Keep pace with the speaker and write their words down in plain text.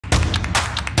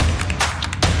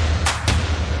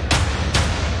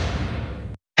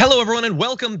Hello, everyone, and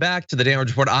welcome back to the Damage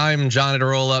Report. I'm John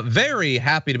Iadarola. Very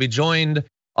happy to be joined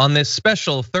on this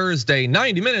special Thursday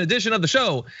 90-minute edition of the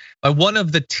show by one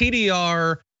of the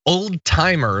TDR old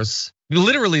timers.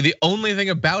 Literally the only thing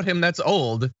about him that's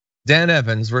old. Dan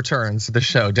Evans returns to the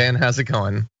show. Dan, how's it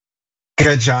going?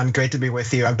 Good, John. Great to be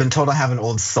with you. I've been told I have an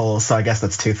old soul, so I guess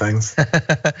that's two things.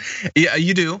 Yeah,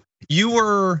 you do. You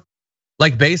were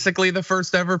like basically the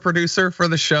first ever producer for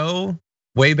the show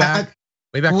way back.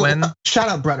 Way back when? Shout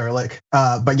out Brett Ehrlich.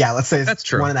 But yeah, let's say that's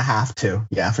true. 1.5, 2.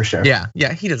 Yeah, for sure. Yeah,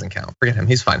 he doesn't count. Forget him.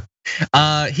 He's fine.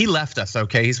 He left us,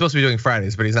 okay? He's supposed to be doing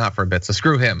Fridays, but he's not for a bit. So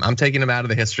screw him. I'm taking him out of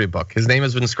the history book. His name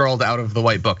has been scrawled out of the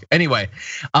white book. Anyway,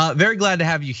 very glad to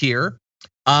have you here.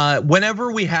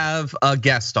 Whenever we have a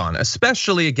guest on,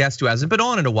 especially a guest who hasn't been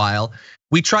on in a while,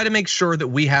 we try to make sure that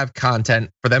we have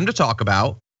content for them to talk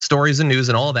about, stories and news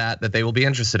and all that they will be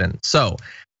interested in. So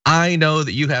I know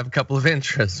that you have a couple of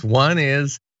interests. One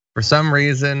is, for some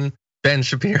reason, Ben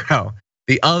Shapiro.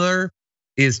 The other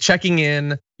is checking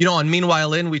in. On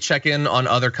Meanwhile In, we check in on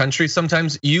other countries.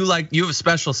 Sometimes you have a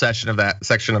special section of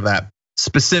that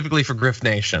specifically for Grift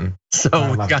Nation. So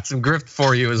we've got some grift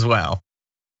for you as well.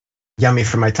 Yummy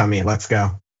for my tummy. Let's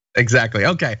go. Exactly.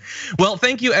 Okay. Well,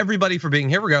 thank you everybody for being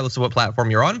here, regardless of what platform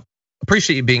you're on.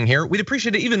 Appreciate you being here. We'd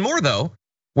appreciate it even more though,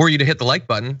 were you to hit the like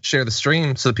button, share the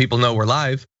stream so that people know we're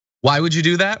live. Why would you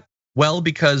do that? Well,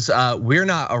 because we're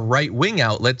not a right-wing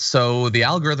outlet, so the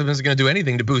algorithm isn't gonna do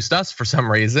anything to boost us for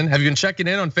some reason. Have you been checking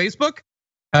in on Facebook?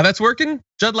 How that's working?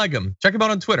 Judd Legum, check him out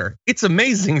on Twitter. It's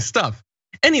amazing stuff.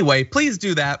 Anyway, please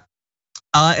do that.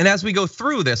 And as we go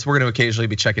through this, we're gonna occasionally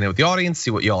be checking in with the audience,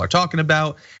 see what y'all are talking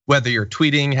about, whether you're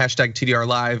tweeting #TDR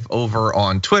Live over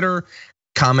on Twitter,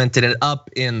 commenting it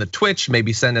up in the Twitch,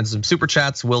 maybe send in some super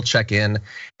chats, we'll check in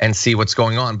and see what's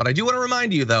going on. But I do wanna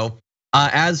remind you though,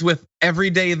 as with every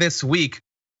day this week,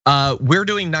 we're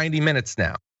doing 90 minutes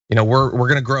now. We're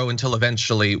gonna grow until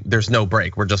eventually there's no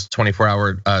break. We're just a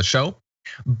 24-hour show.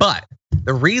 But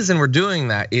the reason we're doing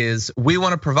that is we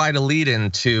want to provide a lead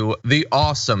in to the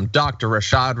awesome Dr.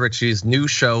 Rashad Richey's new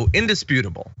show,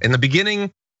 Indisputable. In the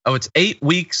beginning of its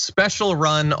 8-week special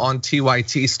run on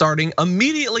TYT, starting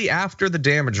immediately after the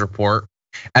Damage Report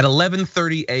at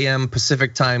 11:30 a.m.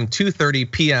 Pacific time,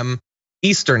 2:30 p.m.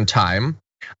 Eastern time.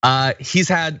 He's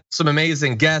had some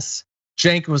amazing guests.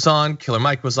 Cenk was on, Killer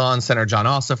Mike was on, Senator John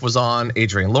Ossoff was on,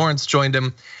 Adrian Lawrence joined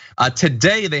him.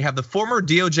 Today they have the former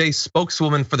DOJ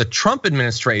spokeswoman for the Trump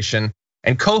administration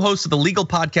and co-host of the legal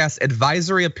podcast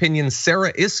Advisory Opinion,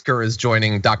 Sarah Isgur, is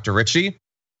joining Dr. Richey.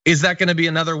 Is that gonna be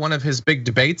another one of his big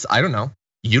debates? I don't know.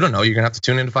 You don't know, you're gonna have to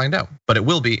tune in to find out. But it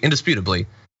will be indisputably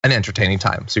an entertaining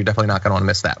time, so you're definitely not gonna wanna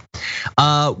miss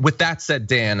that. With that said,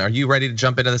 Dan, are you ready to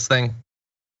jump into this thing?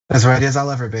 As ready as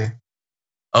I'll ever be.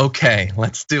 Okay,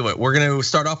 let's do it. We're gonna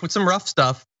start off with some rough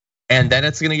stuff, and then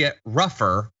it's gonna get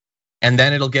rougher, and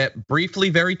then it'll get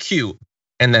briefly very cute,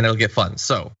 and then it'll get fun.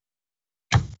 So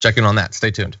check in on that,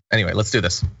 stay tuned. Anyway, let's do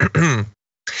this.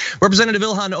 Representative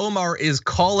Ilhan Omar is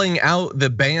calling out the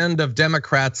band of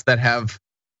Democrats that have,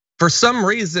 for some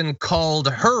reason, called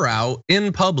her out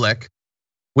in public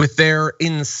with their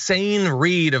insane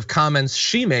read of comments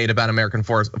she made about American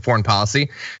foreign policy.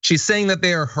 She's saying that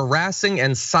they are harassing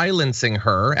and silencing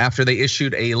her after they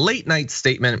issued a late night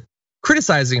statement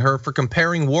criticizing her for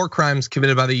comparing war crimes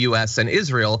committed by the US and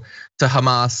Israel to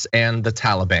Hamas and the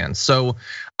Taliban. So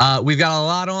we've got a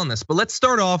lot on this, but let's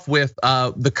start off with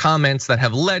the comments that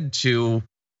have led to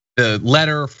the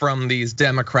letter from these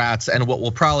Democrats and what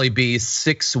will probably be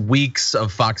 6 weeks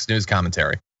of Fox News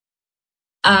commentary.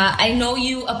 I know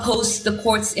you opposed the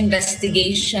court's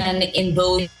investigation in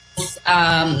both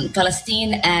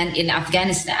Palestine and in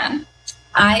Afghanistan.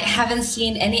 I haven't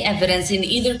seen any evidence in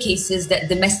either cases that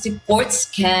domestic courts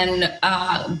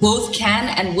both can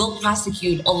and will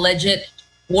prosecute alleged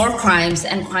war crimes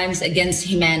and crimes against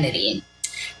humanity.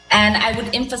 And I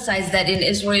would emphasize that in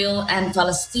Israel and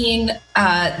Palestine,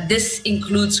 this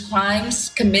includes crimes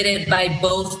committed by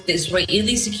both the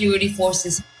Israeli security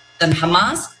forces and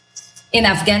Hamas. In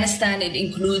Afghanistan, it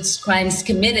includes crimes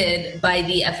committed by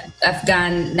the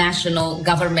Afghan national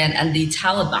government and the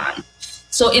Taliban.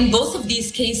 So in both of these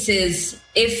cases,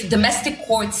 if domestic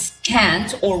courts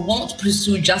can't or won't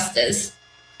pursue justice,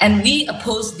 and we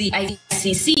oppose the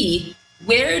ICC,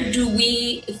 where do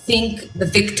we think the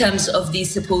victims of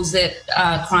these supposed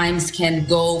crimes can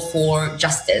go for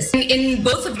justice? In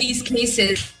both of these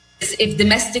cases, if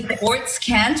domestic courts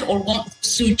can't or won't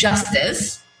pursue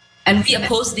justice, and we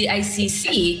oppose the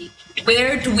ICC,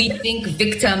 where do we think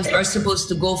victims are supposed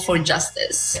to go for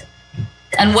justice?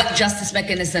 And what justice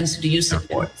mechanisms do you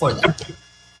support for them?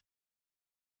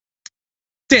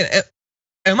 Dan,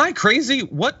 am I crazy?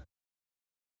 What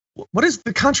what is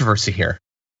the controversy here?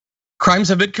 Crimes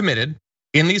have been committed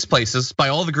in these places by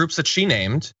all the groups that she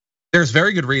named. There's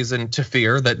very good reason to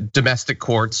fear that domestic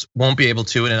courts won't be able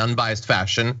to, in an unbiased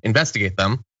fashion, investigate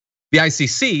them. The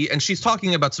ICC, and she's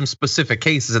talking about some specific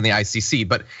cases in the ICC,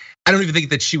 but I don't even think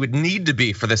that she would need to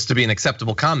be for this to be an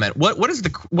acceptable comment. What's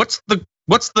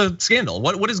the scandal?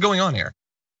 What is going on here?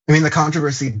 I mean, the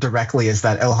controversy directly is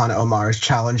that Ilhan Omar is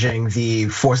challenging the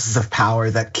forces of power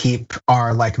that keep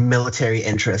our military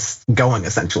interests going,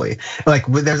 essentially.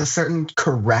 There's a certain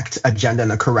correct agenda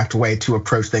and a correct way to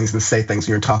approach things and say things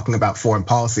when you're talking about foreign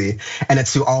policy. And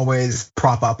it's to always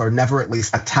prop up or never at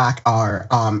least attack our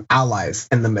allies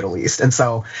in the Middle East. And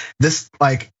so this,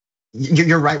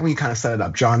 you're right when you kind of set it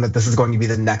up, John, that this is going to be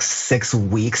the next 6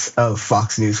 weeks of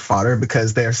Fox News fodder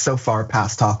because they're so far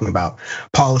past talking about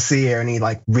policy or any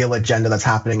real agenda that's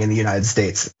happening in the United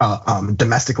States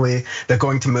domestically. They're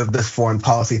going to move this foreign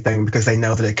policy thing because they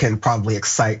know that it can probably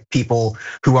excite people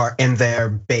who are in their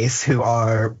base who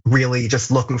are really just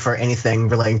looking for anything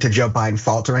relating to Joe Biden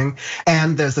faltering.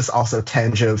 And there's this also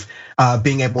tinge of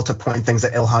being able to point things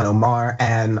at Ilhan Omar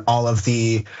and all of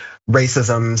the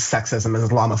racism, sexism, and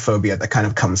Islamophobia that kind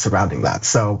of comes surrounding that.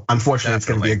 So unfortunately, It's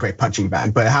going to be a great punching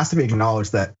bag, but it has to be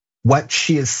acknowledged that what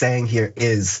she is saying here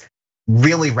is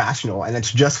really rational, and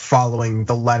it's just following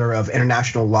the letter of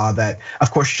international law that,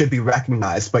 of course, should be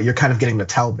recognized. But you're kind of getting the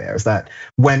tellbearers that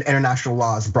when international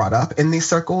law is brought up in these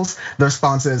circles, the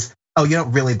response is, "Oh, you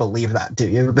don't really believe that, do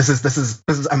you? This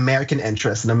is American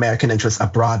interests and American interests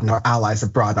abroad and our allies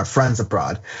abroad, our friends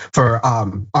abroad for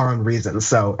our own reasons.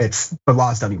 So the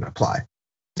laws don't even apply."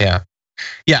 Yeah.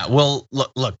 Well,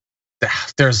 look.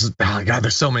 There's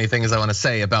so many things I want to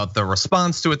say about the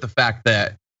response to it. The fact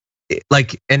that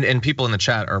and people in the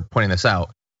chat are pointing this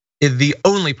out. The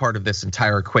only part of this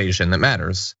entire equation that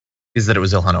matters is that it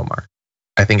was Ilhan Omar.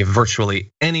 I think if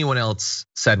virtually anyone else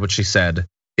said what she said,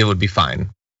 it would be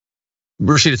fine.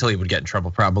 Rashida Tlaib would get in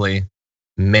trouble probably,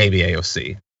 maybe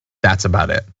AOC. That's about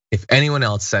it. If anyone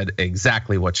else said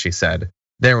exactly what she said,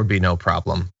 there would be no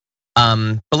problem.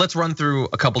 But let's run through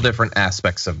a couple different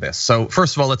aspects of this. So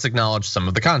first of all, let's acknowledge some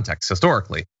of the context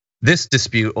historically. This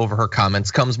dispute over her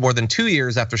comments comes more than 2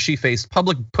 years after she faced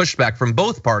public pushback from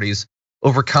both parties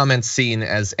over comments seen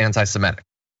as anti-Semitic.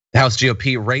 The House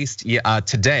GOP raced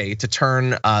today to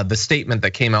turn the statement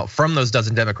that came out from those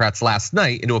dozen Democrats last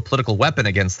night into a political weapon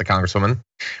against the Congresswoman,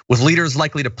 with leaders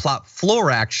likely to plot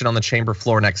floor action on the chamber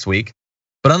floor next week.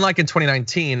 But unlike in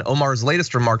 2019, Omar's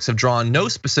latest remarks have drawn no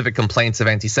specific complaints of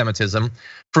anti-Semitism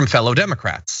from fellow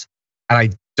Democrats. And I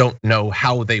don't know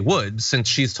how they would, since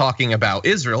she's talking about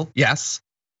Israel, yes,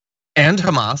 and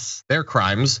Hamas, their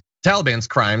crimes, Taliban's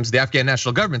crimes, the Afghan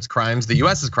national government's crimes, the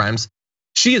US's crimes.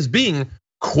 She is being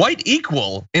quite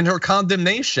equal in her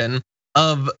condemnation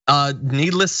of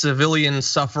needless civilian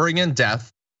suffering and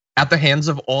death at the hands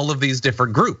of all of these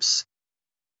different groups.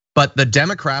 But the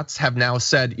Democrats have now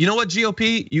said, you know what,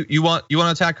 GOP, you want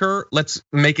to attack her? Let's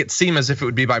make it seem as if it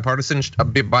would be bipartisan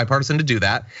to do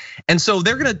that. And so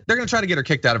they're gonna try to get her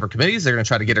kicked out of her committees. They're gonna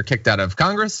try to get her kicked out of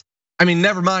Congress. I mean,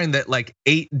 never mind that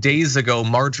 8 days ago,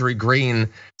 Marjorie Greene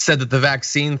said that the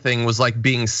vaccine thing was like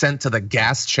being sent to the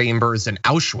gas chambers in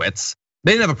Auschwitz.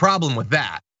 They didn't have a problem with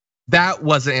that. That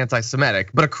wasn't anti-Semitic,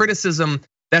 but a criticism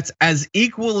that's as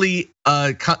equally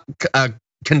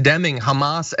condemning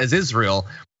Hamas as Israel,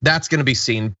 that's gonna be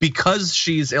seen because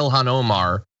she's Ilhan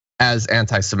Omar as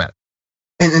anti-Semitic.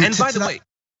 And by the way,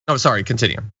 oh, sorry,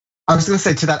 continue. I was gonna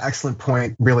say to that excellent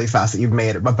point really fast that you've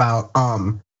made about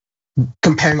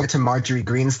comparing it to Marjorie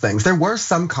Greene's things. There were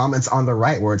some comments on the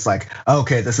right where it's like,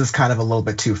 okay, this is kind of a little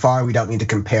bit too far. We don't need to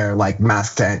compare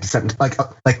mask to anti-Semitism.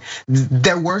 Like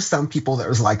there were some people that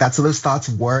was like that. So those thoughts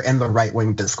were in the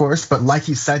right-wing discourse. But like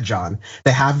you said, John,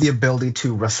 they have the ability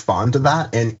to respond to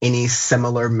that in any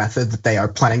similar method that they are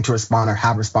planning to respond or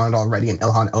have responded already in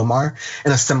Ilhan Omar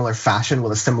in a similar fashion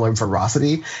with a similar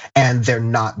veracity. And they're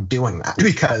not doing that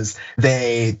because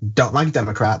they don't like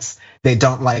Democrats. They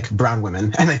don't like brown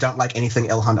women, and they don't like anything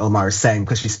Ilhan Omar is saying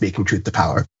because she's speaking truth to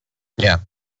power. Yeah,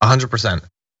 100%.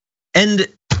 And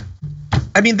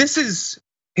I mean, is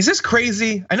this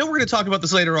crazy? I know we're gonna talk about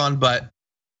this later on, but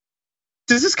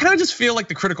does this kind of just feel like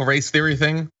the critical race theory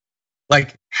thing?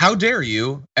 Like, how dare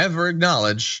you ever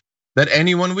acknowledge that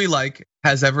anyone we like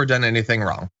has ever done anything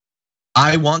wrong?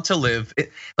 I want to live,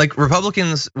 like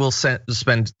Republicans will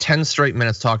spend 10 straight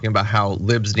minutes talking about how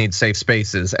libs need safe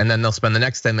spaces, and then they'll spend the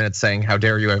next 10 minutes saying, how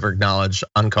dare you ever acknowledge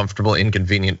uncomfortable,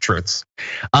 inconvenient truths.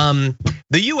 The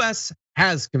US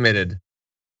has committed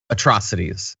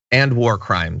atrocities and war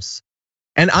crimes.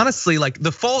 And honestly,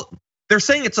 they're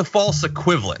saying it's a false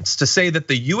equivalence to say that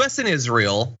the US and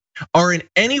Israel are in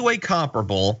any way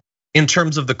comparable in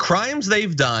terms of the crimes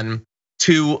they've done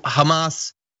to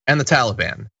Hamas and the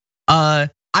Taliban.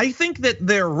 I think that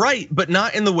they're right, but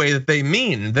not in the way that they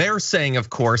mean. They're saying, of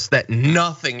course, that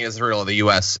nothing Israel or the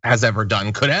US has ever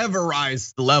done could ever rise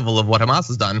to the level of what Hamas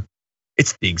has done.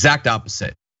 It's the exact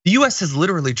opposite. The US has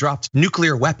literally dropped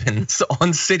nuclear weapons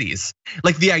on cities.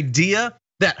 Like the idea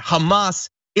that Hamas,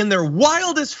 in their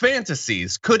wildest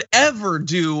fantasies, could ever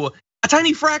do a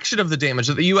tiny fraction of the damage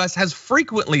that the US has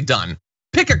frequently done.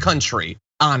 Pick a country,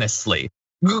 honestly.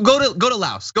 Go to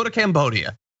Laos, go to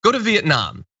Cambodia, go to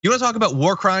Vietnam. You wanna talk about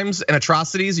war crimes and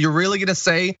atrocities? You're really gonna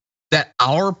say that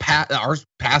our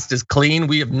past is clean,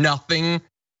 we have nothing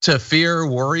to fear,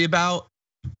 worry about?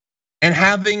 And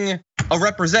having a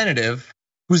representative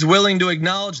who's willing to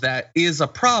acknowledge that is a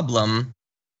problem,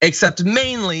 except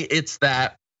mainly it's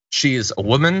that she is a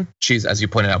woman, she's, as you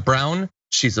pointed out, brown,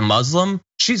 she's a Muslim,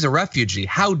 she's a refugee.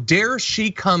 How dare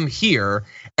she come here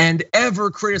and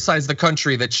ever criticize the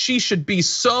country that she should be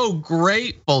so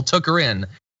grateful took her in?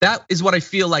 That is what I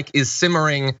feel like is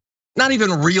simmering, not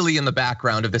even really in the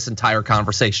background of this entire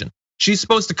conversation. She's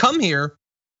supposed to come here,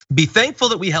 be thankful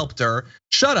that we helped her,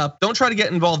 shut up, don't try to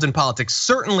get involved in politics,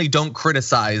 certainly don't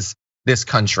criticize this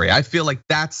country. I feel like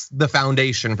that's the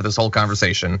foundation for this whole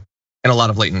conversation, and a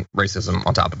lot of latent racism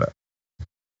on top of it.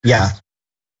 Yeah,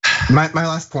 my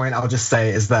last point I'll just say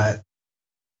is that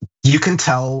you can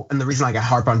tell, and the reason I get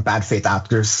harp on bad faith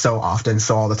actors so often,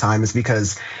 so all the time, is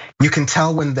because you can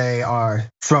tell when they are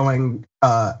throwing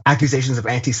accusations of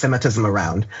anti-Semitism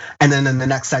around, and then in the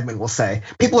next segment will say,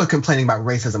 people are complaining about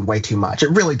racism way too much. It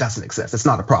really doesn't exist. It's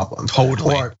not a problem.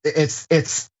 Totally. Or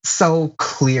it's so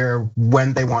clear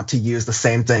when they want to use the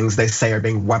same things they say are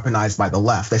being weaponized by the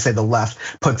left. They say the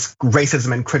left puts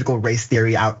racism and critical race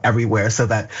theory out everywhere so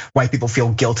that white people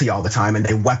feel guilty all the time, and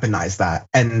they weaponize that,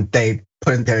 and they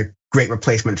put in their great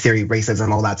replacement theory,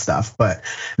 racism, all that stuff. But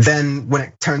then when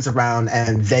it turns around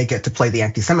and they get to play the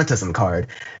anti-Semitism card,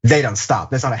 they don't stop.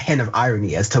 There's not a hint of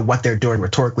irony as to what they're doing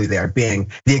rhetorically there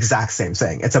being the exact same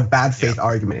thing. It's a bad faith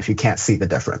argument if you can't see the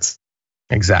difference.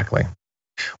 Exactly.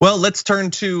 Well, let's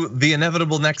turn to the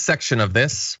inevitable next section of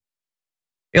this.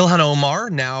 Ilhan Omar,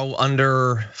 now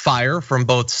under fire from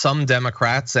both some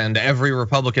Democrats and every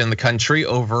Republican in the country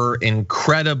over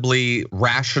incredibly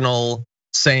rational,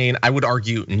 sane, I would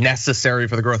argue necessary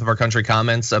for the growth of our country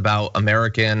comments about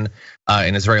American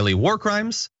and Israeli war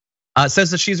crimes,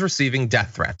 says that she's receiving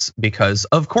death threats because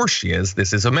of course she is.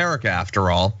 This is America after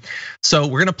all. So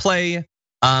we're gonna play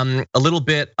a little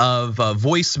bit of a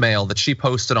voicemail that she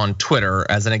posted on Twitter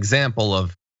as an example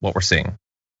of what we're seeing.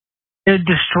 They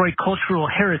destroy cultural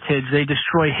heritage, they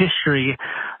destroy history,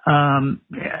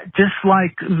 just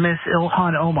like Miss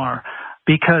Ilhan Omar.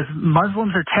 Because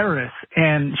Muslims are terrorists,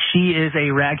 and she is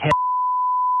a raghead,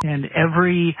 and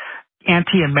every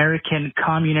anti-American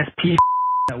communist piece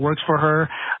that works for her,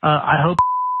 I hope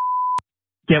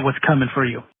get what's coming for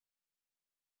you.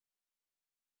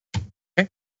 Okay,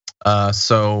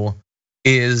 so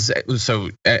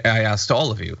I asked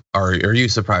all of you, are you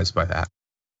surprised by that?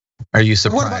 Are you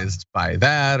surprised by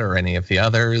that or any of the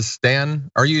others?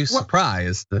 Dan, are you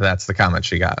surprised that that's the comment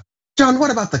she got? John, what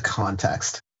about the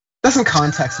context? Doesn't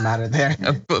context matter there?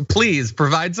 Please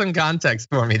provide some context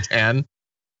for me, Dan.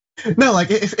 No,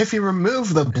 like if you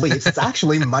remove the bleeps, it's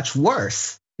actually much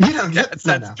worse. You don't get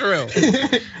that's true.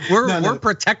 We're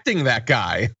protecting that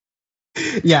guy.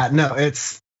 Yeah, no,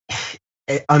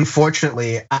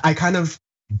 unfortunately, I kind of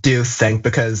do think,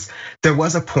 because there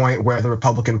was a point where the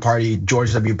Republican Party,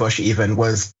 George W. Bush even,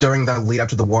 was during the lead up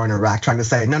to the war in Iraq trying to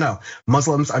say, no,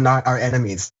 Muslims are not our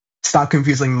enemies. Stop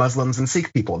confusing Muslims and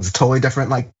Sikh people. It's totally different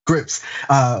like groups.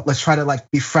 Let's try to like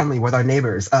be friendly with our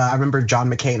neighbors. I remember John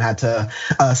McCain had to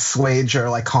assuage or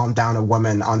like calm down a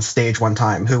woman on stage one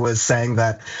time who was saying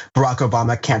that Barack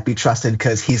Obama can't be trusted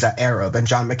because he's an Arab. And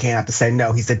John McCain had to say,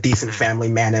 no, he's a decent family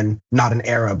man and not an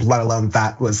Arab, let alone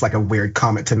that was like a weird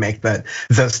comment to make, that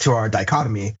those two are a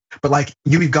dichotomy. But like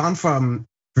you've gone from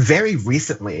very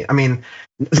recently, I mean,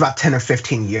 it's about 10 or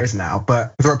 15 years now,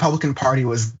 but the Republican Party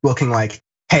was looking like,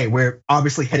 hey, we're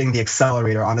obviously hitting the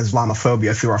accelerator on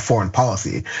Islamophobia through our foreign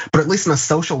policy, but at least on a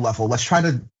social level, let's try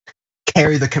to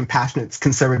carry the compassionate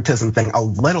conservatism thing a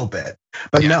little bit.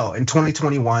 But no, in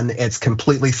 2021, it's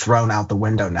completely thrown out the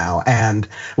window now. And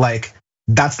like,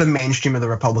 that's the mainstream of the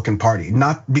Republican Party,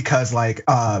 not because like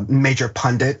major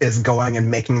pundit is going and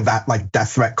making that like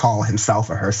death threat call himself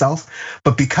or herself,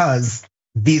 but because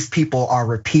these people are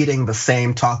repeating the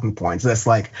same talking points. That's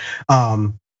like,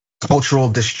 cultural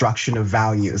destruction of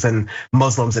values and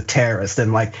Muslims a terrorist,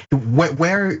 and like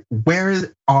where's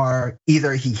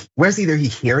either he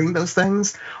hearing those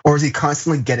things, or is he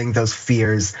constantly getting those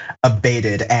fears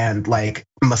abated and like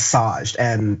massaged,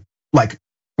 and like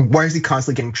where is he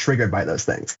constantly getting triggered by those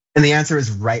things? And the answer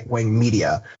is right-wing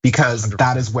media, because 100%.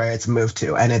 That is where it's moved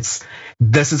to. And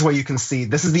this is where you can see,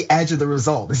 this is the edge of the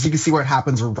result. You can see where it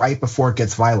happens right before it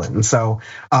gets violent. And so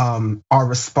our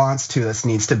response to this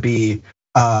needs to be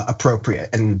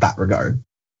appropriate in that regard.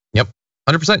 Yep,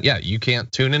 100%. Yeah, you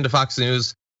can't tune into Fox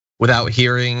News without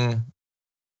hearing,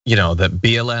 that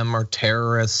BLM are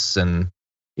terrorists, and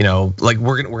like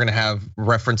we're gonna have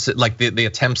references like the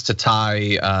attempts to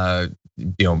tie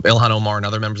Ilhan Omar and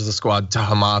other members of the squad to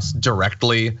Hamas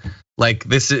directly. Like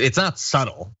this, it's not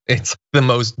subtle. It's the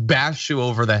most bash you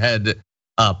over the head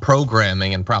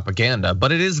programming and propaganda,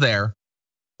 but it is there.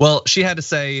 Well, she had to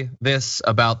say this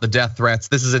about the death threats.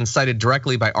 This is incited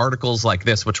directly by articles like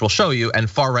this, which we'll show you, and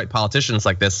far-right politicians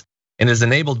like this, and is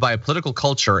enabled by a political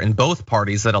culture in both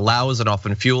parties that allows and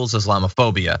often fuels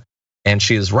Islamophobia. And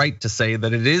she is right to say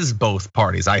that it is both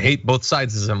parties. I hate both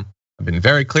sidesism. I've been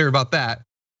very clear about that.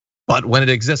 But when it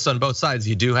exists on both sides,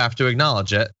 you do have to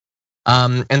acknowledge it.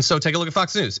 And so take a look at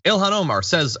Fox News. Ilhan Omar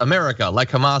says America,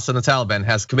 like Hamas and the Taliban,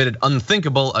 has committed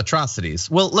unthinkable atrocities.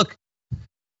 Well, look,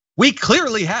 we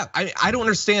clearly have. I don't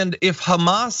understand if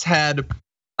Hamas had,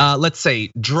 let's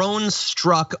say, drone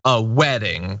struck a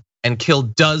wedding and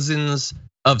killed dozens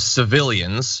of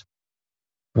civilians.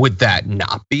 Would that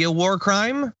not be a war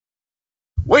crime?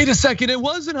 Wait a second, it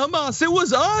wasn't Hamas, it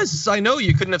was us. I know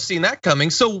you couldn't have seen that coming.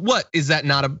 So what, is that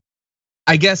not a,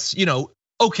 I guess,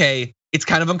 okay, it's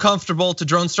kind of uncomfortable to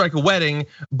drone strike a wedding,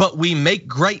 but we make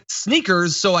great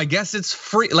sneakers, so I guess it's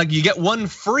free. Like you get one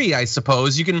free, I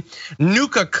suppose. You can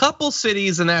nuke a couple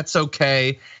cities and that's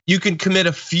okay. You can commit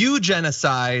a few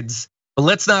genocides, but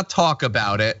let's not talk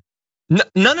about it.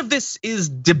 None of this is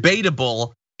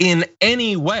debatable in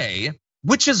any way,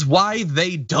 which is why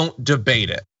they don't debate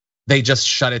it. They just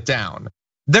shut it down.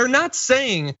 They're not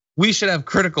saying we should have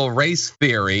critical race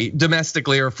theory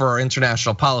domestically or for our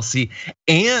international policy,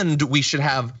 and we should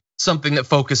have something that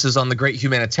focuses on the great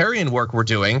humanitarian work we're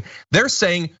doing. They're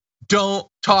saying, don't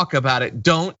talk about it,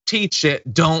 don't teach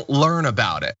it, don't learn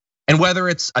about it. And whether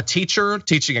it's a teacher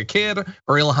teaching a kid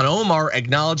or Ilhan Omar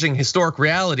acknowledging historic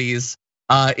realities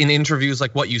in interviews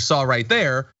like what you saw right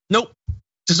there, nope,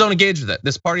 just don't engage with it.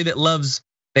 This party that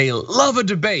they love a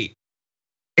debate,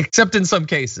 except in some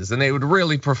cases, and they would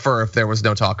really prefer if there was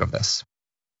no talk of this.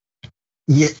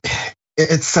 Yeah,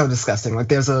 it's so disgusting. Like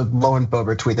there's a Lauren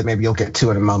Boebert tweet that maybe you'll get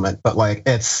to in a moment, but like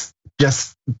it's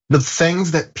just the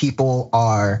things that people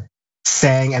are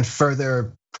saying and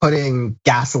further putting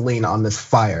gasoline on this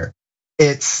fire.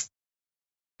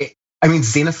 I mean,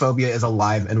 xenophobia is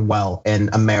alive and well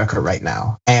in America right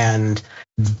now, and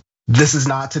this is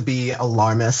not to be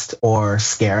alarmist or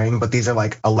scaring, but these are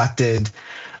like elected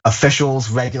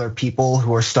officials, regular people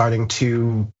who are starting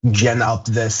to gen up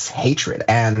this hatred,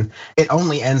 and it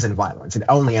only ends in violence. It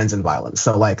only ends in violence.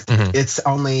 So like, it's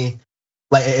only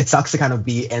like, it sucks to kind of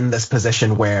be in this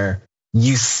position where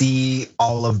you see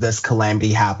all of this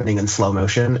calamity happening in slow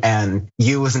motion, and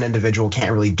you as an individual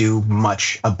can't really do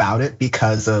much about it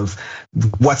because of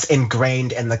what's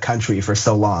ingrained in the country for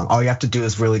so long. All you have to do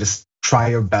is really just try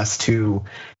your best to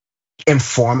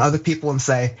inform other people and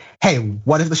say, hey,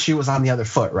 what if the shoe was on the other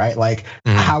foot, right? Like,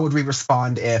 how would we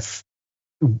respond if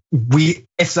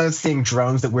instead of seeing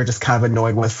drones that we're just kind of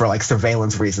annoyed with for like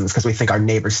surveillance reasons because we think our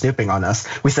neighbor's snooping on us,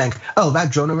 we think, oh,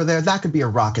 that drone over there, that could be a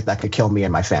rocket that could kill me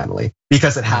and my family,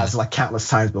 because it has like countless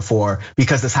times before,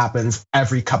 because this happens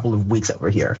every couple of weeks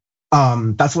over here.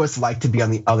 That's what it's like to be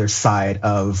on the other side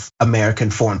of American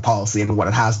foreign policy and what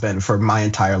it has been for my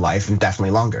entire life and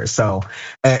definitely longer. So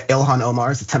Ilhan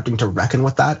Omar is attempting to reckon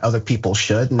with that. Other people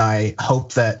should, and I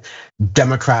hope that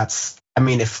Democrats, I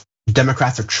mean, if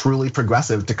Democrats are truly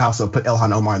progressive, to also put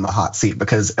Ilhan Omar in the hot seat,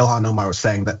 because Ilhan Omar was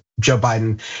saying that Joe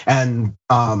Biden and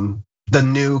the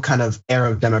new kind of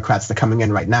era of Democrats that are coming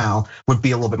in right now would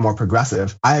be a little bit more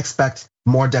progressive. I expect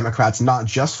more Democrats, not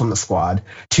just from the squad,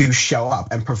 to show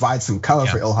up and provide some cover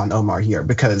for Ilhan Omar here,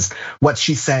 because what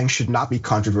she's saying should not be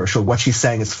controversial. What she's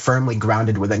saying is firmly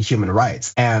grounded within human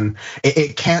rights, and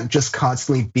it can't just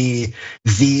constantly be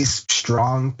these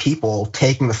strong people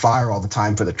taking the fire all the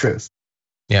time for the truth.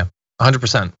 Yeah,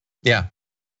 100%. Yeah,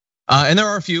 and there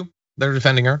are a few that are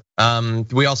defending her.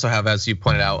 We also have, as you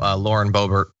pointed out, Lauren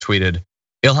Boebert tweeted,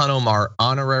 Ilhan Omar,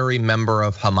 honorary member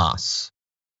of Hamas,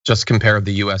 just compared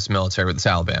the US military with the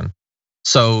Taliban.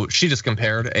 So she just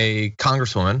compared a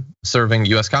congresswoman, serving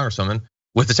US congresswoman,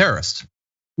 with a terrorist.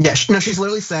 Yeah, no, she's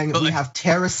literally saying we have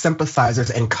terrorist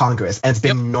sympathizers in Congress, and it's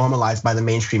being normalized by the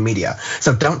mainstream media.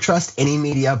 So don't trust any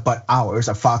media but ours,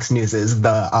 or Fox News's,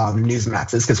 the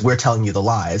Newsmaxes, because we're telling you the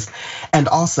lies. And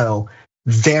also,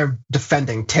 they're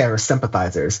defending terrorist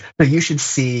sympathizers. So you should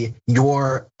see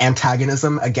your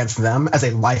antagonism against them as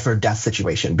a life or death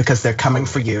situation, because they're coming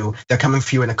for you. They're coming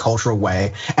for you in a cultural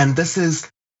way. And this is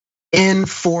in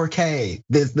 4K.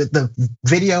 The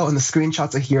video and the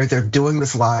screenshots are here. They're doing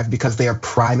this live because they are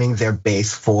priming their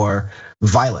base for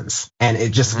violence. And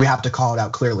it just, we have to call it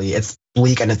out clearly. It's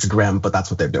bleak and it's grim, but that's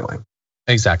what they're doing.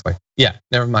 Exactly. Yeah,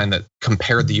 never mind that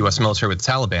compared the US military with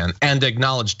Taliban and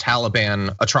acknowledged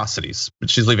Taliban atrocities. But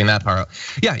she's leaving that part out.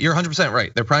 Yeah, you're 100%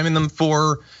 right. They're priming them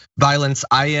for violence.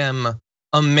 I am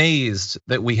amazed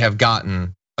that we have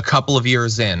gotten a couple of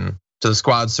years in to the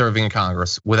squad serving in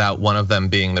Congress without one of them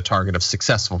being the target of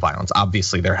successful violence.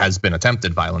 Obviously, there has been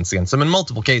attempted violence against them in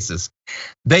multiple cases.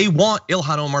 They want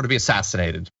Ilhan Omar to be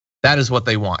assassinated. That is what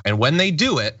they want. And when they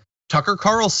do it, Tucker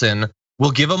Carlson will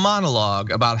give a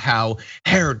monologue about how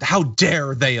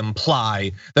dare they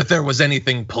imply that there was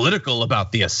anything political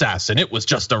about the assassin. It was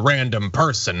just a random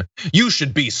person. You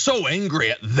should be so angry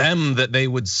at them that they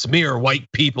would smear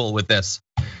white people with this.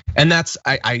 And that's,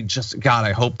 God,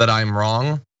 I hope that I'm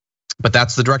wrong. But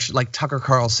that's the direction, like Tucker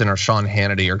Carlson or Sean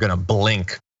Hannity are gonna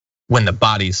blink when the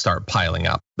bodies start piling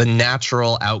up. The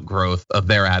natural outgrowth of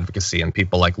their advocacy, and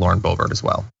people like Lauren Boebert as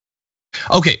well.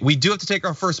 Okay, we do have to take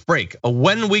our first break.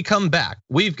 When we come back,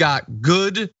 we've got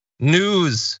good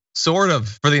news, sort of,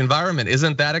 for the environment.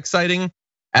 Isn't that exciting?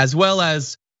 As well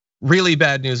as really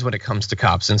bad news when it comes to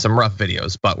cops and some rough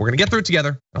videos. But we're gonna get through it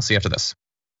together. I'll see you after this.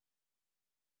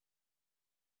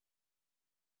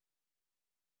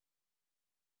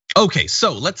 Okay,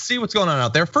 so let's see what's going on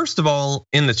out there. First of all,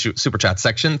 in the super chat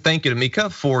section, thank you to Mika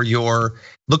for your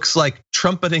looks like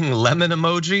trumpeting lemon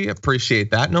emoji.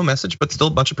 Appreciate that. No message, but still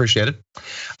much appreciated.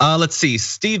 Let's see.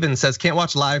 Steven says, can't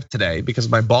watch live today because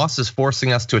my boss is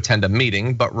forcing us to attend a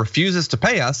meeting, but refuses to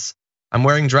pay us. I'm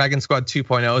wearing Dragon Squad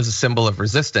 2.0 as a symbol of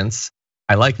resistance.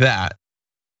 I like that.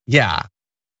 Yeah,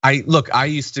 I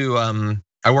used to.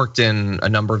 I worked in a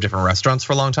number of different restaurants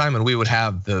for a long time, and we would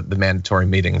have the mandatory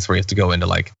meetings where you have to go into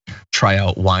like try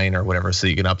out wine or whatever so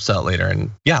you can upsell it later.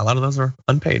 And yeah, a lot of those are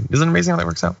unpaid. Isn't it amazing how that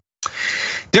works out?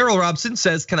 Daryl Robson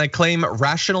says, can I claim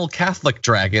Rational Catholic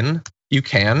Dragon? You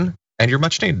can, and you're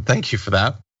much needed. Thank you for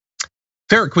that.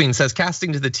 Ferret Queen says,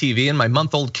 casting to the TV and my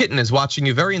month-old kitten is watching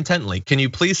you very intently. Can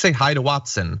you please say hi to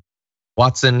Watson?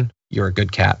 Watson, you're a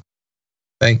good cat.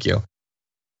 Thank you.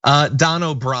 Don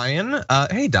O'Brien,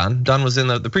 hey Don was in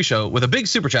the pre-show with a big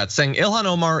super chat saying Ilhan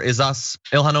Omar is us,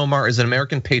 Ilhan Omar is an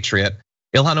American patriot,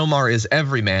 Ilhan Omar is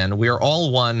every man, we are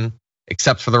all one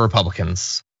except for the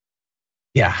Republicans.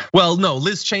 Yeah, well no,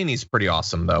 Liz Cheney's pretty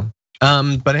awesome though.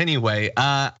 But anyway,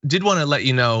 did want to let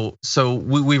you know, so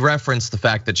we referenced the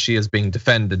fact that she is being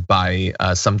defended by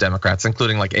some Democrats,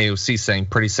 including like AOC saying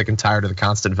pretty sick and tired of the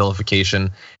constant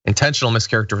vilification, intentional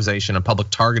mischaracterization and public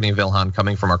targeting of Ilhan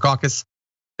coming from our caucus.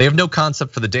 They have no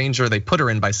concept for the danger they put her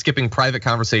in by skipping private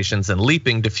conversations and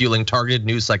leaping to fueling targeted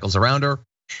news cycles around her.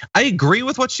 I agree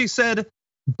with what she said,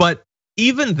 but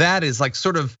even that is like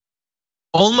sort of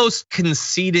almost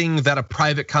conceding that a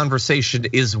private conversation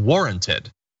is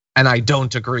warranted. And I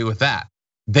don't agree with that.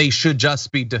 They should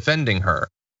just be defending her.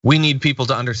 We need people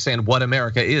to understand what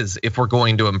America is if we're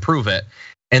going to improve it.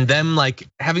 And them like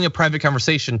having a private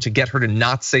conversation to get her to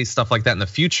not say stuff like that in the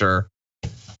future,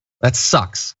 that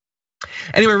sucks.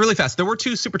 Anyway, really fast, there were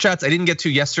 2 super chats I didn't get to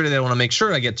yesterday that I want to make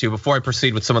sure I get to before I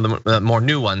proceed with some of the more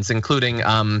new ones, including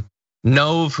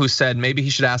Nove, who said maybe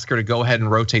he should ask her to go ahead and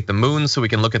rotate the moon so we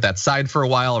can look at that side for a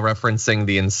while, referencing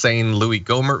the insane Louis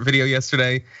Gohmert video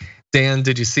yesterday. Dan,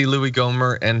 did you see Louis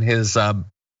Gohmert and his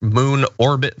moon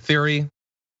orbit theory?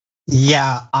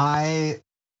 Yeah,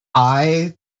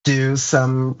 I do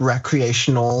some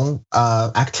recreational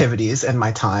activities in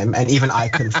my time, and even I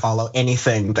couldn't follow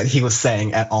anything that he was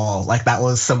saying at all. Like that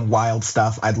was some wild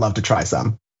stuff. I'd love to try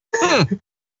some.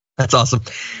 That's awesome.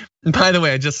 By the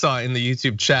way, I just saw in the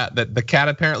YouTube chat that the cat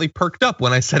apparently perked up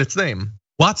when I said its name.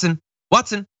 Watson,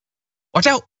 watch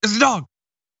out, it's a dog.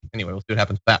 Anyway, we'll see what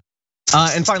happens with that.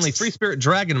 And finally, Free Spirit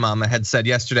Dragon Mama had said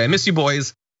yesterday, I miss you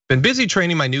boys. Been busy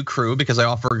training my new crew because I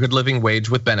offer a good living wage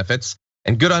with benefits.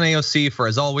 And good on AOC for,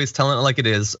 as always, telling it like it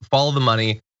is. Follow the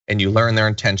money and you learn their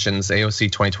intentions.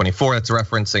 AOC 2024, that's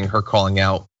referencing her calling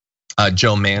out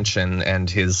Joe Manchin and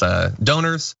his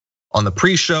donors. On the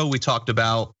pre-show, we talked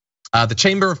about the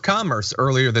Chamber of Commerce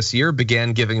earlier this year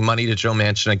began giving money to Joe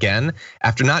Manchin again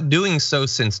after not doing so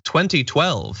since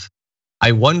 2012.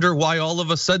 I wonder why all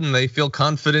of a sudden they feel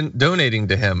confident donating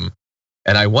to him.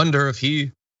 And I wonder if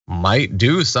he might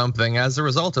do something as a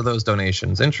result of those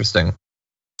donations. Interesting.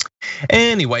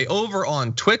 Anyway, over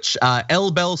on Twitch,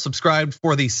 L Bell subscribed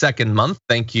for the second month.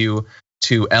 Thank you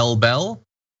to L Bell.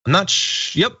 I'm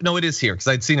not yep, no, it is here because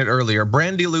I'd seen it earlier.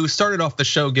 Brandy Lou started off the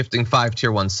show gifting 5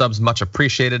 tier 1 subs, much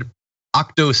appreciated.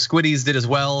 Octo Squiddies did as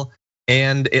well,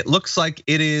 and it looks like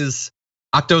it is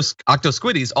Octo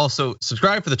Squiddies also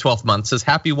subscribed for the 12th month. Says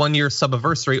happy 1 year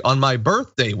subiversary on my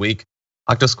birthday week.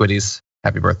 Octo Squiddies,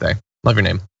 happy birthday! Love your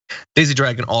name. Daisy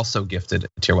Dragon also gifted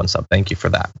a tier 1 sub. Thank you for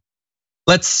that.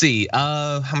 Let's see,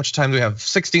 how much time do we have?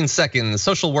 16 seconds.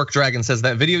 Social Work Dragon says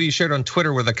that video you shared on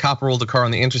Twitter where the cop rolled a car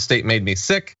on the interstate made me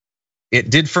sick. It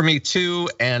did for me too,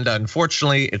 and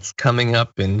unfortunately it's coming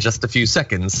up in just a few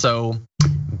seconds, so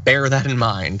bear that in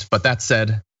mind. But that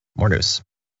said, more news.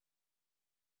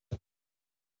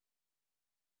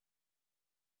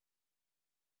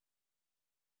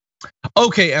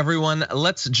 Okay, everyone,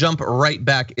 let's jump right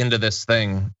back into this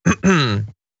thing.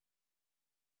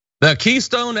 The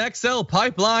Keystone XL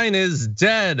pipeline is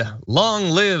dead.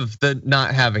 Long live the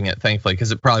not having it, thankfully,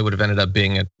 because it probably would have ended up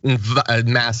being a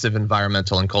massive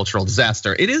environmental and cultural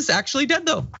disaster. It is actually dead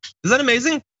though. Is that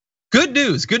amazing? Good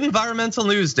news, good environmental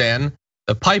news, Dan.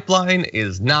 The pipeline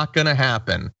is not gonna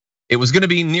happen. It was gonna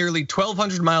be nearly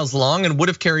 1,200 miles long and would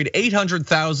have carried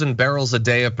 800,000 barrels a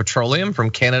day of petroleum from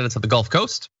Canada to the Gulf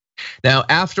Coast. Now,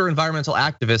 after environmental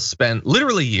activists spent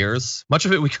literally years, much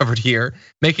of it we covered here,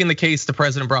 making the case to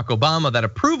President Barack Obama that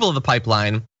approval of the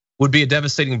pipeline would be a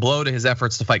devastating blow to his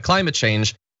efforts to fight climate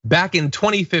change, back in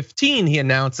 2015, he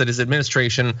announced that his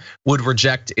administration would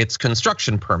reject its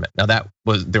construction permit. Now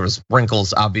there was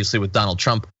wrinkles obviously with Donald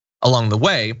Trump along the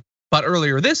way, but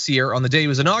earlier this year, on the day he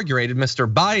was inaugurated,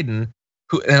 Mr. Biden,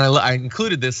 and I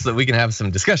included this so that we can have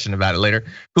some discussion about it later,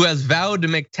 who has vowed to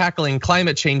make tackling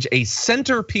climate change a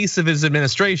centerpiece of his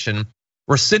administration,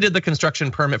 rescinded the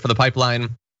construction permit for the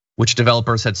pipeline, which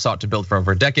developers had sought to build for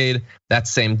over a decade. That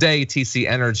same day, TC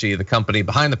Energy, the company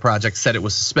behind the project, said it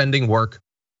was suspending work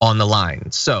on the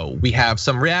line. So we have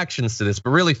some reactions to this, but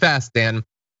really fast, Dan,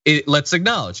 let's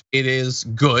acknowledge it is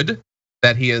good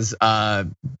that he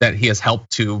has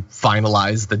helped to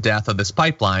finalize the death of this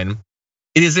pipeline.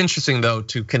 It is interesting, though,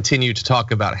 to continue to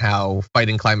talk about how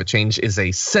fighting climate change is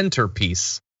a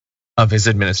centerpiece of his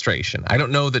administration. I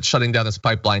don't know that shutting down this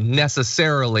pipeline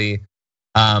necessarily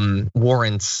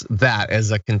warrants that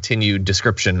as a continued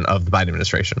description of the Biden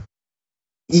administration.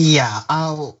 Yeah,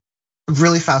 I'll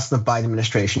really fast the Biden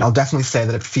administration. I'll definitely say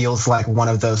that it feels like one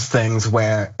of those things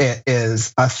where it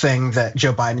is a thing that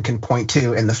Joe Biden can point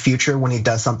to in the future when he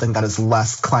does something that is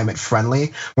less climate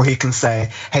friendly, where he can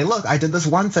say, hey, look, I did this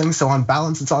one thing, so on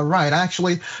balance, it's all right.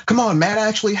 Come on, man, I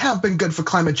actually have been good for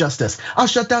climate justice. I'll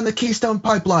shut down the Keystone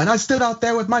pipeline. I stood out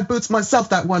there with my boots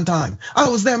myself that one time. I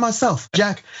was there myself,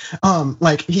 Jack.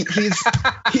 Like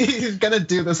he's gonna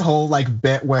do this whole like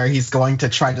bit where he's going to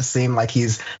try to seem like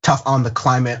he's tough on the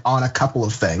climate on a couple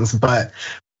of things, but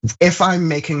if I'm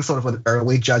making sort of an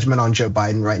early judgment on Joe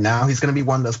Biden right now, he's going to be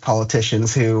one of those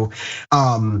politicians who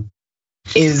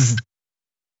is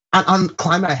on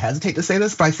climate. I hesitate to say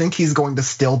this, but I think he's going to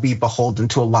still be beholden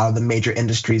to a lot of the major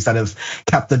industries that have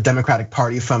kept the Democratic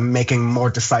Party from making more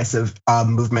decisive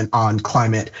movement on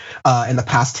climate in the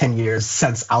past 10 years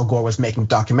since Al Gore was making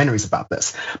documentaries about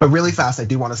this. But really fast, I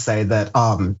do want to say that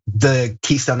the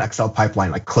Keystone XL pipeline,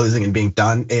 like closing and being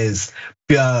done, is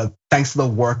thanks to the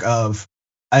work of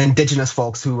indigenous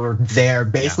folks who were there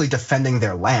basically defending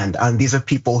their land. And these are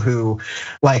people who,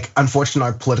 like,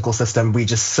 unfortunately, our political system, we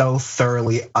just so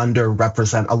thoroughly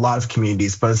underrepresent a lot of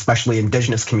communities, but especially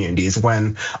indigenous communities,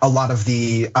 when a lot of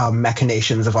the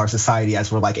machinations of our society as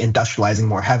we're like industrializing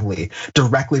more heavily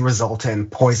directly result in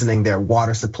poisoning their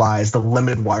water supplies, the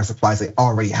limited water supplies they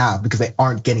already have, because they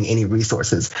aren't getting any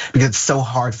resources because it's so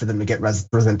hard for them to get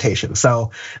representation.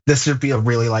 So this should be a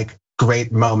really like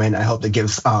great moment. I hope that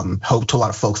gives hope to a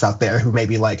lot of folks out there who may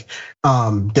be like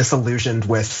disillusioned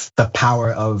with the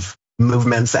power of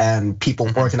movements and people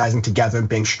organizing together and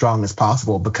being strong as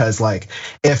possible. Because like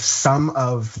if some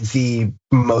of the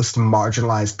most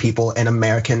marginalized people in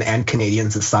American and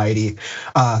Canadian society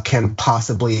can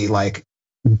possibly like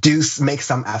make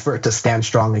some effort to stand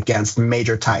strong against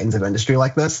major titans of industry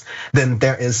like this, then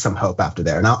there is some hope after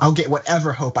there. And I'll get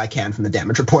whatever hope I can from the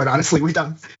damage report. Honestly, we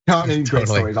don't tell any great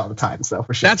stories all the time, so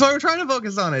for sure. That's why we're trying to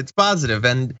focus on it. It's positive,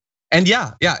 and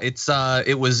yeah,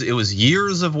 it was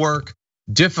years of work,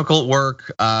 difficult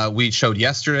work. We showed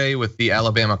yesterday with the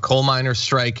Alabama coal miners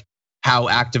strike how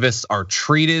activists are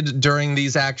treated during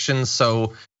these actions.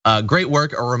 So great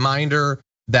work. A reminder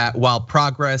that while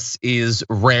progress is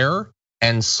rare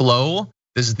and slow,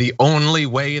 this is the only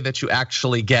way that you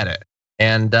actually get it.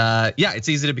 And yeah, it's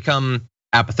easy to become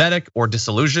apathetic or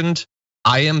disillusioned.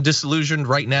 I am disillusioned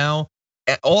right now.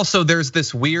 Also, there's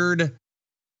this weird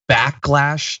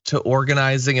backlash to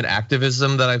organizing and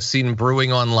activism that I've seen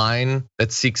brewing online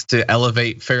that seeks to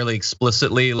elevate fairly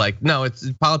explicitly, like, no,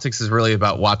 politics is really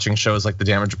about watching shows like The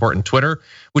Damage Report and Twitter,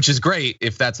 which is great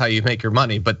if that's how you make your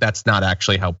money, but that's not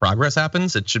actually how progress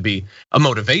happens. It should be a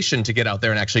motivation to get out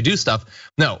there and actually do stuff.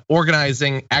 No,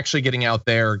 organizing, actually getting out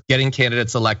there, getting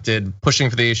candidates elected, pushing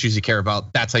for the issues you care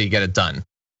about, that's how you get it done.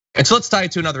 And so let's tie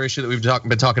it to another issue that we've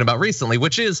been talking about recently,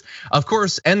 which is, of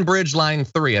course, Enbridge Line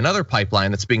 3, another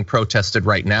pipeline that's being protested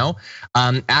right now.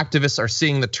 Activists are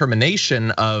seeing the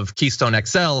termination of Keystone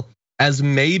XL as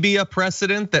maybe a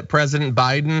precedent that President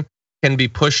Biden can be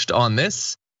pushed on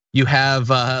this. You have,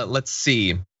 let's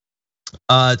see,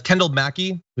 Kendall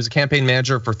Mackey, who's a campaign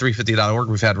manager for 350.org.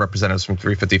 We've had representatives from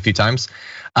 350 a few times,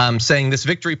 saying this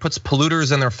victory puts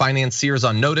polluters and their financiers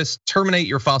on notice. Terminate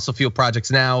your fossil fuel projects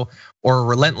now, or a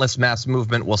relentless mass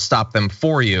movement will stop them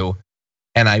for you.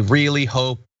 And I really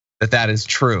hope that that is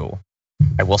true.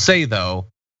 I will say though,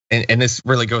 and this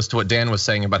really goes to what Dan was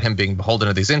saying about him being beholden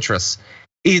to these interests.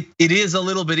 It is a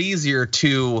little bit easier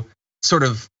to sort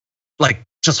of like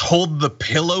just hold the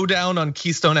pillow down on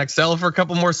Keystone XL for a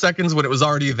couple more seconds when it was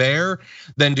already there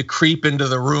than to creep into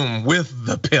the room with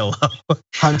the pillow.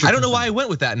 100%. I don't know why I went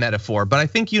with that metaphor, but I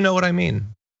think you know what I mean.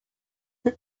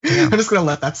 Yeah. I'm just gonna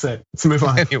let that sit. Let's move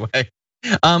on. Anyway,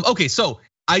 okay, so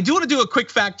I do want to do a quick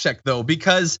fact check though,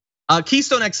 because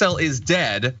Keystone XL is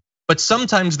dead, but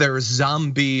sometimes there's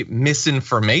zombie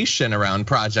misinformation around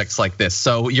projects like this.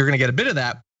 So you're gonna get a bit of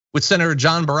that with Senator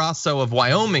John Barrasso of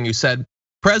Wyoming, who said,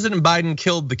 President Biden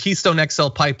killed the Keystone XL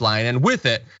pipeline, and with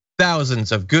it,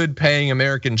 thousands of good-paying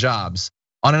American jobs.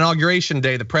 On Inauguration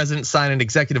Day, the president signed an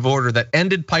executive order that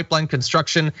ended pipeline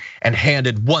construction and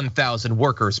handed 1,000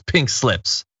 workers pink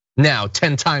slips. Now,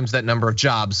 10 times that number of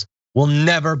jobs will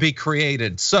never be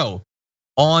created. So,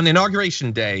 on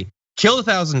Inauguration Day, killed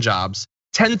 1,000 jobs,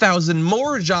 10,000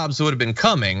 more jobs would have been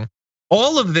coming.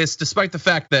 All of this, despite the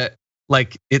fact that,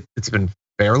 like, it's been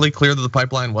fairly clear that the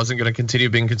pipeline wasn't going to continue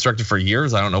being constructed for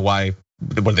years. I don't know why.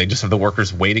 Would they just have the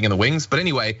workers waiting in the wings? But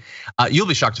anyway, you'll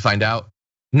be shocked to find out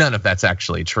none of that's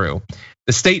actually true.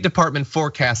 The State Department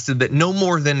forecasted that no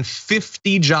more than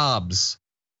 50 jobs,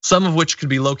 some of which could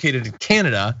be located in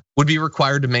Canada, would be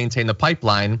required to maintain the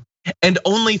pipeline, and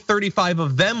only 35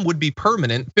 of them would be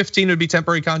permanent. 15 would be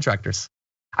temporary contractors.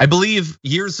 I believe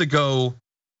years ago,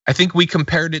 I think we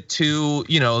compared it to,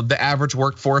 the average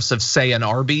workforce of, say, an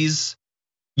Arby's.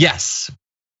 Yes,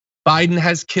 Biden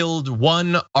has killed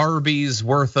one Arby's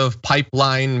worth of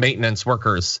pipeline maintenance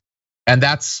workers, and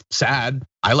that's sad.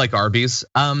 I like Arby's,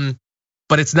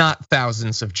 but it's not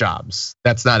thousands of jobs.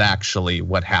 That's not actually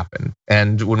what happened.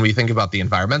 And when we think about the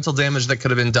environmental damage that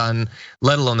could have been done,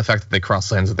 let alone the fact that they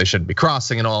crossed lands that they shouldn't be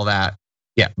crossing and all that,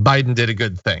 yeah, Biden did a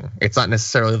good thing. It's not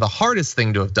necessarily the hardest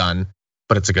thing to have done,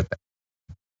 but it's a good thing.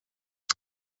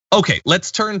 Okay,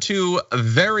 let's turn to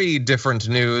very different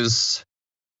news.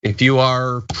 If you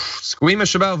are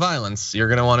squeamish about violence, you're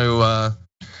gonna want to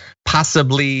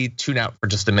possibly tune out for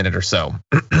just a minute or so.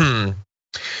 We're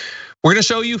gonna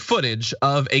show you footage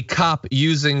of a cop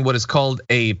using what is called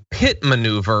a pit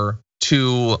maneuver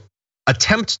to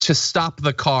attempt to stop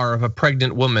the car of a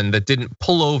pregnant woman that didn't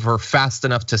pull over fast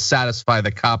enough to satisfy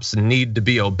the cop's need to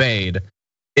be obeyed.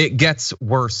 It gets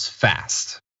worse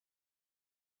fast.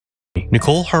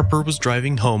 Nicole Harper was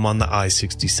driving home on the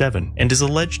I-67 and is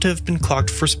alleged to have been clocked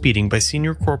for speeding by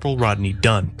Senior Corporal Rodney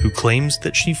Dunn, who claims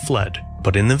that she fled.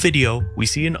 But in the video, we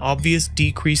see an obvious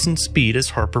decrease in speed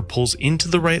as Harper pulls into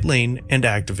the right lane and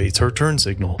activates her turn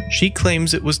signal. She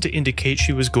claims it was to indicate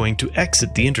she was going to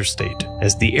exit the interstate,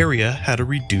 as the area had a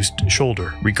reduced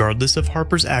shoulder, regardless of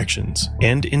Harper's actions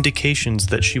and indications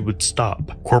that she would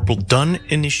stop. Corporal Dunn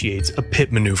initiates a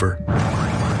pit maneuver.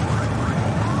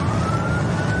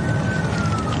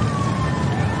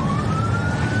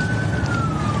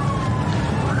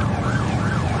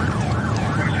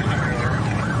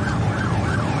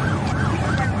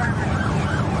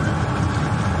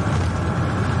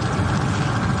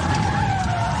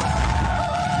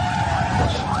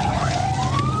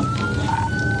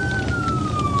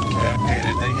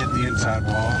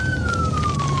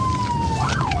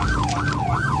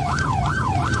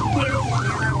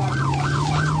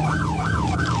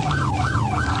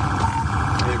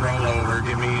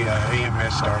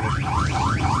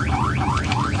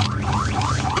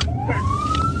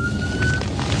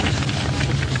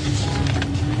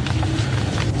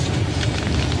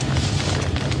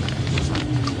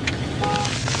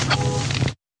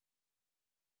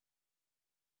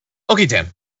 Okay, Dan.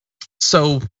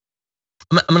 So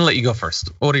I'm gonna let you go first.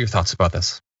 What are your thoughts about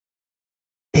this?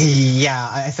 Yeah,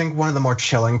 I think one of the more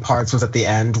chilling parts was at the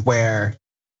end where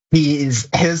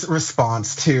his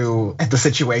response to the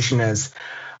situation is,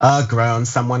 groan,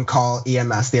 someone call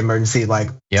EMS, the emergency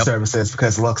services,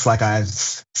 because it looks like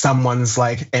someone's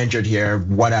injured here,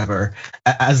 whatever.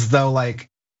 As though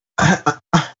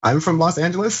I'm from Los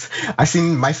Angeles. I've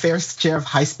seen my fair share of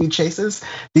high-speed chases.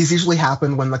 These usually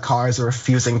happen when the cars are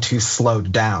refusing to slow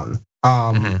down.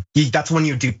 That's when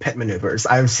you do pit maneuvers.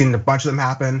 I've seen a bunch of them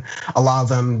happen. A lot of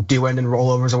them do end in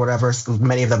rollovers or whatever.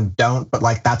 Many of them don't, but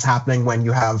that's happening when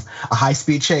you have a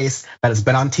high-speed chase that has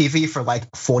been on TV for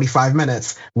 45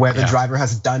 minutes, where the driver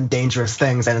has done dangerous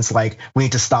things, and it's we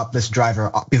need to stop this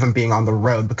driver even being on the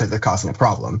road because they're causing a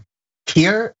problem.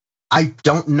 Here, I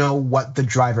don't know what the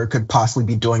driver could possibly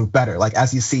be doing better.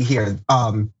 As you see here,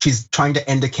 she's trying to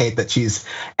indicate that she's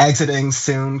exiting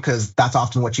soon, because that's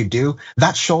often what you do.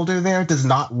 That shoulder there does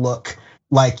not look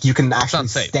like you can actually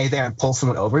stay there and pull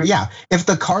someone over. Yeah, if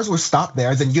the cars were stopped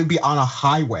there, then you'd be on a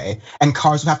highway and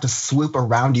cars would have to swoop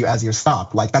around you as you're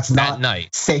stopped. That's not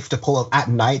safe to pull up at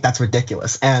night. That's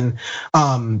ridiculous. And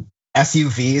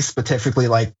SUVs specifically,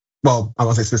 well, I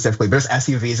won't say specifically, but just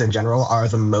SUVs in general are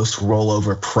the most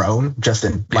rollover prone. Just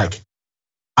in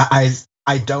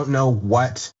I don't know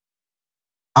what.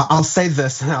 I'll say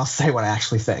this, and I'll say what I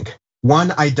actually think.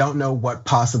 One, I don't know what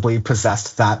possibly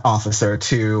possessed that officer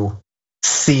to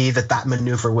see that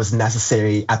maneuver was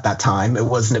necessary at that time. It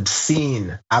was an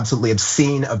obscene, absolutely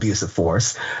obscene abuse of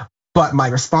force. But my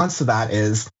response to that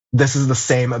is, this is the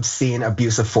same obscene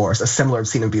abuse of force, a similar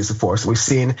obscene abuse of force we've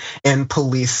seen in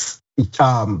police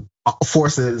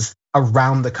forces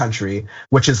around the country,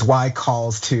 which is why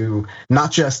calls to not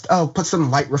just put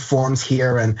some light reforms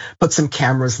here and put some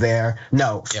cameras there.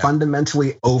 No,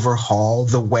 fundamentally overhaul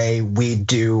the way we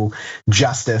do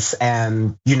justice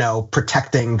and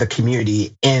protecting the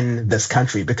community in this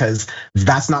country, because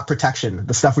that's not protection.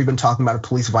 The stuff we've been talking about of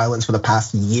police violence for the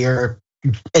past year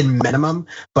in minimum,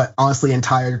 but honestly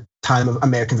entire time of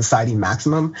American society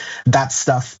maximum, that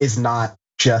stuff is not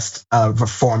just a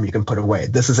reform you can put away.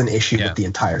 This is an issue with the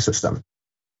entire system.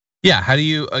 Yeah, how do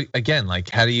you, again,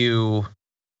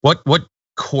 what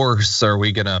course are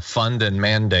we gonna fund and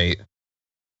mandate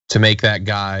to make that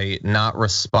guy not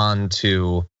respond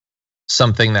to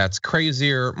something that's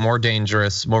crazier, more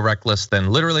dangerous, more reckless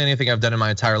than literally anything I've done in my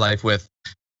entire life with,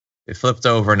 it flipped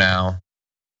over now,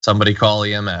 somebody call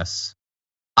EMS.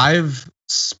 I've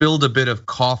spilled a bit of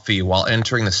coffee while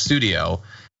entering the studio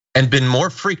and been more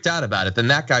freaked out about it than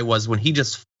that guy was when he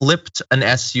just flipped an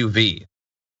SUV.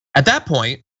 At that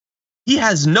point, he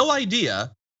has no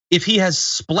idea if he has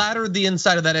splattered the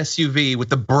inside of that SUV with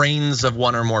the brains of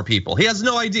one or more people. He has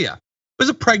no idea. There's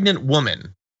a pregnant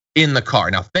woman in the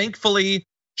car. Now, thankfully,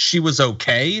 she was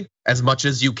okay, as much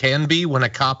as you can be when a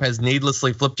cop has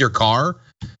needlessly flipped your car,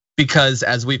 because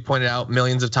as we've pointed out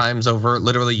millions of times over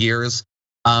literally years,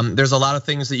 there's a lot of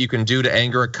things that you can do to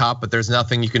anger a cop, but there's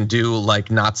nothing you can do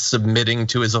like not submitting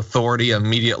to his authority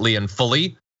immediately and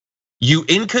fully. You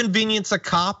inconvenience a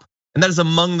cop, and that is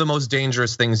among the most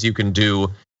dangerous things you can do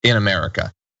in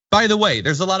America. By the way,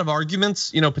 there's a lot of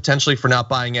arguments, potentially for not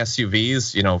buying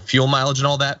SUVs, fuel mileage and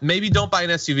all that. Maybe don't buy an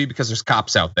SUV because there's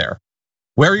cops out there.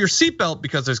 Wear your seatbelt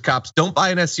because there's cops. Don't buy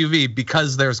an SUV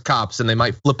because there's cops and they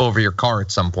might flip over your car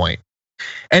at some point.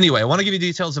 Anyway, I want to give you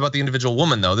details about the individual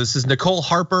woman though. This is Nicole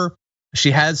Harper.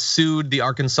 She has sued the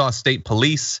Arkansas State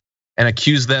Police and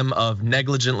accused them of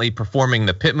negligently performing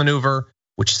the pit maneuver,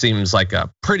 which seems like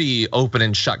a pretty open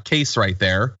and shut case right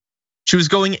there. She was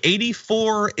going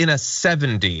 84 in a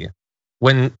 70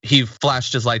 when he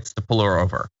flashed his lights to pull her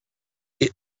over.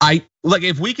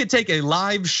 If we could take a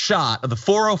live shot of the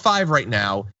 405 right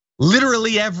now,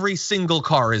 literally every single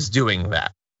car is doing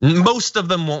that. Most of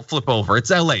them won't flip over. It's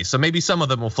LA, so maybe some of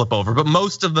them will flip over, but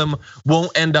most of them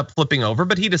won't end up flipping over.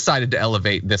 But he decided to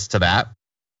elevate this to that.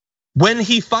 When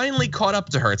he finally caught up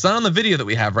to her, it's not on the video that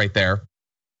we have right there.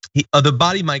 The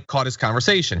body mic caught his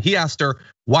conversation. He asked her,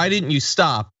 "Why didn't you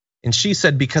stop?" And she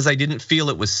said, "Because I didn't feel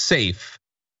it was safe."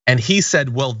 And he said,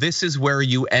 "Well, this is where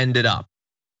you ended up."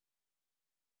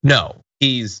 No,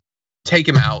 take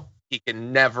him out. He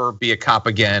can never be a cop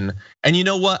again. And you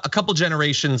know what? A couple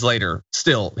generations later,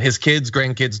 still, his kids,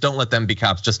 grandkids, don't let them be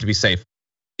cops just to be safe.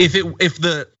 If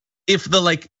the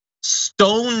like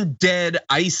stone dead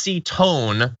icy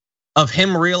tone of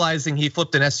him realizing he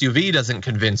flipped an SUV doesn't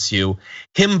convince you,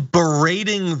 him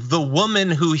berating the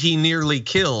woman who he nearly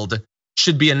killed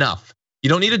should be enough. You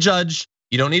don't need a judge,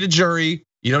 you don't need a jury,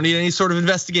 you don't need any sort of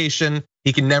investigation.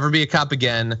 He can never be a cop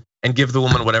again, and give the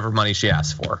woman whatever money she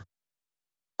asked for.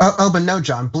 Oh, but no,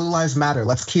 John, Blue Lives Matter.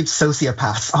 Let's keep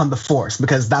sociopaths on the force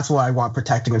because that's what I want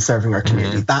protecting and serving our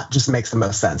community. That just makes the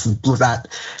most sense.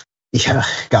 Yeah,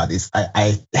 God,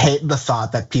 I hate the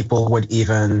thought that people would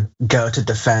even go to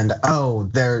defend, oh,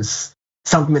 there's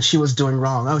something that she was doing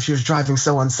wrong. Oh, she was driving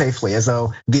so unsafely, as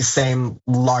though these same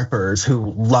LARPers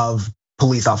who love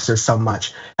police officers so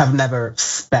much have never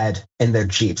sped in their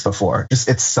Jeeps before.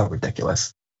 It's so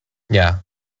ridiculous. Yeah.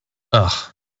 Ugh.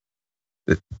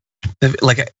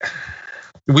 Like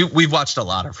we've watched a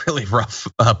lot of really rough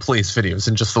police videos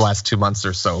in just the last 2 months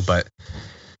or so, but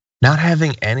not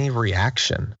having any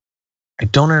reaction. I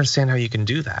don't understand how you can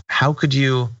do that. How could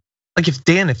you, like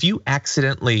if you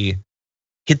accidentally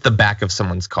hit the back of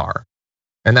someone's car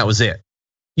and that was it,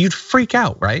 you'd freak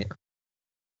out, right?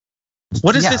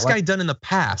 What has this guy done in the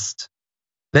past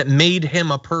that made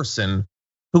him a person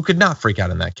who could not freak out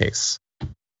in that case?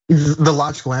 The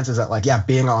logical answer is that, like, yeah,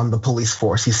 being on the police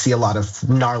force, you see a lot of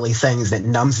gnarly things that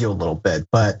numbs you a little bit.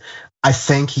 But I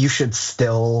think you should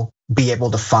still be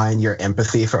able to find your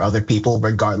empathy for other people,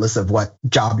 regardless of what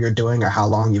job you're doing or how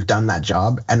long you've done that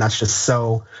job. And that's just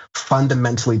so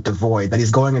fundamentally devoid that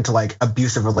he's going into like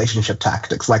abusive relationship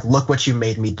tactics, like look what you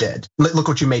made me look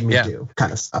what you made me do,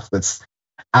 kind of stuff. That's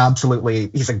absolutely,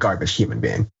 he's a garbage human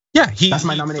being. Yeah, he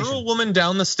nomination. Threw a woman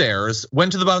down the stairs,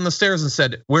 went to the bottom of the stairs and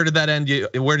said, where did that end?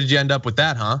 Where did you end up with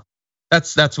that, huh?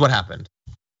 That's what happened.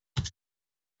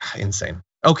 Insane.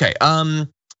 Okay,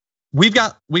 we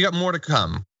got more to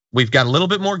come. We've got a little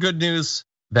bit more good news.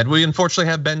 Then we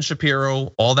unfortunately have Ben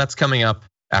Shapiro. All that's coming up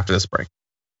after this break.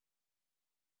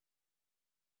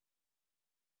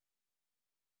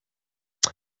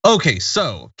 Okay,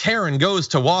 so Karen goes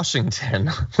to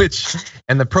Washington,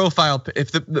 and the profile.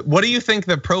 What do you think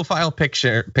the profile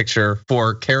picture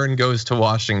for Karen goes to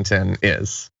Washington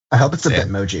is? I hope it's a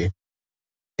Bitmoji.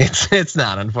 It's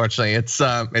not, unfortunately.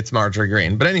 It's Marjorie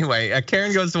Greene. But anyway,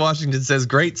 Karen goes to Washington, says,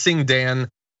 "Great seeing Dan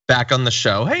back on the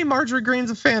show." Hey, Marjorie Greene's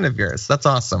a fan of yours. That's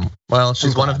awesome. Well,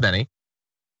 she's one of many.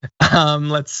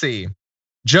 Let's see.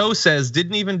 Joe says,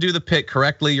 didn't even do the pit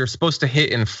correctly. You're supposed to hit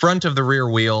in front of the rear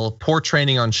wheel. Poor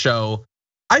training on show.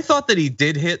 I thought that he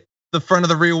did hit the front of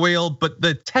the rear wheel, but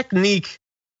the technique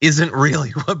isn't really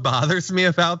what bothers me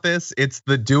about this. It's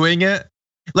the doing it.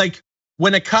 Like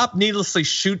when a cop needlessly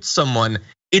shoots someone,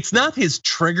 it's not his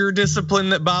trigger discipline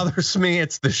that bothers me.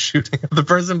 It's the shooting of the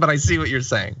person, but I see what you're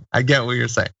saying. I get what you're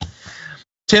saying.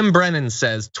 Tim Brennan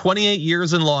says, 28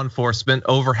 years in law enforcement,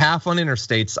 over half on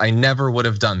interstates. I never would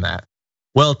have done that.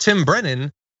 Well, Tim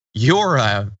Brennan, you're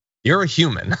a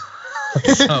human.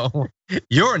 So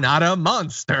you're not a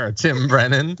monster, Tim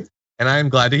Brennan. And I'm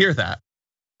glad to hear that.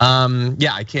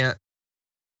 Yeah, I can't,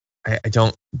 I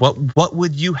don't, what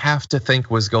would you have to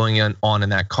think was going on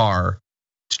in that car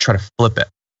to try to flip it?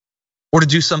 Or to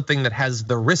do something that has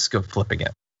the risk of flipping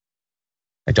it?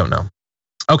 I don't know.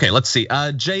 Okay, let's see.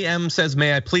 JM says,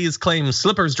 may I please claim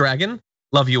Slippers Dragon?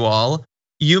 Love you all.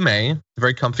 You may,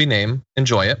 very comfy name,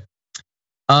 enjoy it.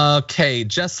 Okay,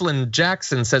 Jesslyn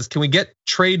Jackson says, can we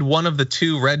trade one of the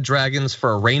two red dragons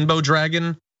for a rainbow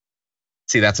dragon?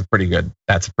 See, that's a pretty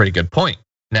good point.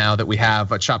 Now that we have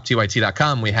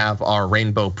shoptyt.com, we have our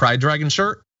rainbow pride dragon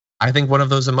shirt. I think one of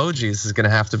those emojis is gonna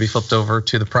have to be flipped over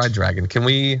to the pride dragon. Can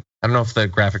we, I don't know if the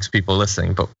graphics people are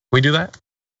listening, but can we do that?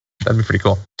 That'd be pretty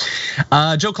cool.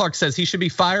 Joe Clark says he should be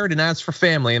fired, and as for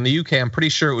family, in the UK, I'm pretty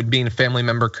sure it would mean a family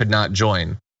member could not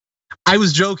join. I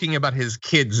was joking about his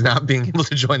kids not being able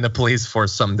to join the police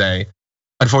force someday.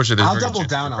 Unfortunately, I'll double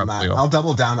down on that. I'll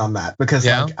double down on that because,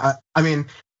 like, I mean,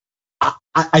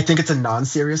 I think it's a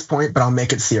non-serious point, but I'll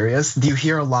make it serious. Do you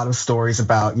hear a lot of stories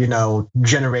about,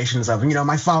 generations of,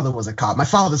 my father was a cop, my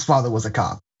father's father was a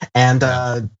cop,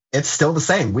 and it's still the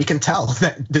same. We can tell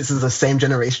that this is the same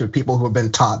generation of people who have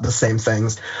been taught the same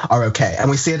things are okay.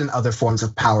 And we see it in other forms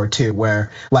of power too,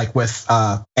 where like with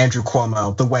Andrew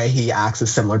Cuomo, the way he acts is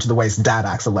similar to the way his dad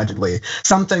acts allegedly.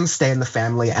 Some things stay in the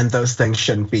family and those things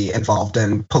shouldn't be involved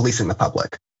in policing the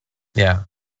public. Yeah,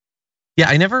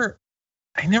 I never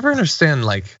understand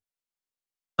like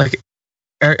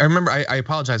I remember, I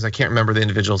apologize, I can't remember the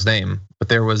individual's name, but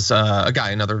there was a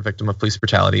guy, another victim of police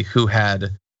brutality, who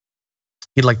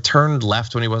he'd like turned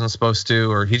left when he wasn't supposed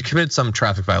to, or he'd committed some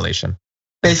traffic violation.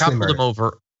 Basically the cop pulled him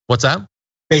over. What's that?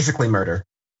 Basically murder.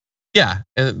 Yeah,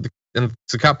 and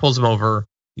the cop pulls him over,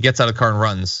 he gets out of the car and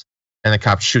runs, and the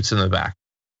cop shoots him in the back.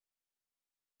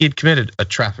 He'd committed a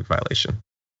traffic violation.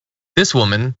 This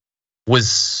woman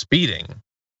was speeding.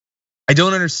 I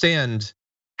don't understand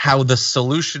how the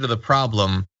solution to the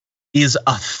problem is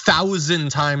 1,000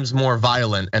 times more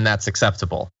violent and that's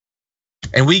acceptable.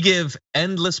 And we give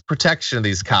endless protection to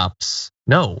these cops.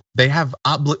 No, they have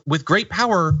with great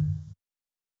power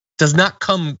does not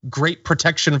come great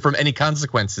protection from any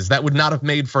consequences. That would not have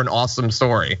made for an awesome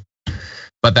story.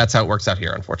 But that's how it works out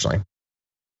here, unfortunately.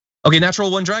 Okay, Natural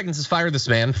One Dragons has fired this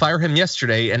man. Fire him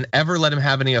yesterday and ever let him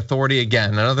have any authority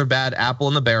again. Another bad apple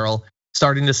in the barrel,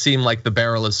 starting to seem like the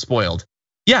barrel is spoiled.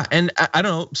 Yeah, and I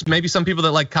don't know, maybe some people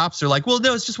that like cops are like, well,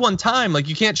 no, it's just one time. Like,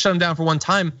 you can't shut him down for one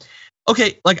time.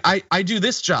 Okay, like I do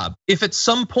this job. If at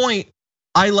some point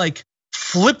I like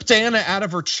flipped Anna out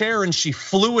of her chair and she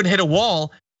flew and hit a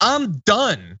wall, I'm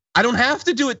done. I don't have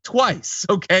to do it twice,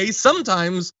 okay?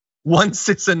 Sometimes once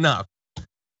it's enough.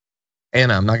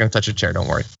 Anna, I'm not gonna touch your chair, don't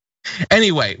worry.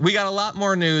 Anyway, we got a lot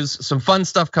more news, some fun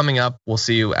stuff coming up. We'll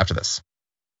see you after this.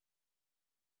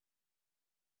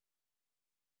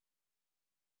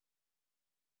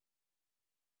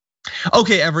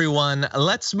 Okay, everyone,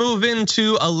 let's move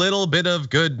into a little bit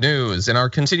of good news in our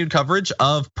continued coverage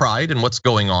of Pride and what's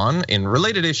going on in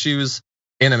related issues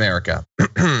in America.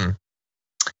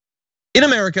 In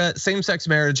America, same-sex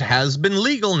marriage has been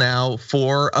legal now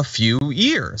for a few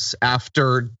years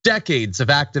after decades of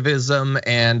activism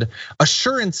and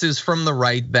assurances from the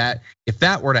right that if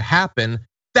that were to happen,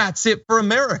 that's it for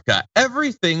America.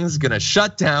 Everything's gonna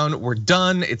shut down, we're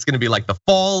done, it's gonna be like the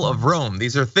fall of Rome.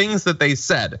 These are things that they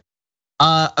said.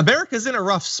 America's in a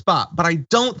rough spot, but I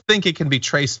don't think it can be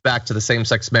traced back to the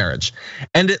same-sex marriage.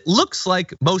 And it looks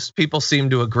like most people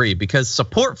seem to agree because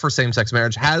support for same-sex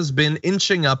marriage has been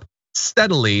inching up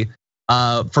steadily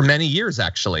for many years,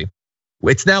 actually.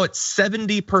 It's now at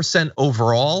 70%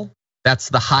 overall. That's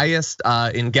the highest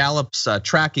in Gallup's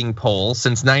tracking poll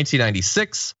since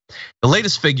 1996. The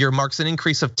latest figure marks an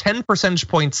increase of 10 percentage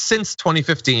points since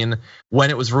 2015 when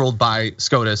it was ruled by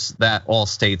SCOTUS that all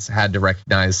states had to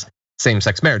recognize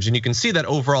same-sex marriage. And you can see that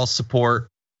overall support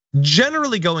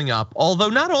generally going up, although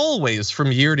not always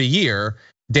from year to year,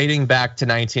 dating back to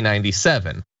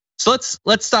 1997. So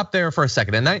let's stop there for a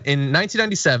second. In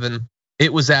 1997,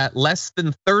 it was at less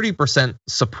than 30%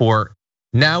 support.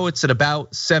 Now it's at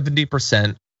about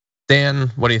 70%.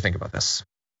 Dan, what do you think about this?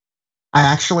 I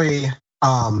actually,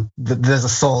 there's a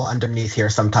soul underneath here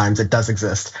sometimes, it does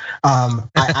exist. I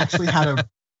actually had a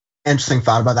interesting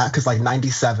thought about that because like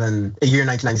 97, year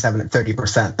 1997 at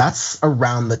 30%, that's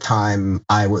around the time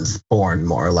I was born,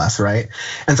 more or less, right?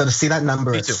 And so to see that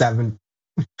number at 7,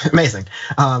 amazing.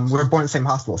 We were born in the same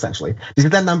hospital essentially. You see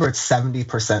that number at 70%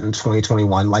 in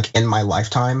 2021, like in my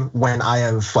lifetime, when I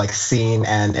have like seen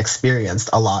and experienced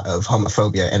a lot of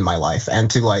homophobia in my life, and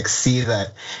to like see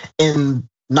that in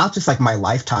not just like my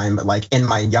lifetime, but like in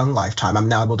my young lifetime, I'm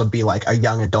now able to be like a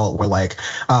young adult where like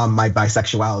my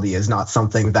bisexuality is not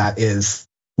something that is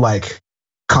like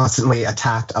constantly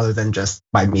attacked other than just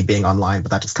by me being online,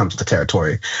 but that just comes with the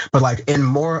territory. But like in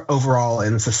more overall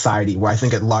in society where I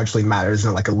think it largely matters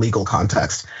in like a legal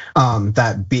context,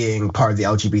 that being part of the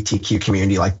LGBTQ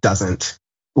community like doesn't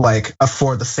like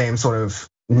afford the same sort of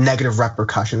negative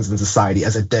repercussions in society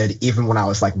as it did even when I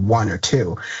was like 1 or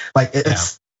 2. Like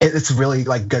it's really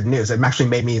like good news. It actually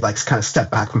made me like kind of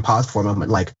step back and pause for a moment,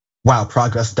 like, wow,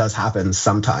 progress does happen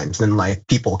sometimes, and like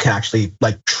people can actually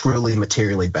like truly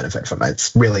materially benefit from it.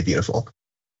 It's really beautiful.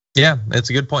 Yeah, it's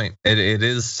a good point. It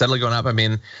is steadily going up. I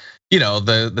mean, you know,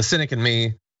 the cynic in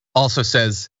me also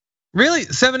says, really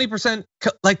 70%,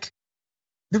 like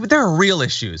there are real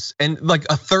issues, and like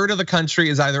a third of the country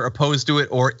is either opposed to it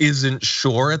or isn't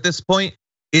sure at this point.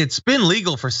 It's been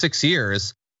legal for 6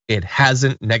 years. It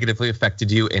hasn't negatively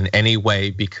affected you in any way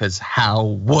because how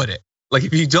would it? Like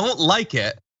if you don't like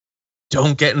it,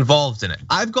 don't get involved in it.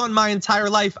 I've gone my entire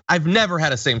life, I've never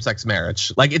had a same-sex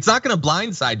marriage. Like it's not gonna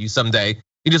blindside you someday.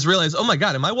 You just realize, oh my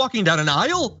God, am I walking down an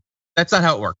aisle? That's not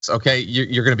how it works, okay?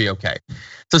 You're gonna be okay.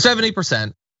 So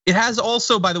 70%. It has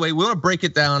also, by the way, we wanna break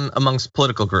it down amongst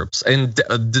political groups. And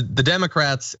the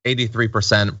Democrats,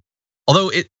 83%. Although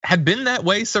it had been that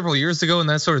way several years ago and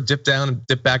then sort of dipped down and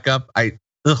dipped back up. I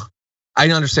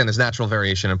understand there's natural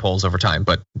variation in polls over time,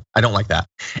 but I don't like that.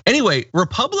 Anyway,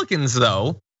 Republicans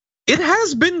though, it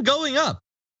has been going up.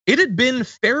 It had been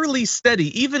fairly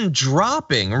steady, even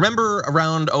dropping. Remember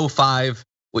around 05,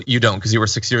 well, you don't because you were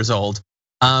 6 years old.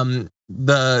 Under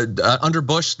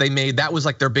Bush, they made, that was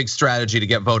like their big strategy to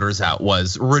get voters out,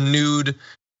 was renewed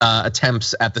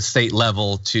attempts at the state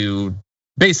level to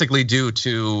basically do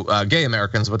to gay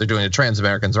Americans what they're doing to trans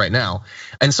Americans right now.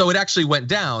 And so it actually went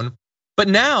down. But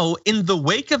now in the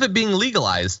wake of it being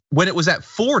legalized, when it was at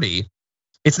 40,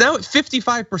 it's now at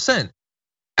 55%.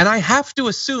 And I have to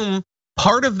assume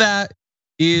part of that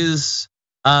is,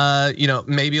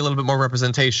 maybe a little bit more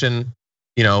representation,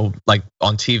 like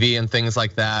on TV and things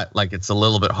like that. Like it's a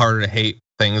little bit harder to hate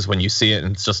things when you see it,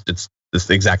 and it's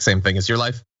the exact same thing as your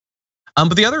life.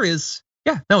 But the other is,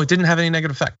 it didn't have any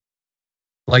negative effect.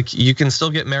 Like, you can still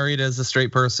get married as a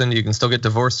straight person. You can still get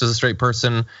divorced as a straight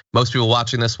person. Most people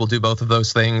watching this will do both of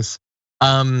those things.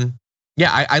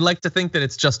 Yeah, I like to think that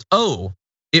it's just, oh,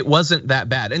 it wasn't that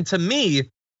bad. And to me,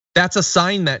 that's a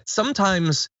sign that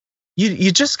sometimes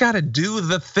you just gotta do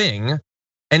the thing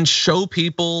and show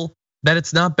people that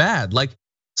it's not bad. Like,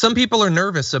 some people are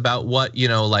nervous about what,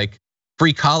 like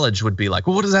free college would be like.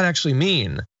 Well, what does that actually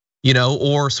mean?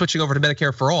 Or switching over to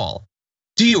Medicare for all.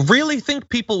 Do you really think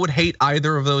people would hate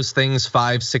either of those things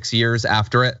 5-6 years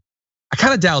after it? I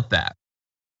kind of doubt that.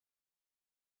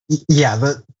 Yeah,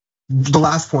 the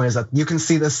last point is that you can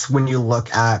see this when you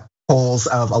look at polls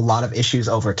of a lot of issues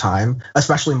over time,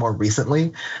 especially more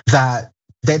recently, that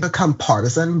they become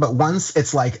partisan. But once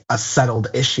it's like a settled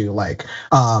issue, like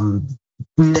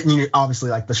obviously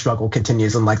like the struggle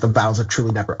continues and like the battles are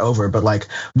truly never over. But like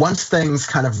once things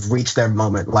kind of reach their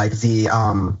moment, like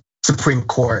the Supreme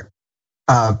Court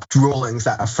rulings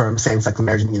that affirm same-sex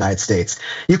marriage in the United States,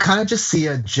 you kind of just see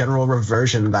a general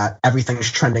reversion that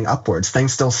everything's trending upwards.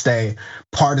 Things still stay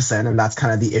partisan, and that's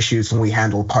kind of the issues when we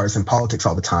handle partisan politics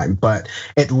all the time. But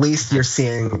at least you're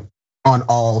seeing on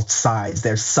all sides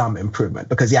there's some improvement,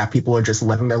 because yeah, people are just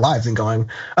living their lives and going,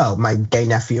 oh, my gay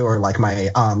nephew or like my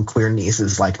queer niece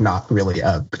is like not really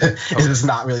it is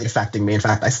not really affecting me. In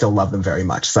fact, I still love them very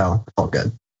much, so all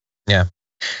good. Yeah.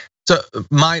 So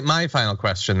my final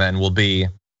question then will be,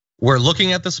 we're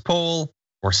looking at this poll,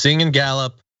 we're seeing in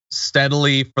Gallup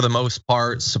steadily, for the most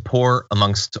part, support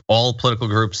amongst all political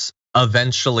groups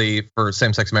eventually for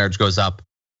same-sex marriage goes up.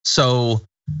 So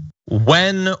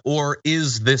when or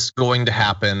is this going to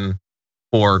happen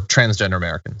for transgender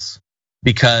Americans?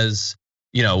 Because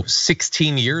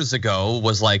 16 years ago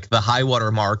was like the high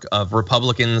water mark of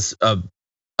Republicans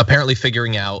apparently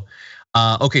figuring out,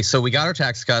 okay, so we got our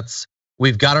tax cuts,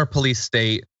 we've got our police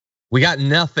state, we got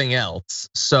nothing else.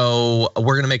 So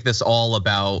we're gonna make this all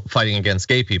about fighting against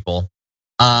gay people.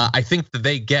 I think that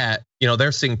they get,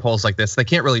 they're seeing polls like this. They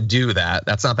can't really do that.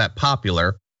 That's not that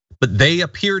popular. But they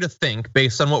appear to think,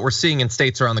 based on what we're seeing in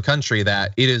states around the country,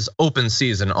 that it is open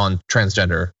season on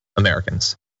transgender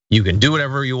Americans. You can do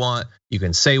whatever you want. You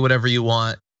can say whatever you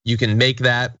want. You can make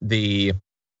that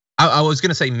I was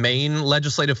gonna say main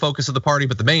legislative focus of the party,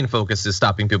 but the main focus is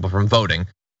stopping people from voting.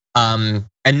 And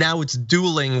now it's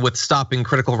dueling with stopping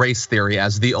critical race theory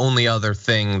as the only other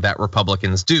thing that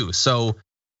Republicans do. So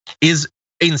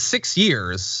in 6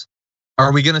 years,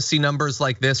 are we gonna see numbers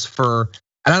like this for,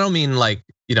 and I don't mean like,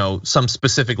 some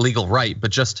specific legal right, but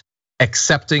just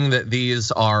accepting that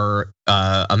these are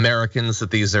Americans, that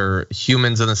these are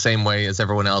humans in the same way as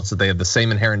everyone else, that they have the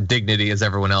same inherent dignity as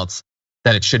everyone else,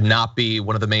 that it should not be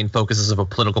one of the main focuses of a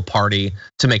political party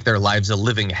to make their lives a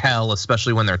living hell,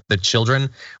 especially when they're the children.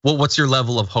 Well, what's your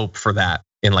level of hope for that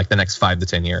in like the next 5 to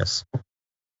 10 years?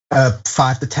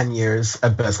 5 to 10 years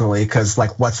abysmally, because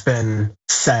like what's been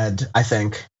said, I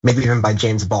think maybe even by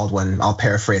James Baldwin, I'll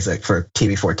paraphrase it for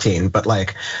TV14, but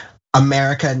like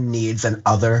America needs an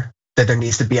other, that there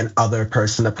needs to be an other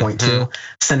person to point to.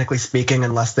 Cynically speaking,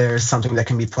 unless there's something that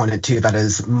can be pointed to that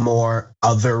is more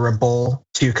otherable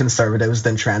to conservatives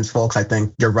than trans folks, I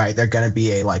think you're right. They're gonna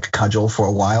be a like cudgel for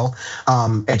a while.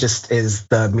 It just is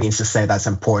the means to say that's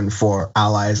important for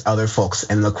allies, other folks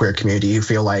in the queer community who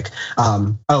feel like,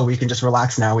 oh, we can just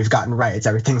relax now, we've gotten rights,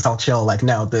 everything's all chill. Like,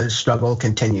 no, the struggle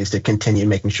continues to continue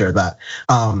making sure that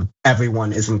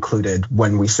everyone is included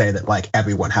when we say that like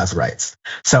everyone has rights.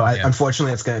 So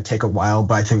unfortunately, it's gonna take a while,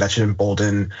 but I think that should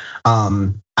embolden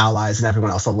allies and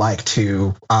everyone else alike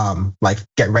to like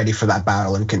get ready for that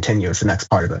battle and continue. It's the next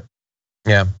part of it.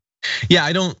 Yeah,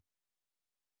 I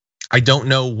don't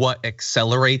know what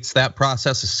accelerates that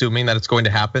process, assuming that it's going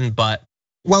to happen, but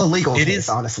well, legal case,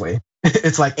 honestly.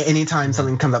 It's like anytime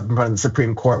something comes up in front of the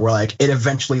Supreme Court, where like it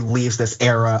eventually leaves this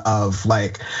era of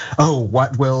like, oh,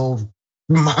 what will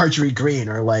Marjorie Greene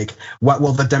or like what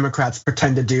will the Democrats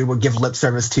pretend to do, will give lip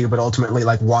service to, but ultimately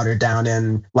like water down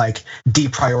and like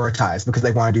deprioritize because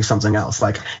they want to do something else.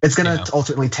 Like it's gonna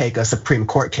ultimately take a Supreme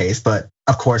Court case, but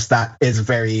of course that is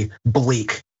very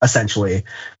bleak essentially,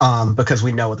 because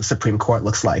we know what the Supreme Court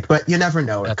looks like. But you never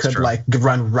know. It could like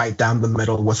run right down the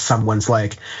middle with someone's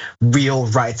like real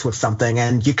rights with something,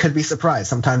 and you could be surprised.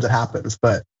 Sometimes it happens,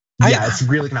 but yeah, it's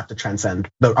really gonna have to transcend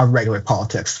our regular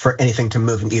politics for anything to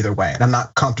move in either way. And I'm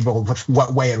not comfortable with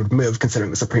what way it would move considering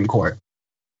the Supreme Court.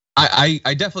 I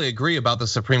definitely agree about the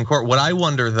Supreme Court. What I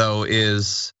wonder though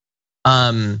is,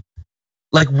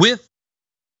 like with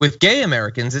gay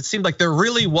Americans, it seemed like there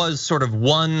really was sort of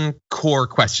one core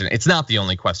question. It's not the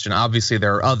only question, obviously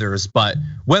there are others, but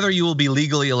whether you will be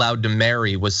legally allowed to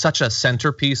marry was such a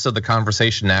centerpiece of the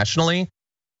conversation nationally.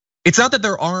 It's not that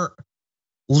there aren't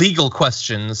legal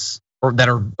questions or that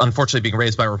are unfortunately being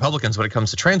raised by Republicans when it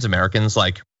comes to trans Americans,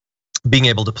 like being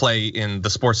able to play in the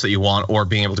sports that you want or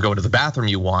being able to go to the bathroom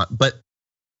you want. But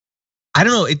I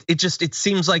don't know, it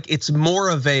seems like it's more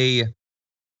of a,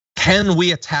 can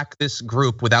we attack this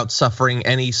group without suffering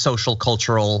any social,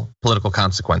 cultural, political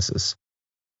consequences?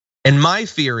 And my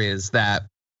fear is that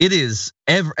it is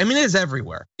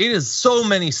everywhere. It is so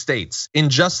many states in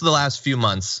just the last few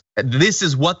months. This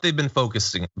is what they've been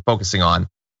focusing on.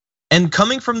 And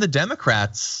coming from the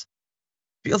Democrats,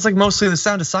 feels like mostly the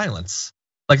sound of silence.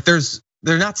 Like they're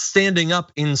not standing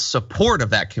up in support of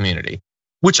that community,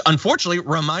 which unfortunately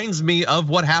reminds me of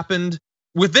what happened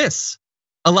with this.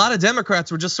 A lot of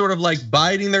Democrats were just sort of like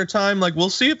biding their time, like we'll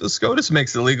see if the SCOTUS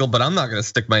makes it legal, but I'm not gonna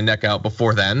stick my neck out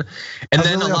before then. And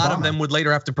then a lot of them would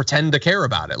later have to pretend to care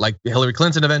about it, like Hillary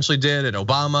Clinton eventually did, and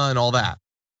Obama and all that.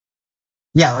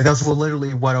 Yeah, like that's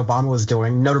literally what Obama was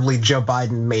doing. Notably, Joe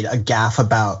Biden made a gaffe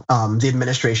about the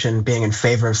administration being in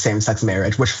favor of same-sex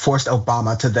marriage, which forced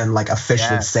Obama to then like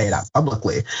officially say it out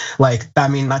publicly. Like, I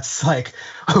mean, that's like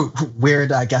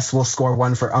weird. I guess we'll score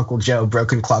one for Uncle Joe.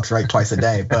 Broken clocks right twice a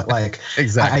day. But like,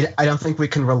 exactly. I don't think we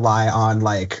can rely on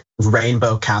like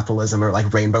rainbow capitalism or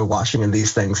like rainbow washing and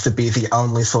these things to be the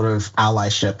only sort of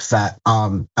allyship that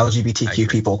LGBTQ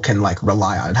people can like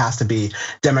rely on. It has to be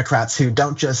Democrats who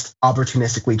don't just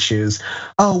opportunistically choose,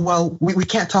 oh, well, we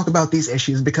can't talk about these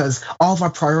issues because all of our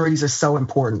priorities are so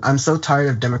important. I'm so tired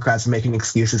of Democrats making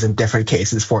excuses in different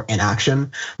cases for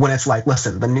inaction when it's like,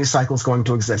 listen, the news cycle is going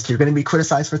to exist. You're going to be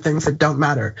criticized for things that don't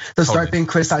matter. So start being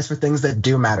criticized for things that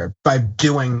do matter by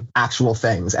doing actual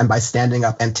things and by standing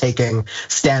up and taking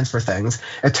stands for things.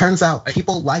 It turns out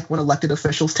people like when elected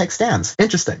officials take stands.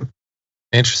 Interesting,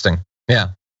 yeah.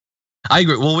 I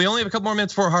agree. Well, we only have a couple more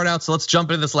minutes for a hard out, so let's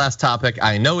jump into this last topic.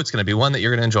 I know it's gonna be one that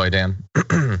you're gonna enjoy, Dan.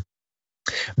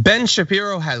 Ben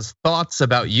Shapiro has thoughts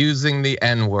about using the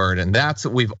N-word, and that's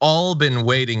what we've all been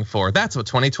waiting for. That's what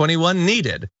 2021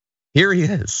 needed. Here he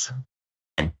is.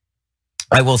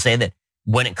 I will say that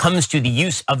when it comes to the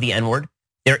use of the N-word,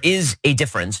 there is a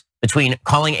difference between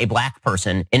calling a black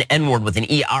person an N-word with an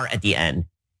ER at the end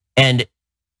and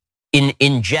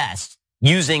in jest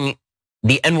using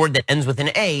the N-word that ends with an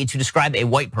A to describe a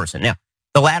white person. Now,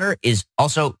 the latter is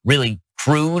also really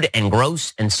crude and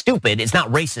gross and stupid. It's not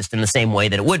racist in the same way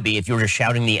that it would be if you were just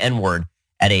shouting the N-word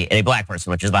at a black person,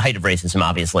 which is the height of racism,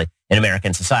 obviously, in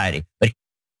American society. But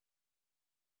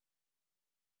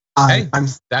hey,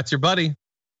 that's your buddy.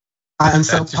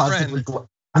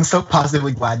 I'm so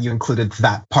positively glad you included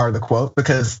that part of the quote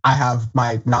because I have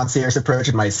my non-serious approach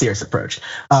and my serious approach.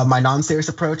 My non-serious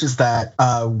approach is that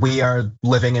we are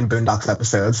living in Boondocks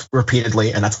episodes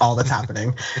repeatedly, and that's all that's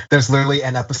happening. There's literally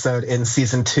an episode in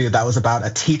season 2 that was about a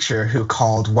teacher who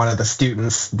called one of the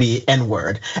students the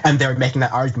N-word, and they were making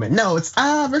that argument. No, it's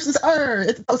versus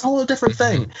it's a whole different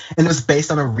thing, and it was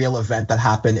based on a real event that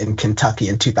happened in Kentucky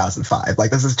in 2005. Like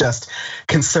this is just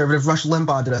conservative. Rush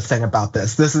Limbaugh did a thing about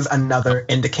this. This is another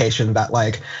indication that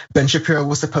like Ben Shapiro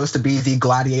was supposed to be the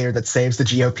gladiator that saves the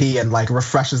GOP and like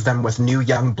refreshes them with new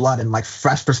young blood and like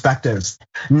fresh perspectives.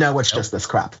 No, it's just this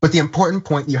crap. But the important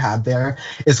point you had there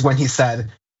is when he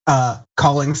said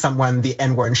calling someone the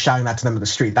N-word and shouting that to them in the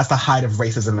street. That's the height of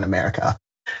racism in America.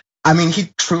 I mean,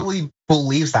 he truly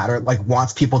believes that or like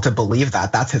wants people to believe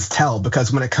that. That's his tell,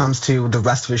 because when it comes to the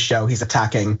rest of his show, he's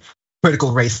attacking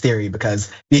critical race theory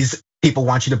because these people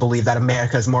want you to believe that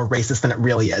America is more racist than it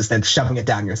really is and shoving it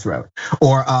down your throat.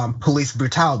 Or police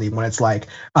brutality when it's like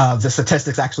the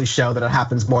statistics actually show that it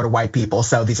happens more to white people.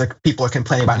 So these are people are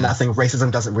complaining about nothing.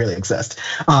 Racism doesn't really exist.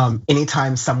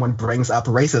 Anytime someone brings up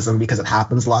racism because it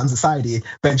happens a lot in society,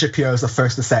 Ben Shapiro is the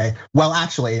first to say, well,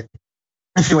 actually,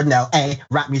 if you would know, A,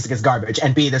 rap music is garbage,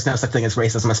 and B, there's no such thing as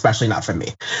racism, especially not from me.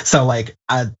 So like,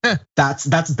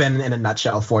 that's been in a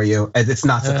nutshell for you. It's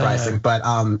not surprising, but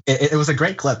it was a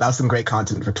great clip. That was some great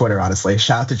content for Twitter, honestly.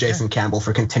 Shout out to Jason Campbell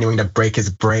for continuing to break his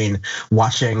brain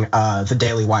watching the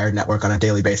Daily Wire network on a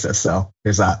daily basis. So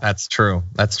here's that. That's true.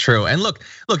 And look,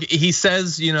 he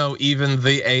says, even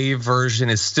the A version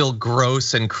is still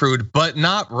gross and crude, but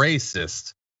not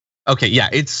racist. Okay, yeah,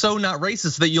 it's so not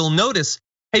racist that you'll notice,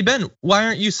 hey, Ben, why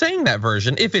aren't you saying that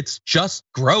version? If it's just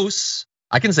gross,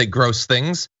 I can say gross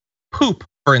things. Poop,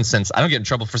 for instance, I don't get in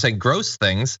trouble for saying gross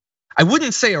things. I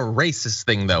wouldn't say a racist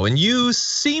thing though. And you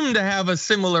seem to have a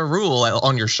similar rule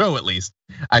on your show, at least,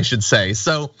 I should say.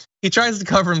 So he tries to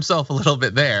cover himself a little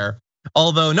bit there.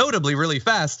 Although notably really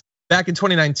fast, back in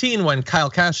 2019, when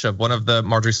Kyle Kashuv, one of the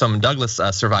Marjorie Stoneman Douglas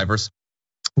survivors,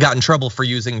 got in trouble for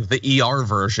using the ER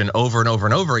version over and over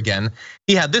and over again,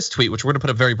 he had this tweet, which we're gonna put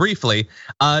up very briefly,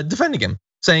 defending him,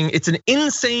 saying it's an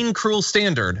insane, cruel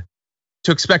standard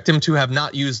to expect him to have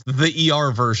not used the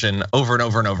ER version over and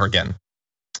over and over again.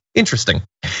 Interesting.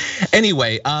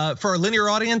 Anyway, for our linear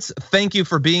audience, thank you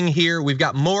for being here. We've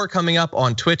got more coming up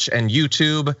on Twitch and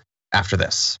YouTube after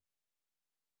this.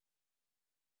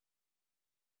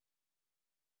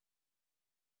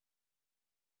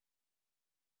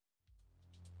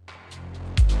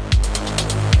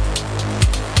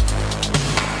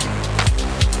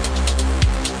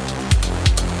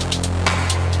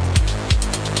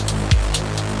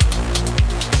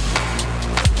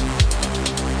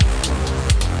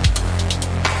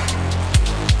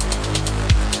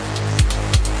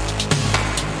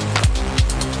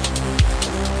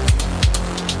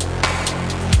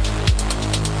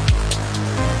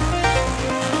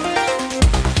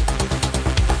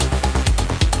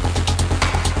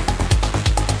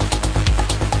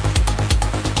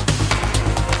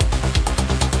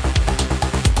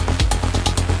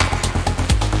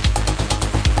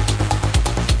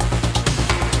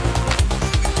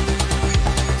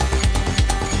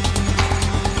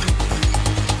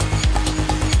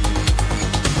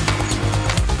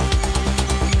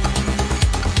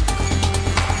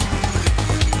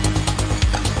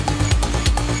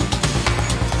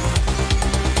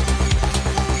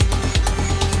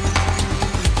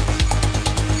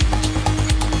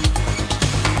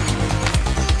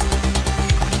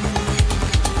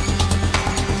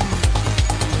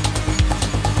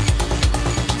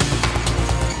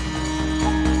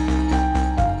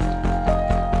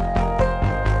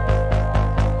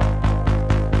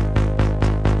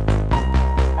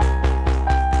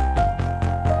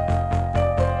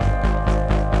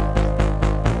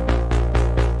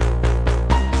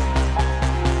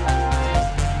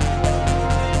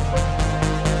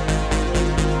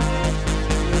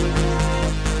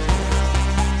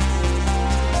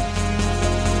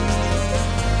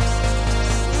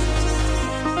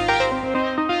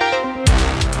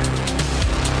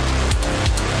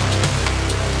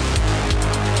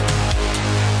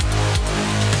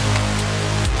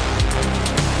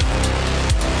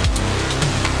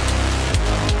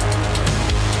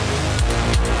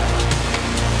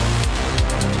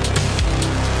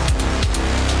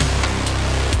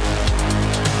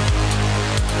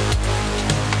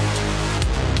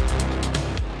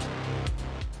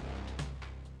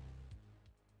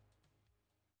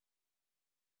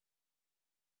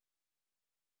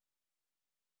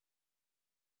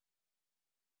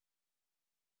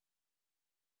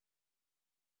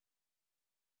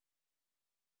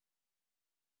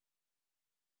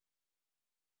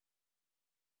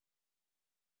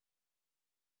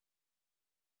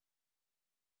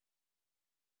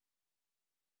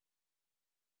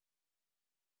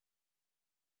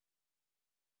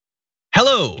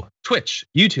 Hello, Twitch,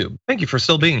 YouTube. Thank you for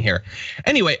still being here.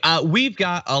 Anyway, we've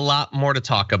got a lot more to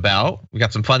talk about. We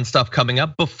got some fun stuff coming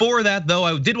up. Before that, though,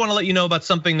 I did want to let you know about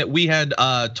something that we had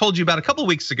told you about a couple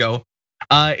weeks ago.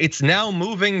 It's now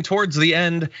moving towards the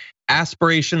end,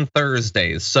 Aspiration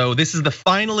Thursdays. So this is the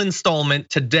final installment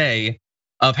today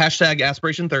of hashtag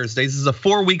Aspiration Thursdays. This is a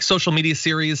 4-week social media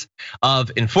series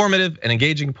of informative and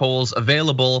engaging polls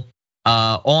available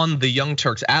on the Young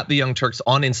Turks, at the Young Turks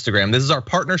on Instagram. This is our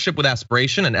partnership with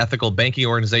Aspiration, an ethical banking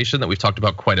organization that we've talked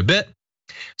about quite a bit.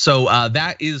 So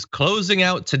that is closing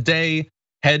out today.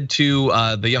 Head to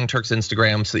the Young Turks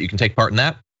Instagram so that you can take part in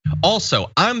that.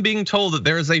 Also, I'm being told that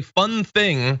there is a fun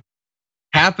thing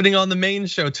happening on the main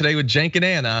show today with Cenk and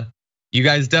Anna. You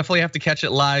guys definitely have to catch it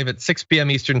live at 6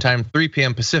 p.m. Eastern time, 3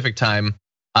 p.m. Pacific time,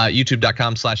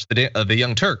 youtube.com/the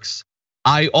Young Turks.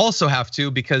 I also have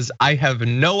to, because I have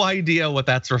no idea what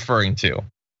that's referring to.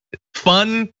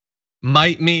 Fun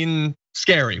might mean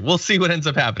scary. We'll see what ends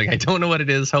up happening. I don't know what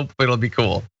it is. Hopefully it'll be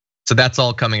cool. So that's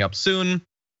all coming up soon.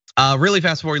 Really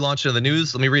fast before we launch into the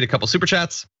news, let me read a couple super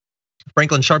chats.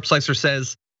 Franklin Sharpslicer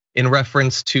says, in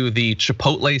reference to the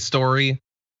Chipotle story,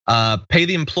 pay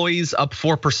the employees up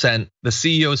 4%. The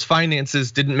CEO's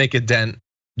finances didn't make a dent.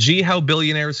 Gee, how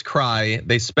billionaires cry.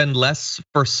 They spend less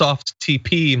for soft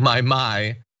TP,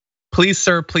 my. Please,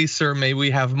 sir, may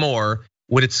we have more?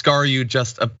 Would it scar you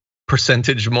just a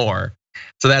percentage more?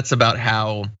 So that's about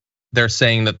how they're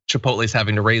saying that Chipotle is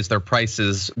having to raise their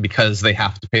prices because they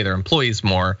have to pay their employees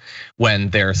more when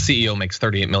their CEO makes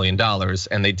 $38 million.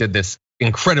 And they did this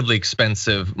incredibly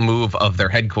expensive move of their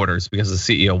headquarters because the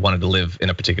CEO wanted to live in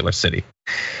a particular city.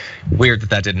 Weird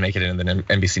that didn't make it into the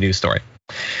NBC News story.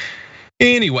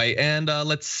 Anyway, and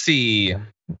let's see.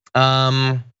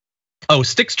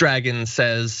 Styx Dragon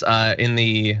says in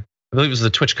the, I believe it was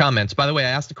the Twitch comments. By the way, I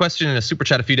asked a question in a super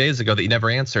chat a few days ago that you never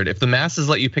answered. If the masses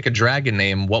let you pick a dragon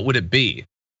name, what would it be?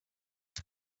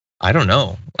 I don't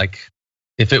know. Like,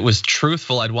 If it was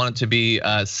truthful, I'd want it to be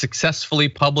a successfully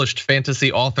published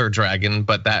fantasy author dragon,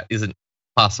 but that isn't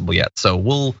possible yet. So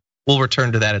we'll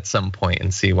return to that at some point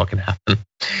and see what can happen.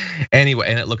 Anyway,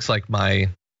 and it looks like my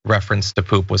reference to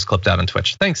poop was clipped out on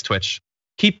Twitch. Thanks, Twitch.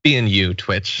 Keep being you,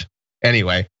 Twitch.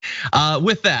 Anyway,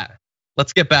 with that,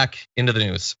 let's get back into the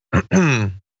news.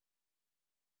 And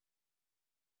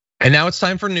now it's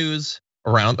time for news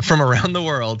from around the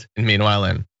world. And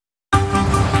meanwhile,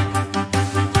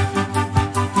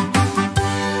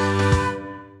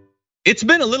 it's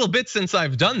been a little bit since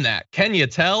I've done that. Can you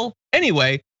tell?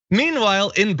 Anyway,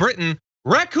 meanwhile, in Britain,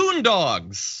 raccoon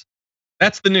dogs.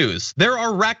 That's the news. There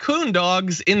are raccoon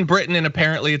dogs in Britain, and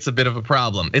apparently it's a bit of a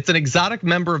problem. It's an exotic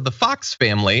member of the fox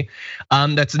family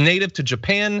that's native to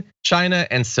Japan, China,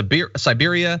 and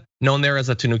Siberia, known there as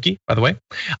a tanuki, by the way.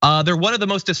 They're one of the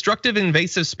most destructive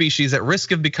invasive species at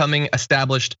risk of becoming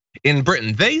established in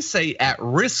Britain. They say at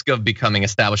risk of becoming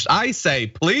established. I say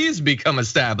please become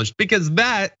established, because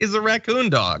that is a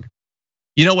raccoon dog.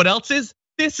 You know what else is?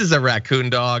 This is a raccoon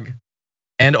dog.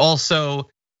 And also,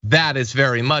 that is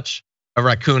very much a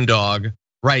raccoon dog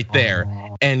right there.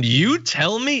 And you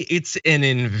tell me it's an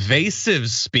invasive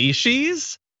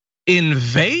species?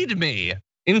 Invade me,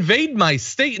 invade my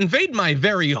state, invade my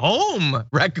very home,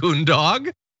 raccoon dog.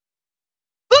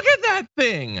 Look at that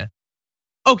thing.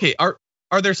 Okay, are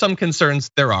there some concerns?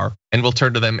 There are, and we'll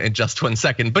turn to them in just 1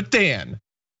 second. But Dan,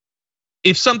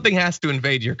 if something has to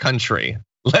invade your country,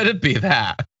 let it be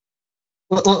that.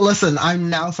 Listen, I'm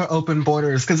now for open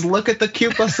borders, because look at the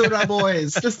cute basura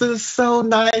boys. Just this is so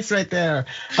nice right there.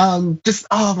 Just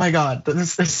oh my God,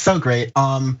 this is so great.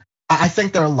 I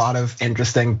think there are a lot of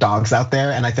interesting dogs out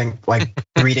there, and I think like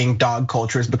breeding dog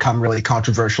culture has become really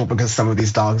controversial because some of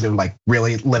these dogs are like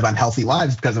really live unhealthy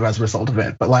lives because of as a result of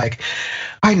it. But like,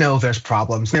 I know there's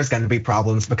problems. There's going to be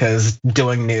problems because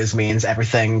doing news means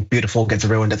everything beautiful gets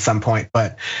ruined at some point.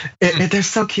 But they're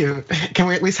so cute. Can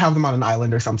we at least have them on an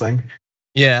island or something?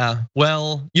 Yeah,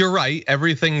 well, you're right.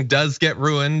 Everything does get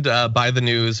ruined by the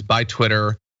news, by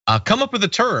Twitter. Come up with a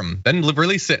term, then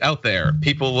release it out there.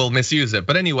 People will misuse it.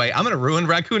 But anyway, I'm gonna ruin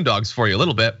raccoon dogs for you a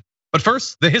little bit. But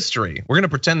first, the history. We're gonna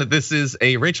pretend that this is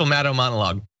a Rachel Maddow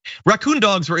monologue. Raccoon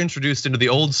dogs were introduced into the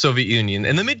old Soviet Union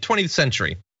in the mid-20th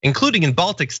century, including in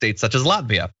Baltic states such as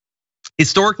Latvia.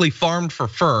 Historically farmed for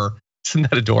fur. Isn't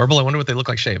that adorable? I wonder what they look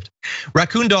like shaved.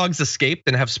 Raccoon dogs escaped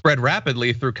and have spread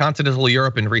rapidly through continental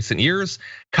Europe in recent years,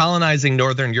 colonizing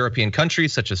northern European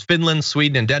countries such as Finland,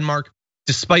 Sweden, and Denmark,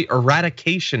 despite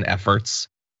eradication efforts,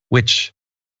 which,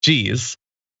 geez,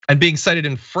 and being cited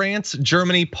in France,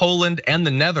 Germany, Poland, and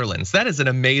the Netherlands. That is an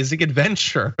amazing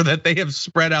adventure that they have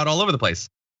spread out all over the place.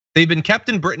 They've been kept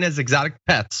in Britain as exotic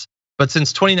pets, but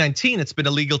since 2019, it's been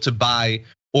illegal to buy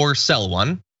or sell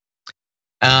one.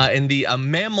 And the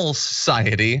Mammal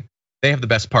Society, they have the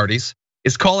best parties,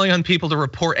 is calling on people to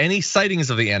report any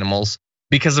sightings of the animals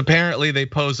because apparently they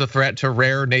pose a threat to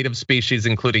rare native species,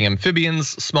 including amphibians,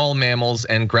 small mammals,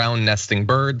 and ground nesting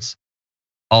birds.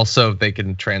 Also, they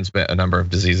can transmit a number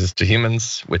of diseases to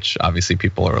humans, which obviously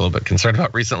people are a little bit concerned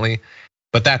about recently.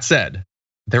 But that said,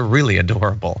 they're really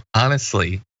adorable.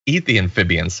 Honestly, eat the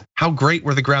amphibians. How great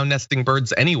were the ground nesting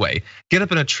birds anyway? Get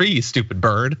up in a tree, you stupid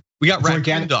bird. We got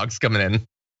raccoon dogs coming in.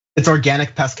 It's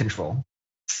organic pest control.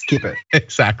 Just keep it.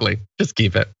 Exactly, just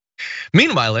keep it.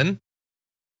 Meanwhile, in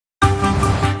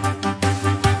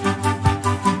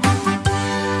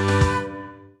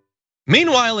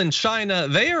China,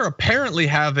 they are apparently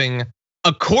having,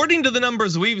 according to the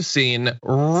numbers we've seen,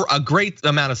 a great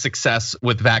amount of success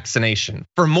with vaccination.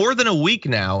 For more than a week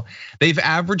now, they've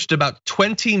averaged about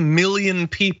 20 million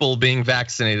people being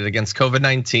vaccinated against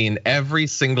COVID-19 every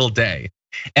single day.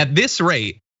 At this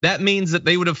rate, that means that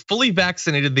they would have fully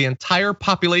vaccinated the entire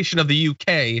population of the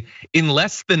UK in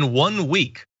less than 1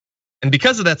 week. And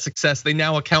because of that success, they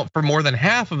now account for more than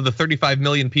half of the 35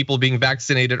 million people being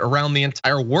vaccinated around the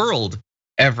entire world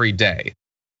every day.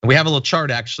 And we have a little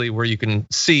chart actually where you can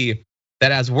see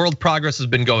that as world progress has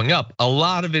been going up, a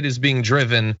lot of it is being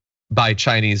driven by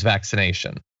Chinese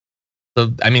vaccination.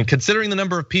 So, I mean, considering the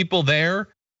number of people there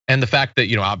and the fact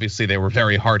that, obviously they were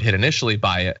very hard hit initially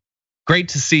by it, great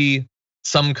to see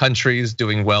some countries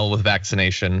doing well with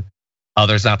vaccination,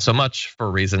 others not so much for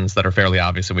reasons that are fairly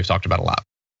obvious and we've talked about a lot.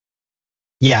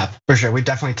 Yeah, for sure. We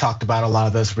definitely talked about a lot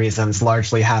of those reasons,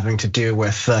 largely having to do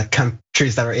with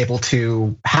countries that are able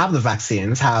to have the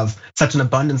vaccines have such an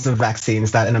abundance of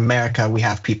vaccines that in America we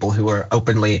have people who are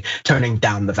openly turning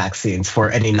down the vaccines for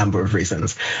any number of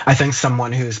reasons. I think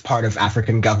someone who's part of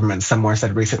African government somewhere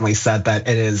recently said that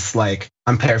it is like,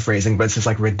 I'm paraphrasing, but it's just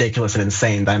like ridiculous and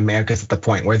insane that America's at the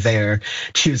point where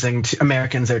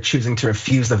Americans are choosing to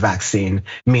refuse the vaccine.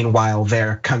 Meanwhile, there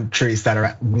are countries that are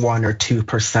at 1 or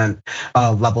 2%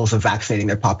 levels of vaccinating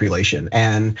their population.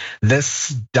 And this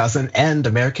doesn't end.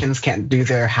 Americans can't do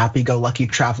their happy-go-lucky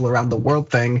travel around the world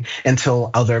thing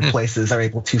until other places are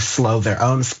able to slow their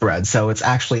own spread. So it's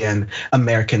actually in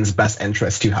Americans' best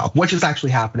interest to help, which is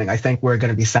actually happening. I think we're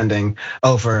gonna be sending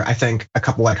over, I think, a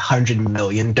couple like 100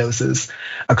 million doses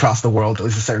across the world at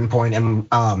least a certain point, and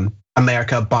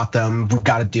America bought them. We've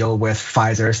got to deal with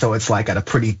Pfizer, so it's like at a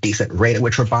pretty decent rate at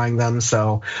which we're buying them.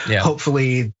 So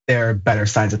hopefully there are better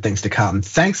signs of things to come,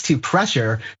 thanks to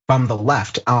pressure from the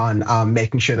left on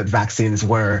making sure that vaccines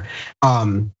were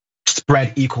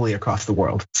spread equally across the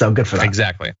world. So good for that.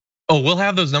 Exactly. Oh, we'll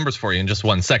have those numbers for you in just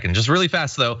 1 second. Just really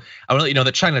fast though, I want to let you know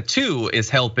that China too is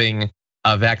helping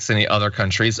vaccinate other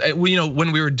countries.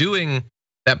 When we were doing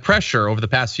that pressure over the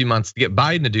past few months to get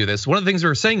Biden to do this, one of the things we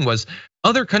were saying was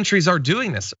other countries are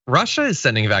doing this. Russia is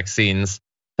sending vaccines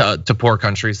to poor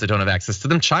countries that don't have access to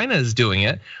them. China is doing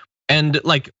it. And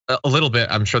like a little bit,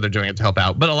 I'm sure they're doing it to help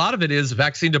out, but a lot of it is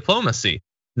vaccine diplomacy.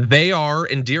 They are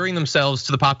endearing themselves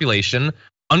to the population,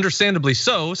 understandably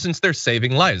so, since they're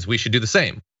saving lives. We should do the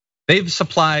same. They've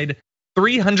supplied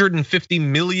 350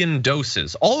 million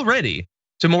doses already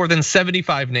to more than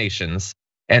 75 nations.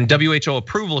 And WHO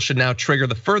approval should now trigger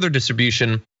the further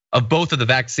distribution of both of the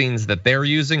vaccines that they're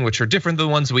using, which are different than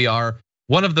the ones we are.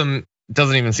 One of them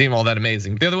doesn't even seem all that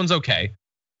amazing. The other one's okay.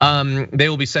 They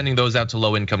will be sending those out to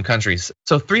low-income countries.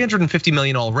 So 350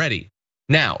 million already.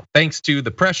 Now, thanks to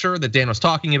the pressure that Dan was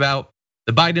talking about,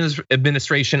 the Biden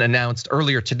administration announced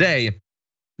earlier today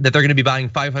that they're gonna be buying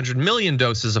 500 million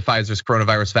doses of Pfizer's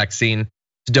coronavirus vaccine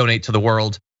to donate to the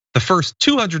world. The first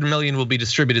 200 million will be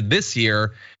distributed this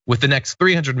year, with the next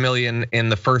 300 million in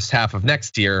the first half of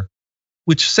next year,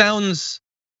 which sounds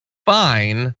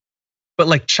fine, but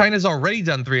like China's already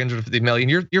done 350 million.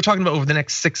 You're talking about over the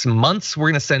next 6 months, we're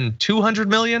gonna send 200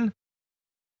 million?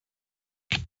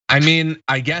 I mean,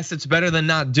 I guess it's better than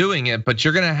not doing it, but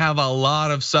you're gonna have a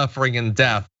lot of suffering and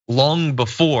death long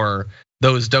before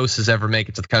those doses ever make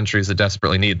it to the countries that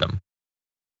desperately need them.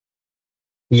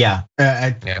 Yeah.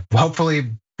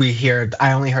 Hopefully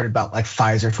I only heard about like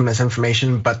Pfizer from this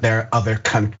information, but there are other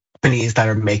companies that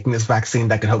are making this vaccine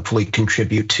that could hopefully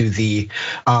contribute to the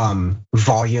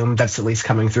volume that's at least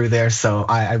coming through there. So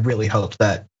I really hope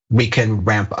that we can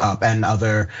ramp up and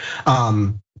other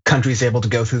countries able to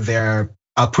go through their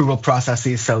approval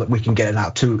processes so that we can get it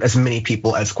out to as many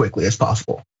people as quickly as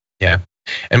possible. Yeah,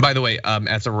 and by the way,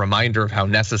 as a reminder of how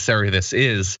necessary this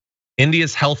is,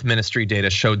 India's health ministry data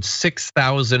showed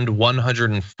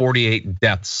 6,148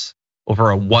 deaths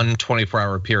over a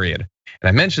 24-hour period. And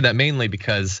I mentioned that mainly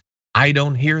because I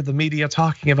don't hear the media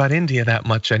talking about India that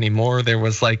much anymore. There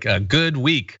was like a good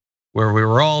week where we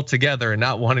were all together and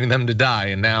not wanting them to die,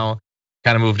 and now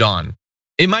kind of moved on.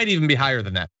 It might even be higher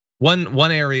than that.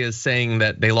 One area is saying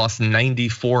that they lost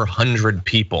 9,400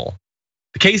 people.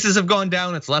 The cases have gone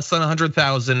down, it's less than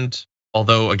 100,000.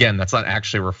 Although again, that's not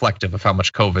actually reflective of how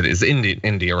much COVID is in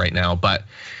India right now. But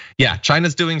yeah,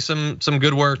 China's doing some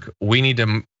good work. We need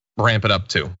to ramp it up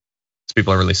too, because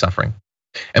people are really suffering.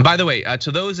 And by the way,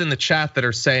 to those in the chat that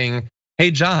are saying,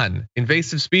 hey John,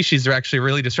 invasive species are actually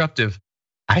really disruptive.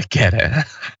 I get it.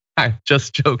 I'm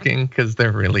just joking because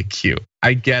they're really cute.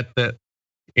 I get that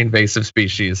invasive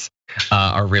species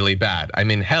are really bad. I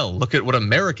mean, hell, look at what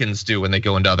Americans do when they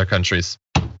go into other countries.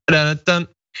 Dun-dun-dun.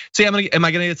 See, am I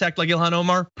gonna get attacked like Ilhan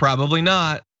Omar? Probably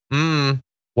not.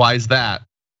 Why is that?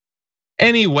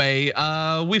 Anyway,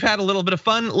 we've had a little bit of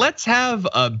fun. Let's have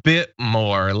a bit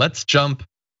more. Let's jump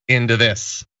into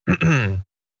this. Over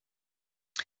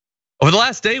the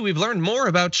last day, we've learned more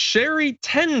about Sherry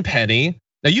Tenpenny.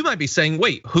 Now you might be saying,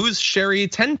 wait, who's Sherry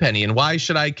Tenpenny and why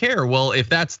should I care? Well, if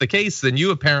that's the case, then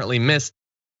you apparently missed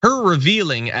her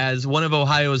revealing as one of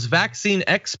Ohio's vaccine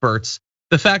experts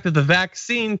the fact that the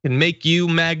vaccine can make you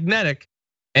magnetic,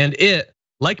 and it,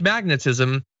 like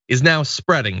magnetism, is now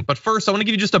spreading. But first, I want to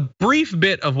give you just a brief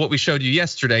bit of what we showed you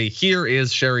yesterday. Here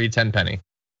is Sherry Tenpenny.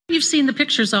 You've seen the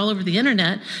pictures all over the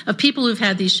internet of people who've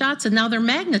had these shots and now they're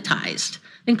magnetized.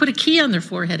 They can put a key on their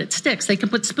forehead, it sticks. They can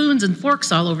put spoons and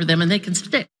forks all over them and they can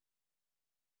stick.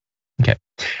 Okay,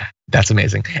 that's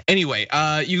amazing. Anyway,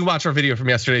 you can watch our video from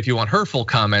yesterday if you want her full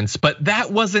comments, but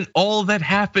that wasn't all that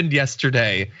happened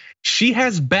yesterday. She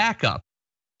has backup.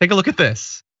 Take a look at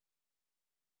this.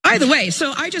 By the way,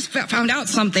 so I just found out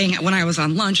something when I was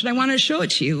on lunch, and I wanted to show it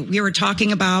to you. We were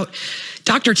talking about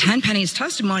Dr. Tenpenny's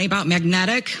testimony about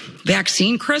magnetic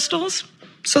vaccine crystals.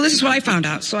 So this is what I found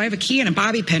out. So I have a key and a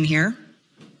bobby pin here.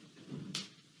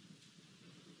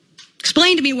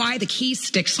 Explain to me why the key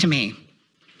sticks to me.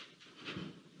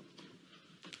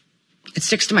 It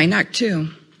sticks to my neck, too.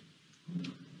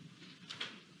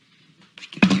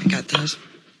 I got those.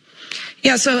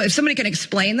 Yeah, so if somebody can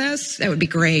explain this, that would be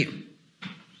great.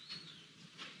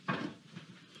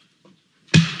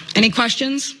 Any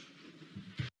questions?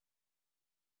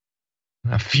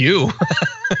 A few.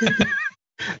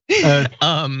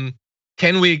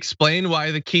 Can we explain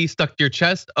why the key stuck to your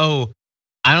chest? Oh,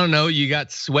 I don't know. You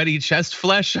got sweaty chest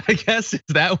flesh, I guess. Is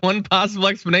that one possible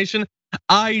explanation?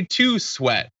 I too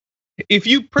sweat. If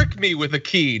you prick me with a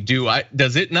key,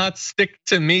 does it not stick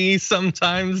to me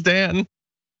sometimes, Dan?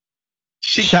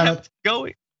 She kept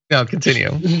going. No,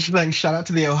 continue. Shout out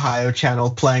to the Ohio channel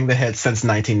playing the hit since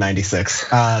 1996.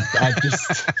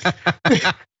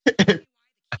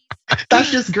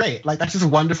 That's just great. Like, that's just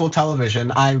wonderful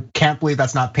television. I can't believe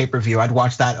that's not pay-per-view. I'd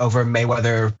watch that over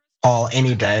Mayweather Paul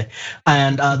any day.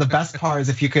 And the best part is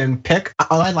if you can pick,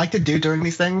 all I like to do during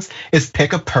these things is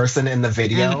pick a person in the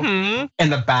video in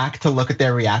the back to look at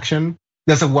their reaction.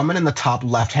 There's a woman in the top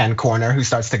left-hand corner who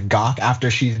starts to gawk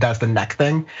after she does the neck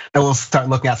thing. And we'll start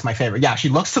looking, that's my favorite. Yeah, she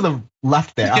looks to the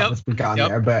left there, it's gone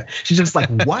there, but she's just like,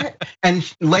 what? And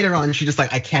later on, she's just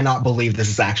like, I cannot believe this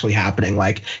is actually happening.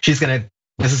 Like,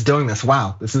 this is doing this,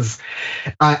 wow. This is,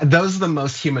 those are the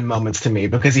most human moments to me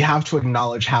because you have to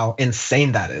acknowledge how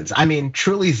insane that is. I mean,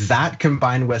 truly that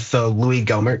combined with the Louis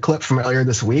Gohmert clip from earlier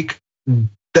this week,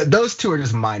 those two are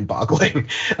just mind-boggling.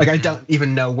 Like, I don't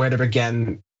even know where to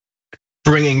begin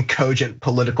bringing cogent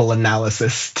political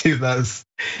analysis to those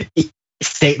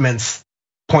statements,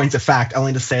 points of fact,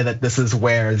 only to say that this is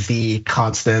where the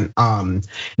constant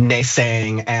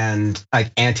naysaying and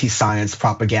like anti-science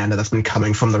propaganda that's been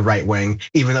coming from the right wing,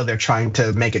 even though they're trying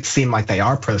to make it seem like they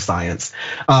are pro-science,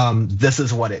 this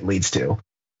is what it leads to.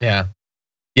 Yeah,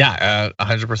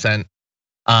 100%.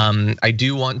 I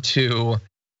do want to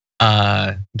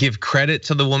give credit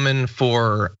to the woman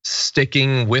for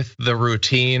sticking with the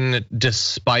routine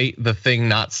despite the thing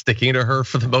not sticking to her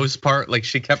for the most part. Like,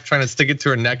 she kept trying to stick it to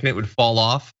her neck and it would fall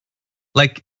off.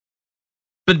 Like,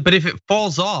 but if it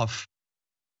falls off,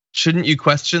 shouldn't you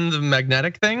question the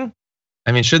magnetic thing?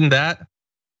 I mean, shouldn't that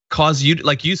cause you,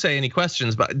 like you say, any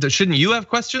questions? But shouldn't you have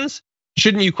questions?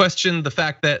 Shouldn't you question the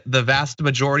fact that the vast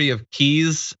majority of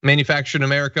keys manufactured in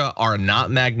America are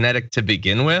not magnetic to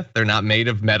begin with? They're not made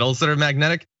of metals that are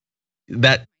magnetic.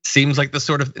 That seems like the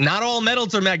sort of, not all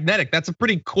metals are magnetic. That's a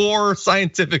pretty core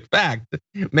scientific fact.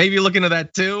 Maybe look into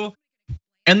that too.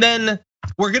 And then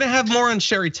we're gonna have more on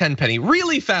Sherry Tenpenny.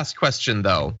 Really fast question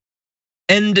though.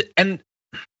 And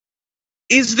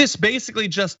is this basically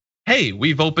just, hey,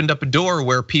 we've opened up a door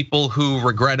where people who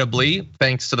regrettably,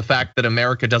 thanks to the fact that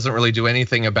America doesn't really do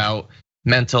anything about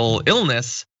mental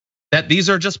illness, that these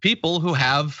are just people who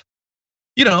have,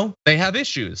 they have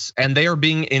issues and they are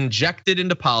being injected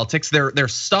into politics. They're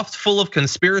stuffed full of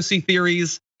conspiracy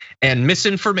theories and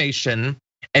misinformation,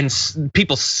 and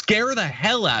people scare the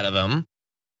hell out of them,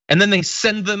 and then they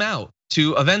send them out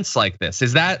to events like this.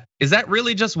 Is that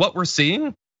really just what we're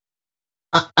seeing?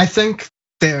 I think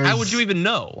how would you even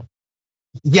know?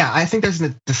 Yeah, I think there's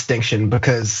a distinction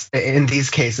because in these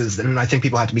cases, and I think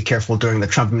people have to be careful during the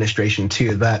Trump administration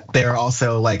too, that there are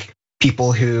also like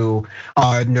people who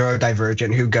are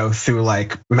neurodivergent, who go through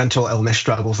like mental illness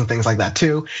struggles and things like that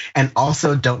too, and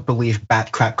also don't believe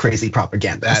bat crap crazy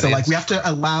propaganda. So like we have to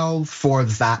allow for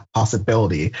that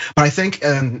possibility. But I think,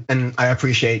 and I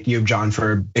appreciate you, John,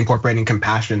 for incorporating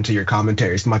compassion into your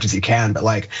commentary as much as you can. But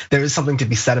like there is something to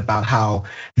be said about how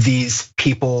these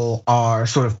people are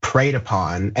sort of preyed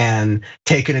upon and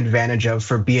taken advantage of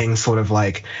for being sort of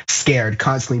like scared,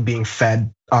 constantly being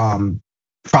fed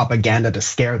propaganda to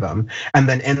scare them. And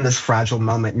then in this fragile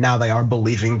moment, now they are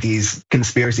believing these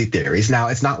conspiracy theories. Now,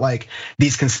 it's not like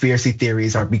these conspiracy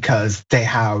theories are because they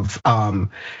have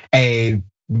a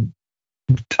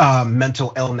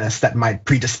mental illness that might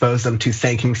predispose them to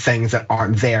thinking things that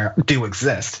aren't there do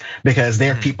exist, because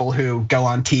they're people who go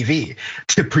on TV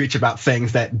to preach about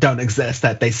things that don't exist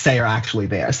that they say are actually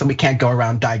there. So we can't go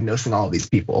around diagnosing all of these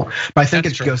people. But I think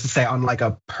it goes to say on like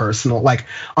a personal, like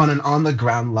on an on the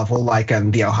ground level, like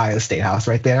the Ohio State House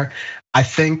right there, I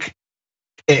think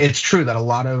it's true that a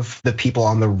lot of the people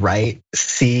on the right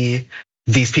see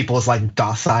these people as like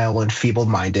docile and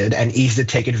feeble-minded and easy to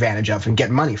take advantage of and get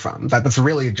money from. That's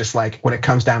really just like when it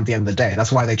comes down at the end of the day.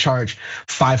 That's why they charge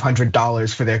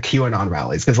 $500 for their QAnon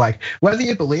rallies, because like whether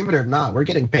you believe it or not, we're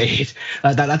getting paid.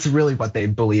 That's really what they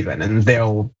believe in, and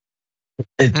there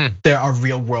are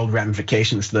real world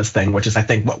ramifications to this thing, which is I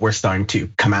think what we're starting to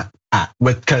come at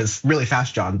with. Because really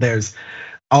fast, John, there's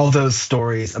all those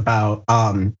stories about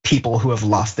people who have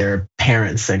lost their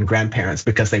parents and grandparents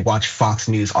because they watch Fox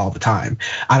News all the time.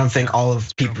 I don't think all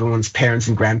of people's parents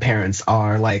and grandparents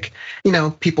are like,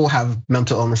 people have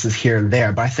mental illnesses here and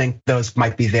there, but I think those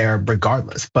might be there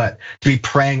regardless. But to be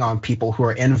preying on people who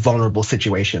are in vulnerable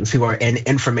situations, who are in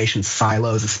information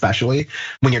silos, especially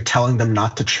when you're telling them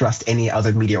not to trust any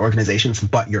other media organizations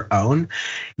but your own,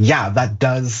 yeah, that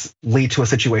does lead to a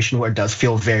situation where it does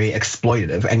feel very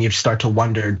exploitative, and you start to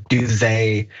wonder,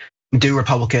 do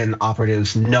Republican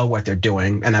operatives know what they're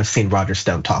doing? And I've seen Roger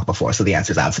Stone talk before, so the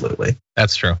answer is absolutely.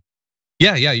 That's true.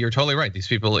 Yeah, you're totally right. These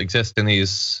people exist in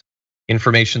these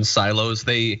information silos.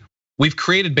 We've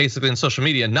created basically in social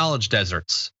media knowledge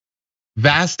deserts,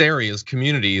 vast areas,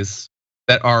 communities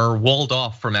that are walled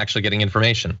off from actually getting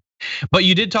information. But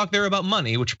you did talk there about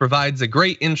money, which provides a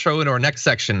great intro into our next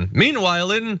section. Meanwhile,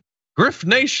 in Grift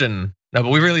Nation. No, but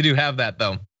we really do have that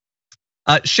though.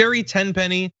 Sherry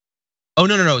Tenpenny. Oh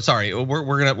no, sorry.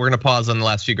 We're gonna pause on the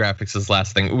last few graphics. This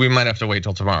last thing. We might have to wait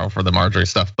till tomorrow for the Marjorie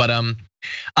stuff. But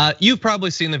you've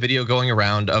probably seen the video going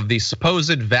around of the supposed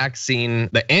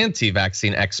the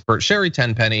anti-vaccine expert Sherry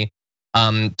Tenpenny,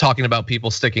 talking about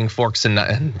people sticking forks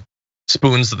and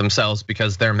spoons to themselves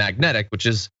because they're magnetic, which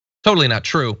is totally not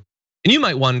true. And you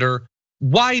might wonder,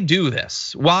 why do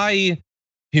this? Why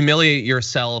humiliate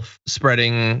yourself,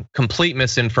 spreading complete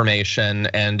misinformation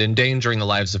and endangering the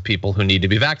lives of people who need to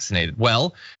be vaccinated?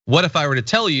 Well, what if I were to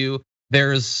tell you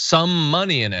there's some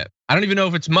money in it? I don't even know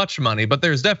if it's much money, but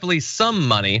there's definitely some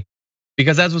money,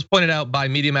 because as was pointed out by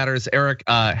Media Matters' Eric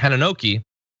Hananoki,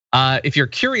 if you're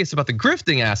curious about the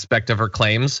grifting aspect of her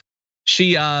claims,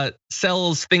 she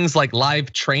sells things like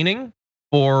live training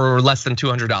for less than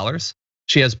 $200.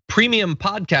 She has premium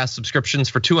podcast subscriptions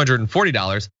for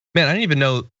 $240. Man, I didn't even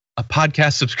know a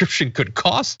podcast subscription could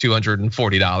cost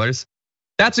 $240.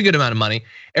 That's a good amount of money.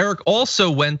 Eric also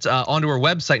went onto her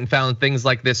website and found things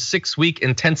like this 6-week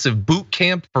intensive boot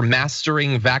camp for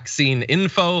mastering vaccine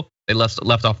info. They left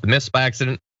off the miss by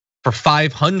accident for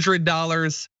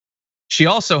 $500. She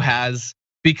also has,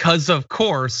 because of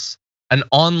course, an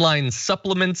online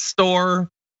supplement store,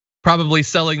 probably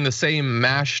selling the same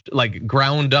mashed, like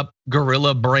ground up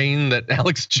gorilla brain that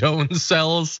Alex Jones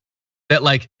sells, that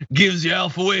like gives you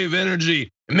alpha wave energy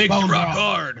and makes you rock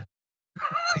hard.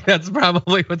 That's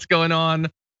probably what's going on.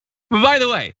 But by the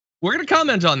way, we're gonna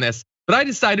comment on this, but I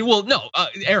decided, well, no,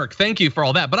 Eric, thank you for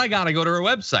all that, but I gotta go to her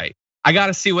website. I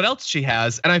gotta see what else she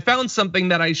has, and I found something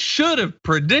that I should have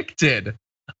predicted.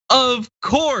 Of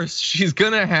course, she's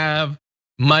gonna have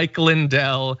Mike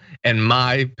Lindell and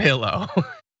My Pillow.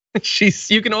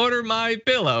 You can order My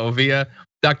Pillow via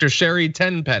Dr. Sherry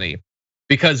Tenpenny,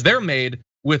 because they're made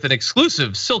with an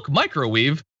exclusive silk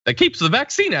microweave that keeps the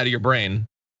vaccine out of your brain.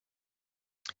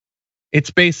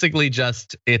 It's basically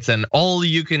it's an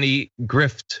all-you-can-eat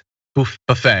grift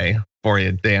buffet for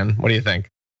you, Dan. What do you think?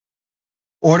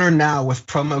 Order now with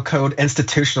promo code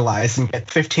institutionalized and get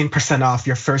 15% off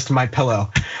your first My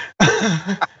Pillow.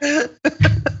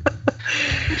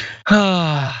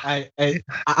 I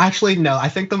actually no. I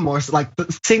think the more like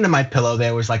seeing the My Pillow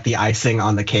there was like the icing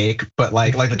on the cake, but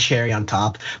like the cherry on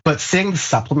top. But seeing the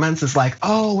supplements is like,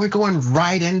 oh, we're going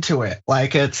right into it.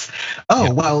 Like it's,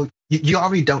 well, you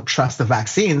already don't trust the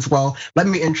vaccines. Well, let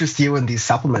me interest you in these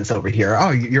supplements over here.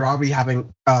 Oh, you're already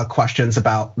having questions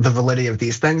about the validity of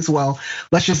these things. Well,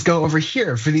 let's just go over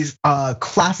here for these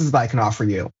classes that I can offer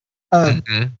you.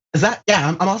 Is that,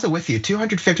 yeah, I'm also with you.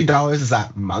 $250, is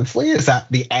that monthly? Is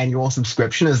that the annual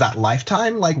subscription? Is that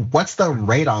lifetime? Like, what's the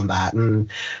rate on that?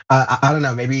 And I don't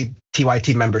know, maybe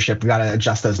TYT membership, we gotta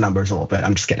adjust those numbers a little bit.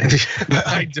 I'm just kidding.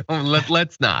 I don't,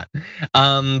 let's not.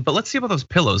 But let's see about those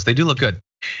pillows. They do look good.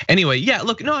 Anyway, yeah,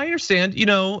 look, no, I understand.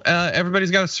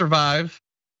 Everybody's gotta survive.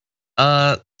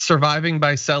 Surviving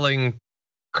by selling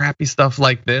crappy stuff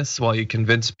like this while you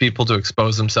convince people to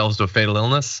expose themselves to a fatal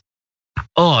illness.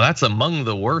 Oh, that's among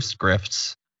the worst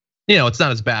grifts. It's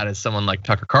not as bad as someone like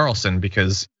Tucker Carlson,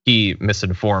 because he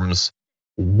misinforms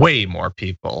way more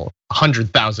people,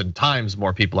 100,000 times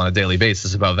more people on a daily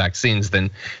basis about vaccines than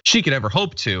she could ever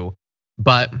hope to.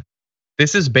 But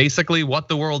this is basically what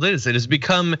the world is. It has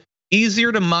become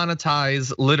easier to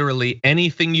monetize literally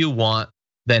anything you want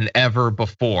than ever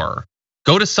before.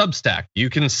 Go to Substack, you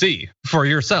can see for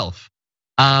yourself.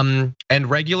 And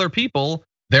regular people,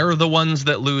 they're the ones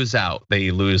that lose out. They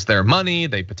lose their money,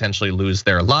 they potentially lose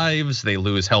their lives, they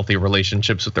lose healthy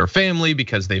relationships with their family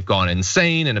because they've gone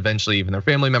insane, and eventually even their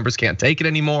family members can't take it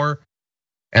anymore.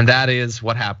 And that is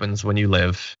what happens when you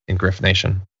live in Grift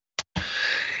Nation.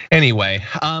 Anyway,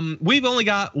 we've only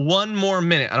got one more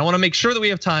minute. I want to make sure that we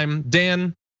have time.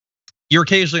 Dan, you're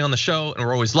occasionally on the show, and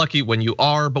we're always lucky when you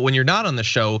are, but when you're not on the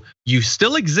show, you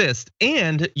still exist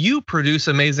and you produce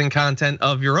amazing content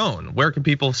of your own. Where can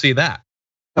people see that?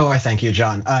 Oh, I thank you,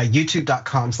 John.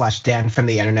 YouTube.com/Dan from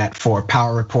the internet for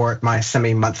Power Report, my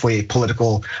semi-monthly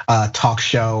political talk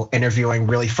show, interviewing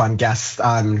really fun guests.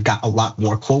 Got a lot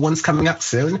more cool ones coming up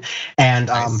soon, and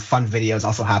nice. Fun videos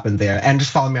also happen there. And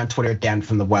just follow me on Twitter, Dan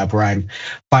from the web, where I'm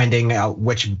finding out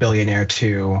which billionaire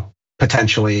to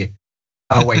potentially.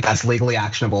 Oh wait, that's legally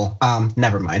actionable.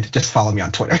 Never mind. Just follow me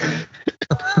on Twitter.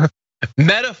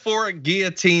 Metaphoric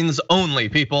guillotines only,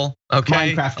 people.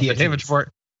 Okay. Minecraft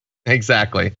guillotines.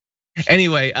 Exactly.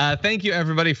 Anyway, thank you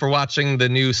everybody for watching the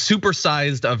new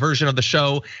supersized version of the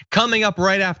show. Coming up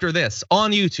right after this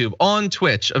on YouTube, on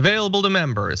Twitch, available to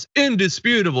members,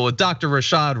 Indisputable with Dr.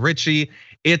 Rashad Richey.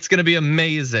 It's gonna be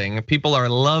amazing. People are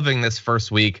loving this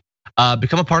first week.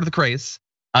 Become a part of the craze.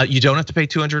 You don't have to pay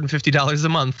 $250 a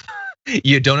month.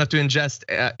 You don't have to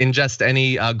ingest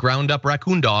any ground up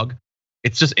raccoon dog.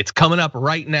 It's coming up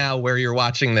right now where you're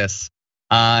watching this.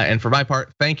 And for my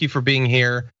part, thank you for being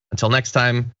here. Until next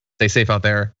time, stay safe out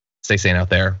there, stay sane out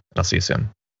there, and I'll see you soon.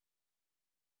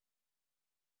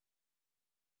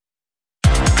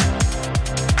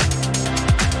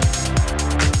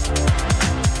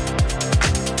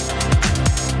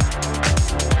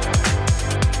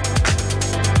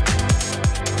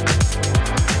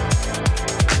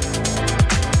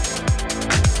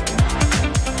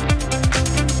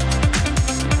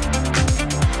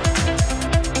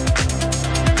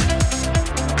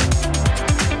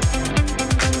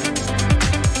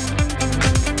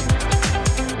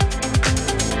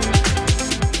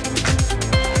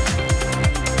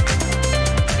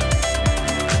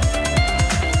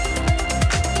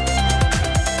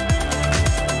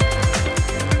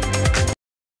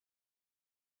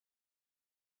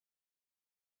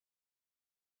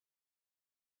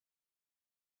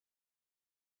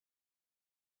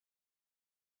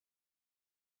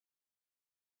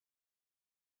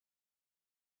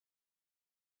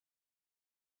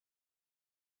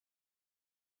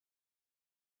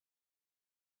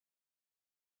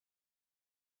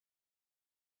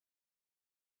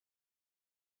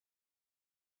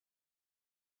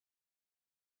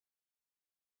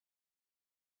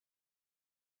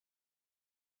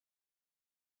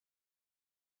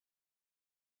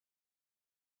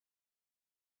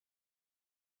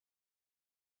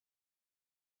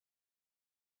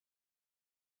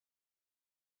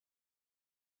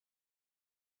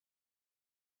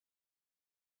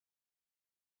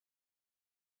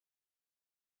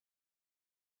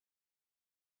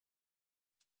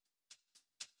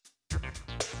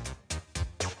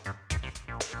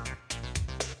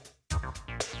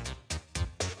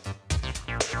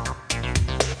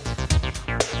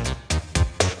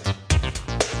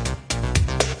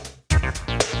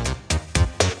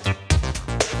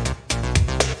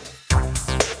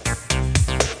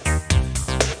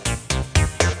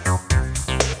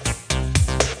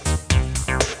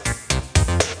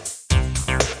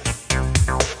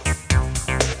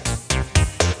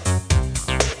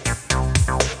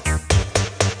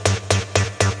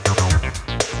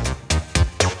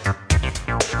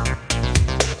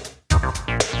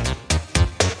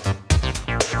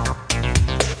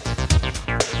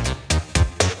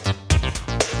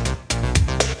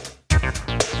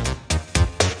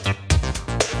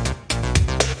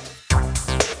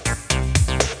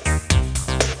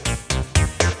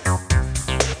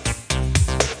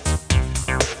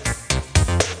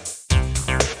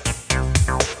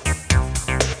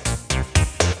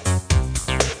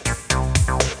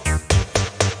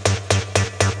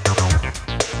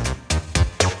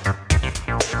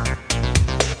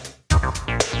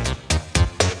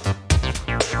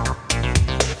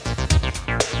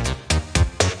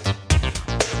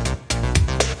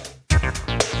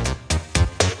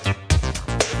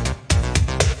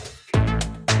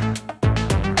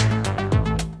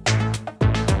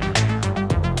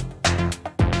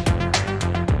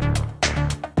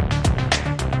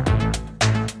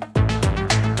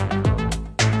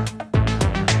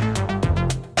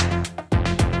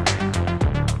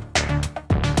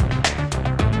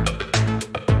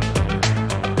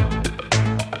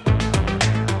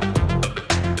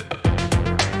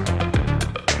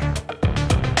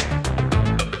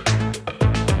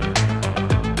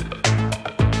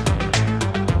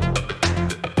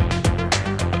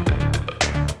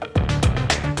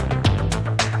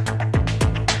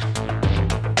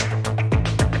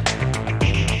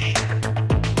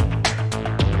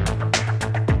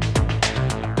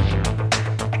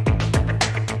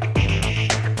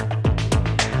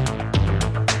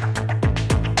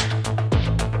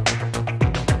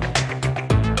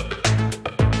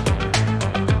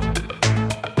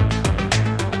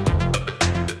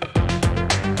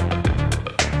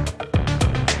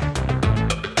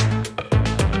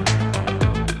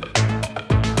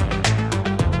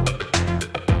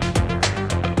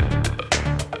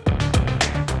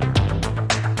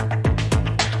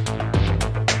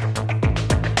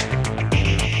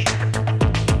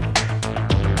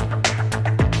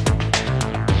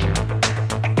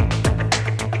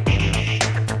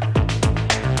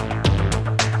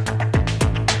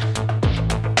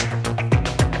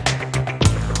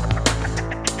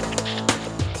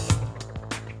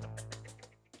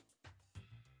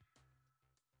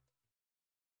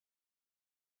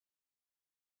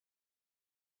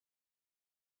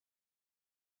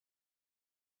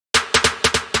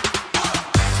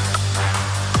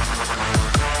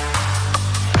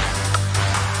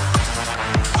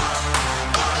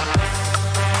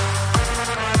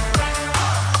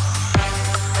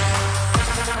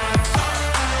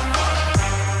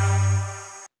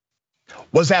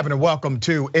 What's happening? Welcome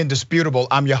to Indisputable.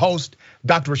 I'm your host,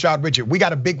 Dr. Rashad Richey. We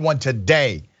got a big one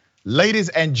today. Ladies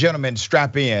and gentlemen,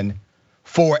 strap in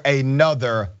for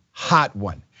another hot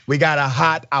one. We got a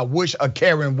hot, I wish a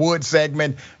Karen Wood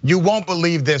segment. You won't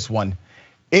believe this one.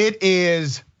 It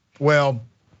is, well,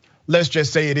 let's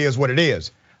just say it is what it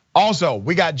is. Also,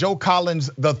 we got Joe Collins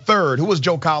III. Who is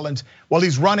Joe Collins? Well,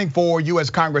 he's running for US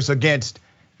Congress against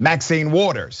Maxine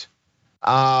Waters.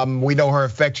 We know her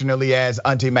affectionately as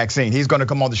Auntie Maxine. He's gonna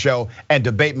come on the show and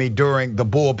debate me during the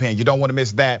bullpen. You don't wanna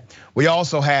miss that. We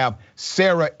also have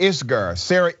Sarah Isgur.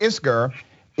 Sarah Isgur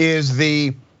is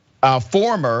the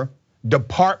former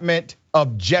Department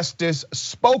of Justice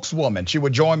Spokeswoman. She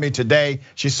would join me today.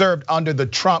 She served under the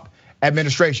Trump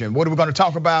administration. What are we gonna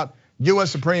talk about?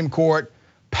 US Supreme Court,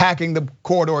 packing the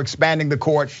court or expanding the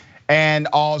court, and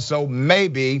also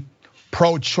maybe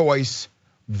pro-choice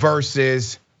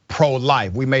versus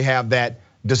pro-life. We may have that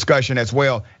discussion as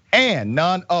well. And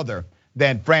none other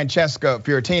than Francesca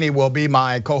Fiorentini will be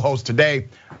my co-host today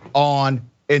on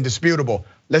Indisputable.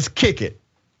 Let's kick it.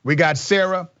 We got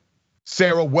Sarah.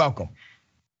 Sarah, welcome.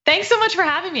 Thanks so much for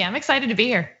having me. I'm excited to be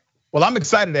here. Well, I'm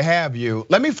excited to have you.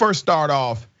 Let me first start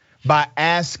off by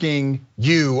asking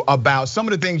you about some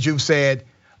of the things you've said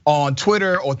on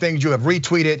Twitter or things you have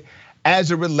retweeted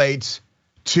as it relates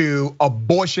to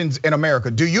abortions in America.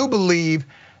 Do you believe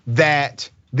that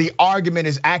the argument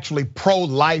is actually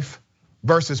pro-life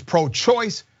versus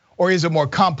pro-choice, or is it more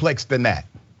complex than that?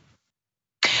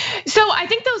 So I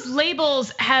think those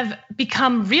labels have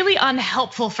become really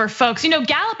unhelpful for folks. You know,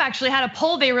 Gallup actually had a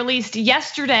poll they released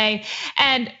yesterday,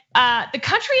 and the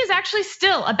country is actually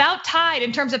still about tied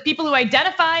in terms of people who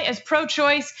identify as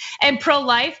pro-choice and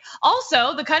pro-life.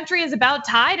 Also, the country is about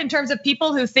tied in terms of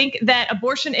people who think that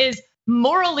abortion is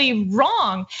morally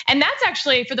wrong. And that's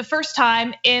actually for the first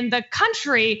time in the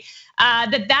country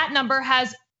that number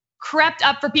has crept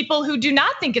up for people who do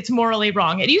not think it's morally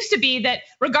wrong. It used to be that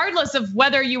regardless of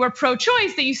whether you were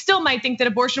pro-choice, that you still might think that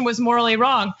abortion was morally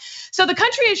wrong. So the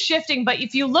country is shifting, but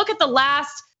if you look at the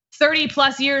last 30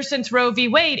 plus years since Roe v.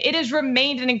 Wade, it has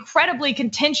remained an incredibly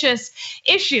contentious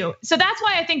issue. So that's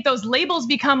why I think those labels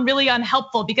become really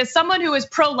unhelpful, because someone who is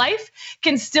pro-life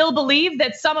can still believe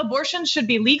that some abortions should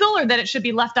be legal or that it should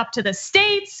be left up to the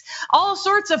states, all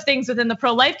sorts of things within the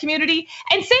pro-life community,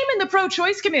 and same in the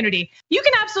pro-choice community. You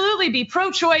can absolutely be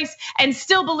pro-choice and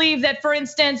still believe that, for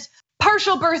instance,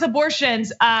 partial birth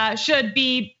abortions should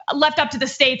be left up to the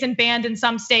states and banned in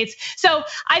some states. So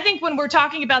I think when we're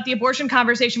talking about the abortion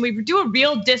conversation, we do a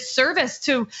real disservice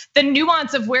to the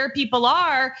nuance of where people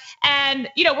are. And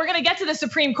we're gonna get to the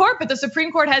Supreme Court, but the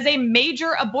Supreme Court has a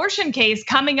major abortion case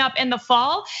coming up in the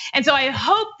fall. And so I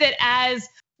hope that as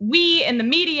we in the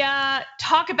media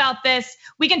talk about this,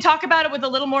 we can talk about it with a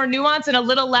little more nuance and a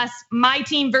little less my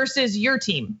team versus your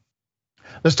team.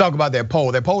 Let's talk about their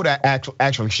poll. Their poll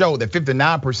actually showed that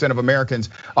 59% of Americans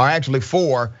are actually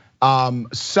for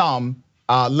some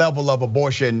level of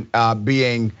abortion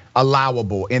being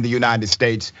allowable in the United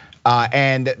States.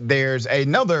 And there's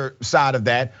another side of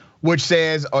that which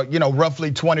says,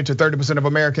 roughly 20 to 30% of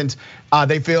Americans,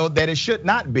 they feel that it should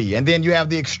not be. And then you have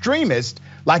the extremists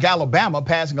like Alabama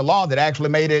passing a law that actually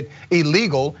made it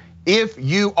illegal if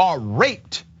you are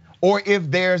raped or if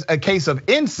there's a case of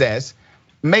incest,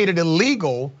 made it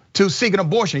illegal to seek an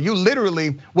abortion. You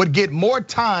literally would get more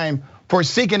time for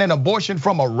seeking an abortion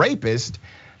from a rapist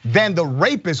than the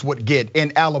rapist would get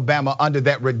in Alabama under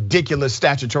that ridiculous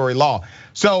statutory law.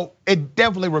 So it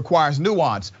definitely requires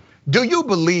nuance. Do you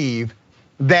believe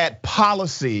that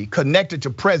policy connected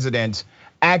to presidents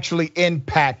actually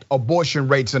impact abortion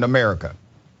rates in America?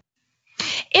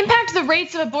 Impact the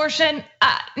rates of abortion?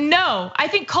 No, I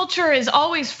think culture is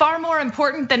always far more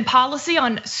important than policy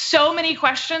on so many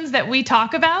questions that we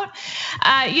talk about.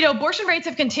 Abortion rates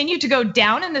have continued to go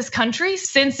down in this country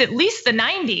since at least the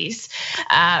 90s,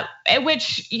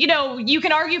 which you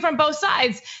can argue from both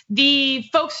sides. The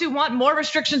folks who want more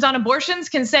restrictions on abortions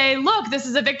can say, look, this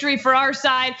is a victory for our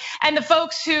side. And the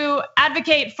folks who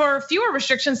advocate for fewer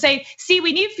restrictions say, see,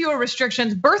 we need fewer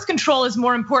restrictions. Birth control is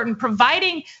more important.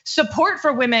 Providing support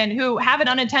for women who have an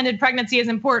unintended pregnancy is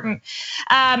important.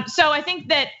 So I think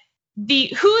that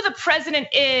who the president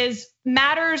is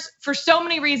matters for so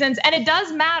many reasons, and it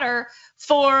does matter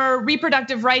for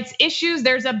reproductive rights issues.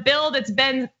 There's a bill that's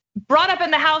been brought up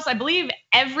in the House, I believe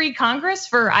every Congress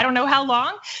for I don't know how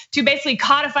long, to basically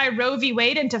codify Roe v.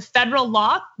 Wade into federal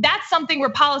law. That's something where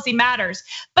policy matters.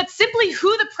 But simply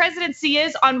who the presidency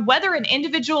is on whether an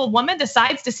individual woman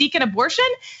decides to seek an abortion,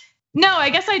 no, I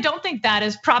guess I don't think that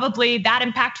is probably that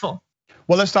impactful.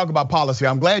 Well, let's talk about policy.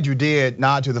 I'm glad you did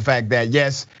nod to the fact that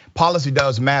yes, policy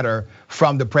does matter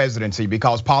from the presidency,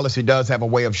 because policy does have a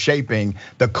way of shaping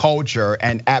the culture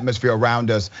and atmosphere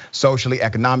around us socially,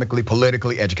 economically,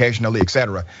 politically, educationally,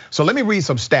 etc. So let me read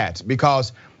some stats,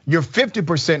 because you're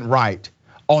 50% right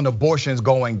on abortions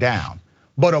going down.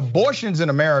 But abortions in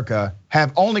America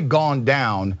have only gone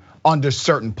down under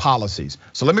certain policies.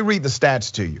 So let me read the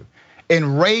stats to you.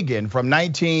 In Reagan, from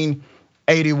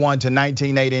 1981 to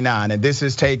 1989, and this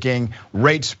is taking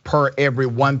rates per every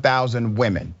 1,000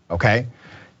 women, okay?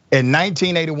 In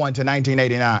 1981 to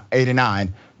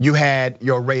 1989, you had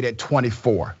your rate at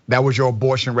 24. That was your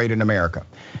abortion rate in America,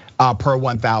 per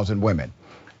 1,000 women.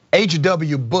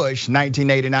 H.W. Bush,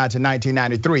 1989 to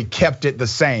 1993, kept it the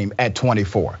same at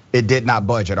 24. It did not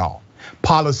budge at all.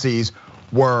 Policies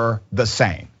were the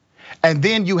same. And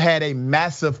then you had a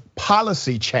massive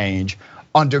policy change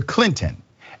under Clinton,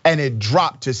 and it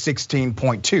dropped to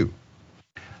 16.2.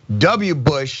 W.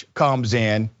 Bush comes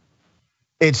in,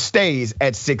 it stays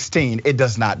at 16. It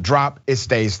does not drop, it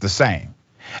stays the same.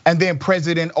 And then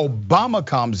President Obama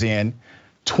comes in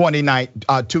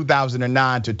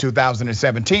 2009 to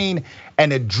 2017,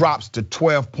 and it drops to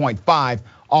 12.5,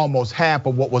 almost half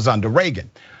of what was under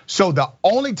Reagan. So the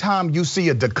only time you see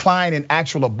a decline in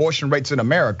actual abortion rates in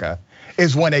America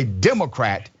is when a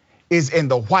Democrat is in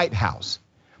the White House.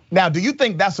 Now, do you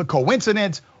think that's a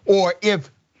coincidence? Or if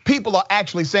people are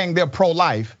actually saying they're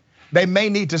pro-life, they may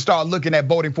need to start looking at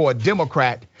voting for a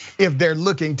Democrat if they're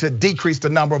looking to decrease the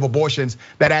number of abortions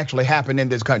that actually happen in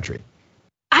this country?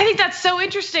 I think that's so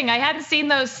interesting. I hadn't seen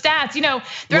those stats. You know,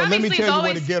 well, let me tell you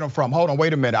where to get them from. Hold on,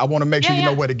 wait a minute. I want to make sure you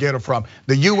know where to get them from.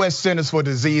 The U.S. Centers for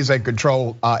Disease and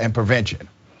Control and Prevention,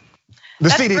 the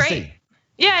CDC. Great.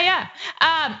 Yeah.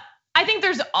 I think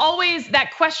there's always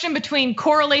that question between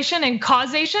correlation and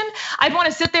causation. I'd want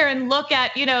to sit there and look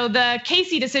at, the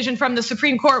Casey decision from the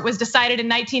Supreme Court was decided in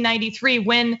 1993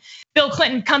 when Bill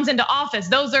Clinton comes into office.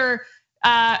 Those are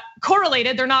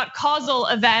correlated, they're not causal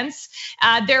events.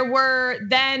 There were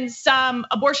then some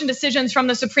abortion decisions from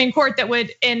the Supreme Court that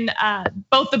would, in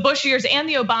both the Bush years and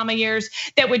the Obama years,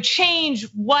 that would change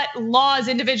what laws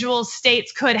individual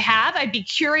states could have. I'd be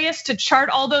curious to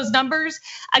chart all those numbers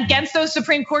against those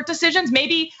Supreme Court decisions.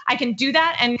 Maybe I can do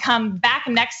that and come back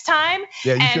next time.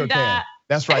 Yeah, you sure can.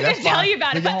 That's right. I can tell you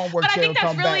about it, but I think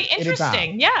that's really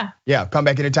interesting. Yeah, come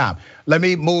back anytime. Let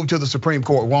me move to the Supreme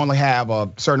Court. We only have a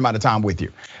certain amount of time with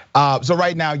you. So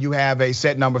right now you have a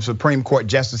set number of Supreme Court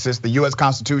justices. The US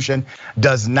Constitution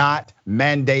does not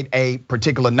mandate a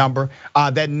particular number.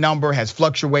 That number has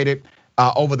fluctuated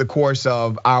over the course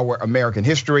of our American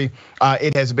history.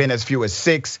 It has been as few as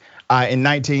 6 in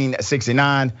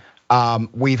 1969.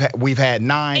 We've had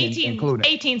 9, 18,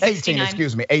 including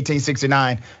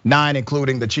 1869, 9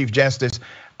 including the Chief Justice.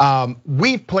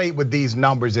 We've played with these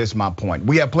numbers, is my point.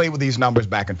 We have played with these numbers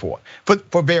back and forth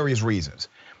for various reasons.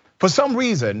 For some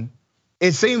reason,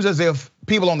 it seems as if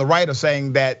people on the right are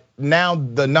saying that now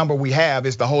the number we have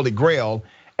is the Holy Grail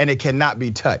and it cannot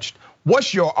be touched.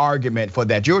 What's your argument for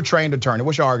that? You're a trained attorney.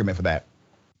 What's your argument for that?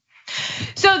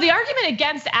 So the argument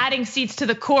against adding seats to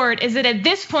the court is that at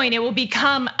this point it will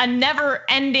become a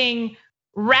never-ending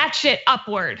ratchet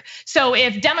upward. So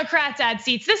if Democrats add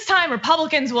seats this time,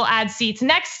 Republicans will add seats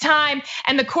next time,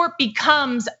 and the court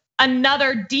becomes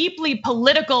another deeply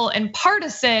political and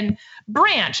partisan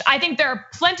branch. I think there are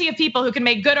plenty of people who can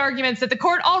make good arguments that the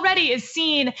court already is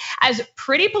seen as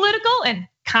pretty political and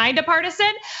kind of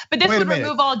partisan, but this would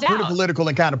remove all doubt. Pretty political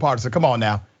and kind of partisan, come on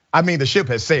now. I mean, the ship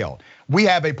has sailed. We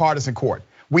have a partisan court.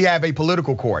 We have a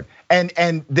political court.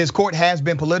 And this court has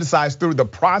been politicized through the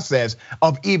process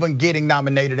of even getting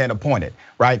nominated and appointed,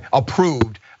 right?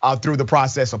 Approved through the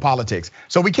process of politics.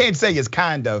 So we can't say it's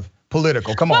kind of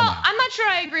political, come on now. Well, I'm not sure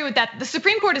I agree with that. The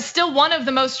Supreme Court is still one of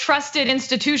the most trusted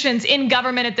institutions in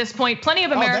government at this point. Plenty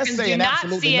of Americans do not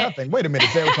see it. Nothing. Wait a minute,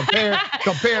 Sarah,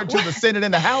 compared to the Senate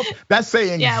and the House, that's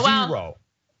saying zero.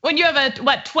 When you have a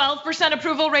 12%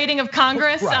 approval rating of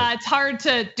Congress, right. It's hard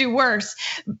to do worse.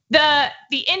 The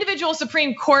individual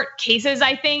Supreme Court cases,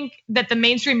 I think that the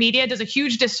mainstream media does a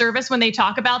huge disservice when they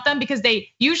talk about them because they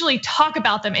usually talk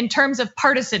about them in terms of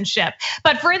partisanship.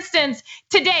 But for instance,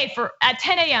 today at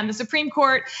 10 a.m., the Supreme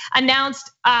Court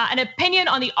announced an opinion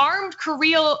on the Armed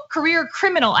Career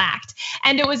Criminal Act,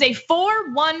 and it was a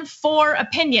 4-1-4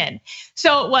 opinion.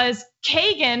 So it was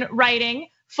Kagan writing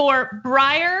for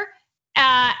Breyer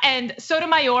and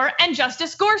Sotomayor and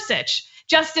Justice Gorsuch.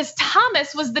 Justice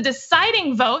Thomas was the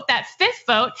deciding vote, that fifth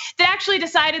vote, that actually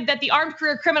decided that the Armed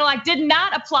Career Criminal Act did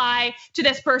not apply to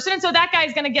this person. And so that guy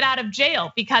is going to get out of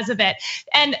jail because of it.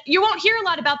 And you won't hear a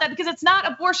lot about that because it's not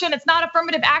abortion, it's not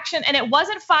affirmative action, and it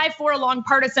wasn't 5-4 along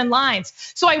partisan lines.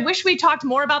 So I wish we talked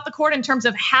more about the court in terms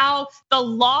of how the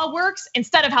law works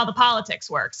instead of how the politics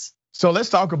works. So let's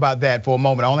talk about that for a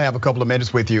moment. I only have a couple of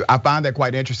minutes with you. I find that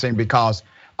quite interesting because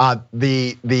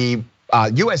the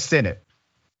US Senate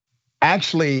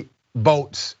actually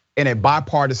votes in a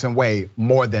bipartisan way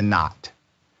more than not.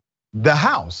 The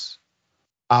House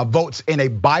votes in a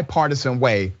bipartisan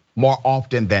way more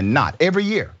often than not. Every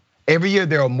year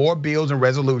there are more bills and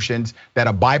resolutions that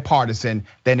are bipartisan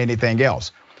than anything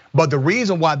else. But the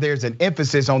reason why there's an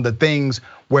emphasis on the things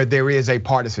where there is a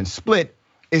partisan split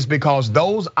is because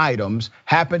those items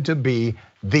happen to be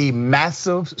the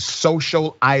massive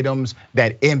social items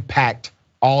that impact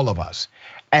all of us.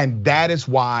 And that is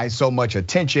why so much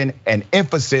attention and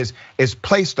emphasis is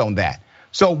placed on that.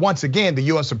 So once again, the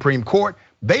US Supreme Court,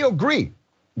 they agree.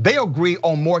 They agree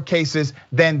on more cases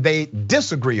than they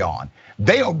disagree on.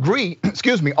 They agree,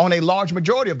 on a large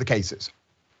majority of the cases.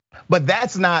 But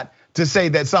that's not to say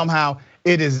that somehow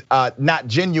it is not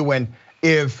genuine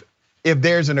if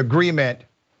there's an agreement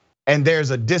and there's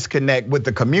a disconnect with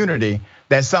the community,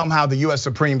 that somehow the US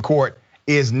Supreme Court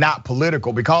is not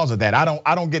political because of that. I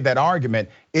don't get that argument.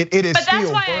 It is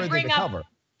still worthy to cover.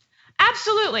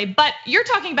 Absolutely, but you're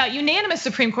talking about unanimous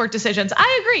Supreme Court decisions.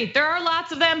 I agree, there are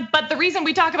lots of them, but the reason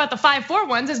we talk about the 5-4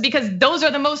 ones is because those are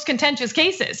the most contentious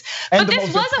cases. And but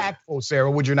the most impactful,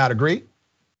 Sarah, would you not agree?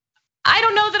 I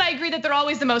don't know that I agree that they're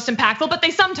always the most impactful, but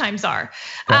they sometimes are.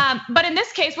 Okay. But in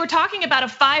this case, we're talking about a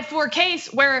 5-4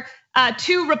 case where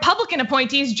 2 Republican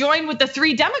appointees joined with the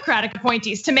 3 Democratic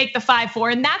appointees to make the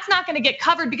 5-4, and that's not going to get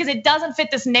covered because it doesn't fit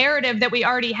this narrative that we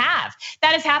already have.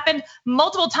 That has happened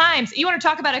multiple times. You want to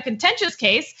talk about a contentious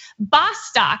case,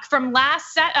 Bostock from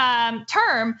last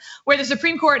term, where the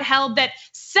Supreme Court held that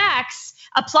sex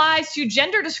applies to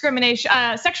gender discrimination,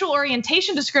 sexual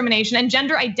orientation discrimination, and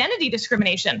gender identity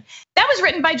discrimination. That was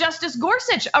written by Justice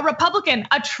Gorsuch, a Republican,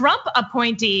 a Trump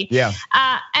appointee. Yeah.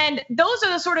 And those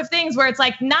are the sort of things where it's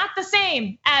like not the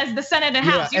same as the Senate and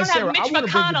House. You don't have Mitch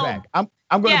McConnell.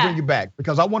 I'm going to bring you back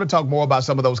because I want to talk more about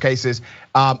some of those cases.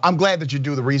 I'm glad that you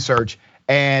do the research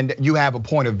and you have a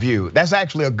point of view. That's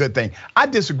actually a good thing. I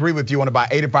disagree with you on about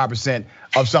 85%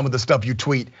 of some of the stuff you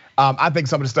tweet. I think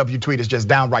some of the stuff you tweet is just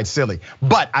downright silly.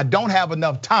 But I don't have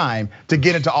enough time to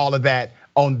get into all of that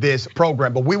on this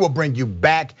program. But we will bring you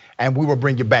back, and we will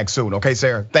bring you back soon. Okay,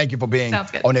 Sarah? Thank you for being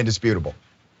on Indisputable.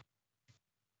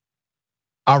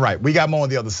 All right, we got more on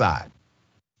the other side.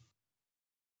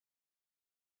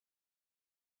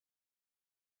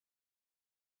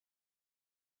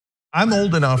 I'm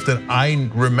old enough that I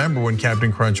remember when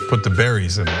Captain Crunch put the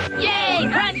berries in it. Yay,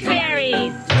 crunch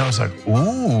berries! And I was like,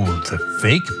 ooh, the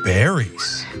fake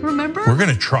berries. Remember? We're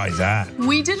gonna try that.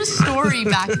 We did a story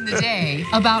back in the day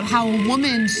about how a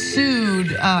woman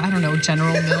sued, I don't know,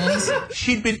 General Mills.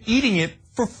 She'd been eating it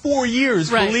for 4 years,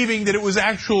 believing that it was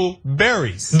actual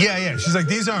berries. Yeah, she's like,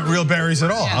 these aren't real berries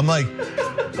at all. Yeah. I'm like,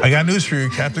 I got news for you,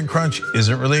 Captain Crunch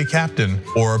isn't really a captain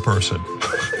or a person.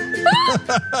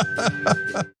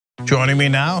 Joining me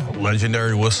now,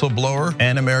 legendary whistleblower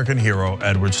and American hero,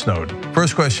 Edward Snowden.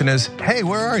 First question is, hey,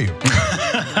 where are you?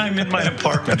 I'm in my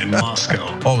apartment in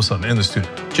Moscow. All of a sudden, in the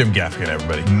studio, Jim Gaffigan,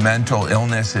 everybody. Mental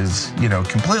illness is,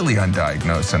 completely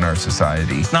undiagnosed in our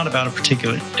society. It's not about a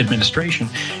particular administration.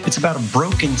 It's about a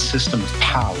broken system of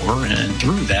power, and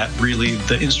through that, really,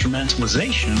 the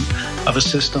instrumentalization of a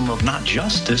system of not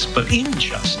justice, but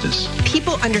injustice.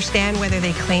 People understand whether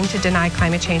they claim to deny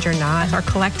climate change or not. Our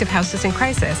collective house is in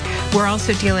crisis. We're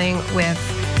also dealing with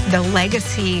the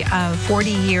legacy of 40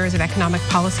 years of economic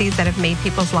policies that have made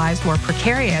people's lives more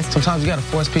precarious. Sometimes you got to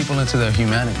force people into their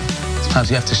humanity. Sometimes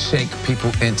you have to shake people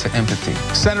into empathy.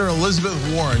 Senator Elizabeth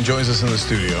Warren joins us in the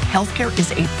studio. Healthcare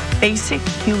is a basic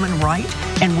human right,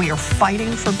 and we are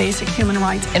fighting for basic human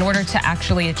rights. In order to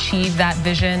actually achieve that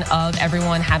vision of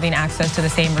everyone having access to the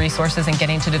same resources and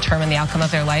getting to determine the outcome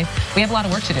of their life, we have a lot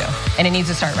of work to do, and it needs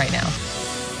to start right now.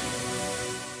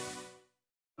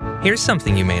 Here's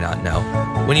something you may not know.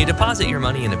 When you deposit your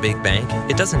money in a big bank,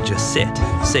 it doesn't just sit,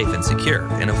 safe and secure,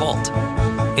 in a vault.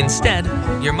 Instead,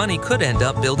 your money could end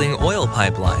up building oil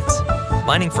pipelines,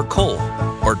 mining for coal,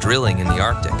 or drilling in the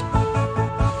Arctic.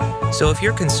 So if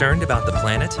you're concerned about the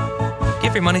planet,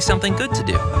 give your money something good to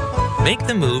do. Make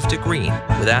the move to green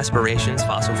with Aspiration's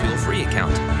fossil fuel-free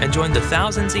account and join the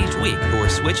thousands each week who are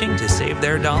switching to save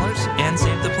their dollars and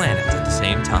save the planet at the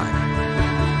same time.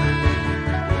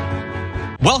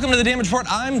 Welcome to the Damage Report.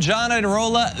 I'm John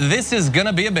Iadarola. This is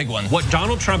gonna be a big one. What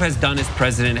Donald Trump has done as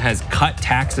president has cut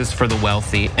taxes for the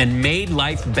wealthy and made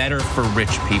life better for rich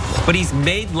people. But he's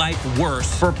made life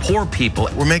worse for poor people.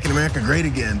 We're making America great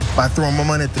again by throwing more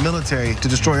money at the military to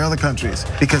destroy other countries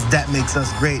because that makes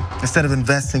us great instead of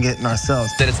investing it in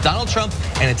ourselves. That it's Donald Trump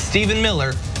and it's Stephen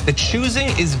Miller. The choosing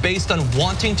is based on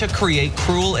wanting to create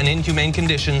cruel and inhumane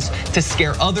conditions to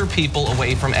scare other people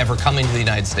away from ever coming to the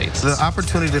United States. The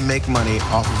opportunity to make money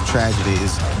off of tragedy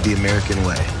is the American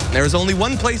way. There is only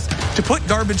one place to put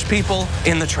garbage people: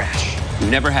 in the trash. We've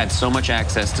never had so much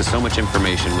access to so much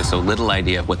information with so little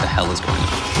idea of what the hell is going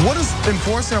on. What does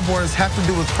enforcing our borders have to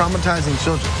do with traumatizing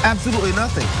children? Absolutely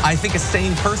nothing. I think a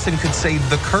sane person could say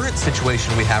the current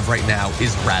situation we have right now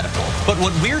is radical. But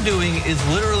what we're doing is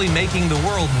literally making the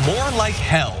world more like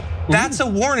hell. That's a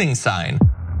warning sign.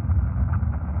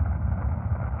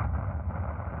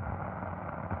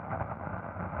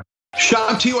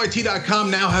 ShopTYT.com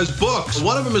now has books.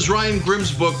 One of them is Ryan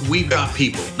Grimm's book, We've Got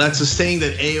People. That's a saying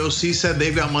that AOC said,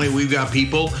 they've got money, we've got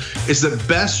people. It's the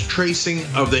best tracing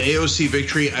of the AOC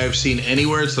victory I've seen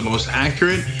anywhere. It's the most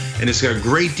accurate, and it's got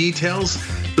great details.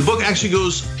 The book actually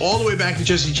goes all the way back to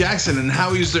Jesse Jackson and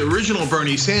how he's the original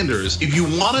Bernie Sanders. If you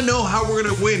want to know how we're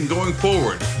going to win going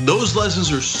forward, those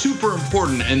lessons are super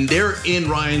important, and they're in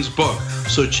Ryan's book.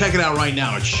 So check it out right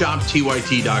now at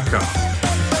ShopTYT.com.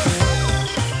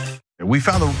 We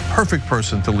found the perfect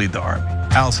person to lead the army,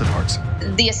 Allison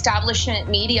Hartson. The establishment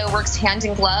media works hand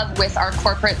in glove with our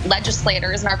corporate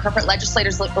legislators, and our corporate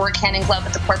legislators work hand in glove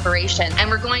with the corporation. And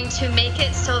we're going to make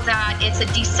it so that it's a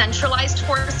decentralized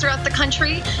force throughout the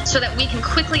country so that we can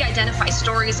quickly identify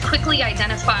stories, quickly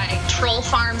identify troll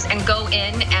farms, and go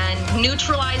in and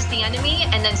neutralize the enemy,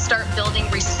 and then start building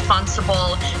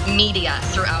responsible media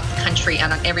throughout the country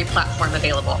and on every platform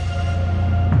available.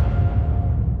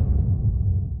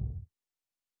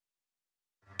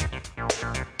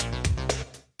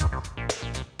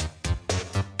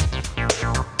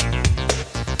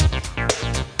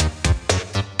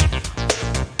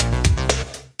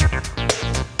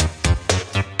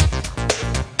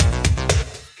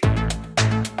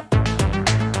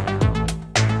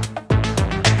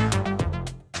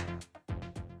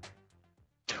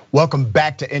 Welcome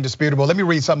back to Indisputable. Let me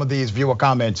read some of these viewer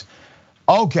comments.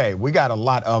 Okay, we got a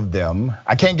lot of them.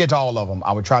 I can't get to all of them.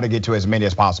 I would try to get to as many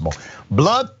as possible.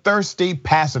 Bloodthirsty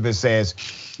Pacifist says,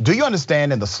 do you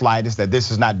understand in the slightest that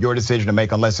this is not your decision to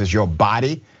make unless it's your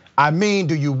body? I mean,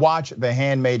 do you watch The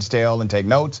Handmaid's Tale and take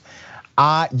notes?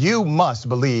 You must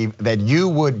believe that you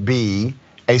would be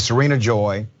a Serena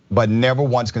Joy, but never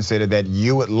once considered that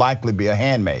you would likely be a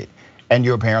handmaid. And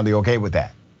you're apparently okay with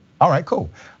that. All right, cool.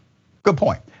 Good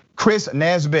point. Chris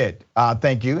Nesbitt,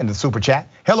 thank you in the super chat.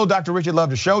 Hello, Dr. Richey,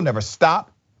 love the show, never stop.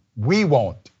 We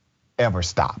won't ever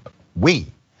stop.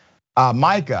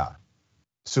 Micah,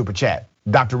 super chat.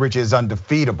 Dr. Richey is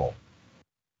undefeatable.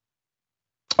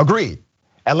 Agreed.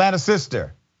 Atlanta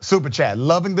Sister, super chat.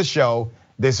 Loving the show.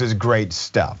 This is great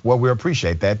stuff. Well, we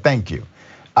appreciate that. Thank you.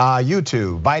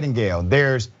 YouTube, Bitingale,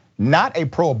 there's not a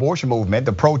pro-abortion movement.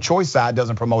 The pro-choice side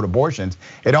doesn't promote abortions.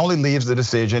 It only leaves the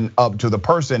decision up to the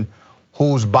person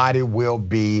whose body will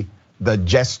be the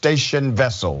gestation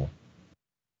vessel.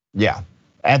 Yeah,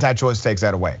 anti-choice takes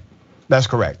that away. That's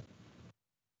correct.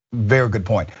 Very good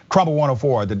point. Crumble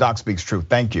 104, the doc speaks truth.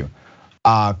 Thank you.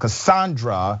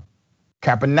 Cassandra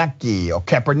Kaepernicki or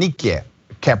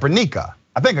Kaepernicka.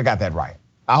 I think I got that right.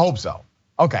 I hope so.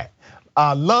 Okay.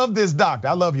 Love this doctor.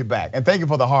 I love you back. And thank you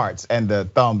for the hearts and the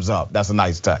thumbs up. That's a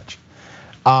nice touch.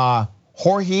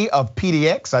 Jorge of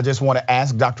PDX, I just want to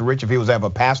ask Dr. Rich if he was ever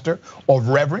a pastor or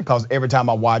reverend, because every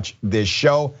time I watch this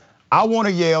show, I want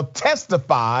to yell,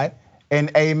 testify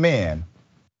and amen.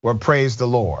 Well, praise the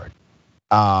Lord.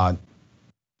 To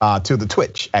the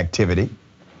Twitch activity.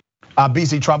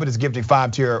 BC Trumpet is gifting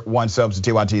 5 tier 1 subs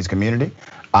to TYT's community.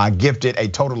 Gifted a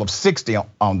total of 60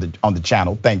 on the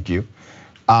channel. Thank you.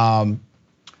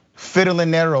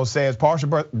 Fidelinero says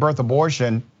partial birth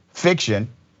abortion fiction.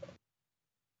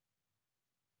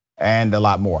 And a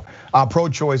lot more.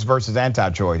 Pro-choice versus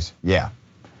anti-choice, yeah.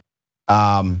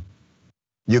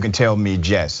 You can tell me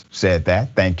Jess said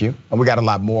that, thank you. And we got a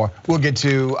lot more. We'll get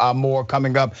to more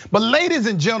coming up. But ladies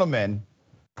and gentlemen,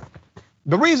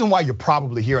 the reason why you're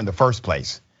probably here in the first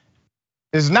place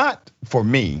is not for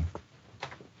me,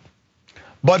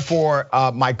 but for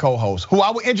my co-host, who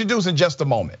I will introduce in just a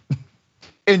moment.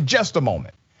 In just a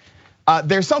moment.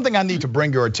 There's something I need to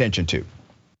bring your attention to.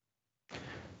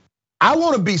 I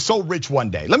want to be so rich one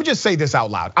day. Let me just say this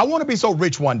out loud. I want to be so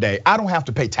rich one day, I don't have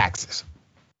to pay taxes.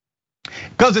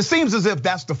 Because it seems as if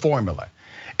that's the formula.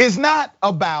 It's not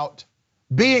about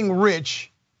being rich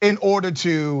in order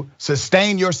to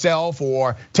sustain yourself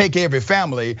or take care of your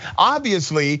family.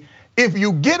 Obviously, if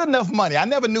you get enough money, I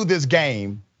never knew this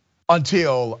game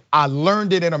until I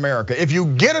learned it in America. If you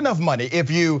get enough money, if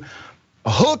you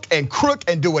hook and crook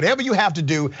and do whatever you have to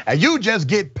do, and you just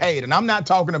get paid, and I'm not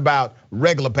talking about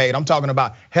regular paid, I'm talking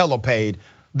about hella paid,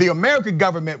 the American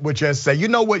government would just say, you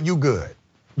know what, you good.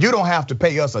 You don't have to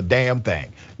pay us a damn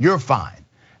thing. You're fine.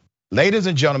 Ladies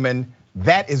and gentlemen,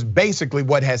 that is basically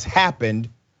what has happened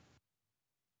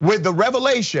with the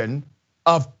revelation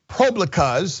of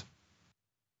ProPublica's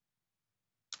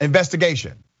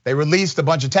investigation. They released a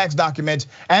bunch of tax documents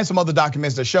and some other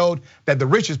documents that showed that the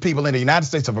richest people in the United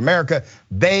States of America,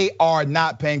 they are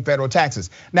not paying federal taxes.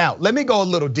 Now, let me go a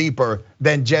little deeper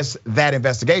than just that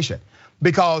investigation,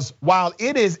 because while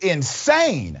it is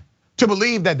insane to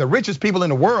believe that the richest people in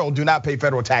the world do not pay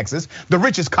federal taxes, the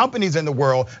richest companies in the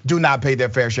world do not pay their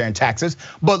fair share in taxes,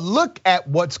 but look at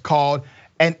what's called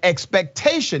an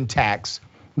expectation tax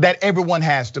that everyone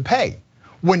has to pay.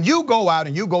 When you go out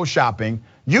and you go shopping,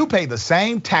 you pay the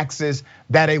same taxes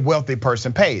that a wealthy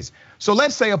person pays. So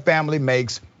let's say a family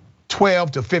makes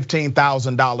 $12,000 to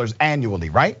 $15,000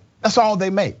 annually, right? That's all they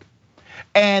make.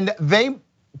 And they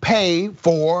pay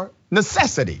for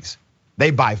necessities.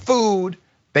 They buy food,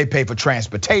 they pay for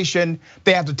transportation,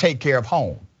 they have to take care of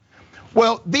home.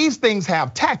 Well, these things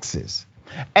have taxes,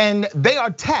 and they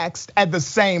are taxed at the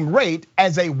same rate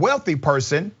as a wealthy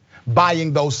person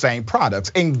buying those same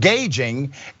products,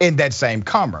 engaging in that same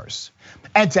commerce.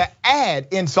 And to add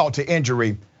insult to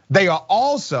injury, they are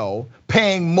also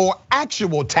paying more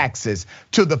actual taxes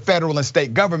to the federal and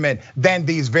state government than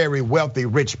these very wealthy,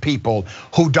 rich people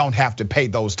who don't have to pay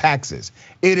those taxes.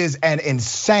 It is an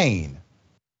insane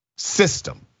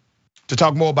system. To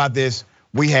talk more about this,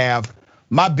 we have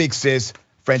my big sis,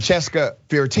 Francesca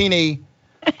Fiorentini,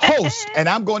 host, and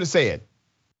I'm going to say it.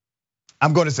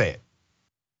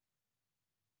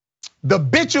 The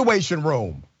Bituation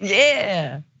Room.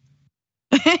 Yeah.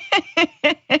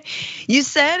 You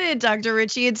said it, Dr.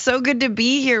 Richey. It's so good to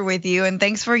be here with you. And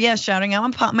thanks for, shouting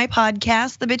out my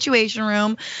podcast, The Bituation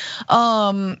Room.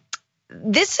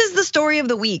 This is the story of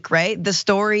the week, right? The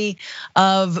story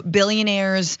of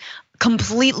billionaires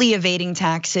completely evading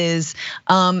taxes,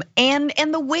 and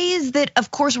the ways that,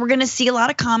 of course, we're gonna see a lot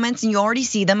of comments, and you already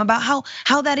see them, about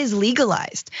how that is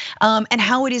legalized, and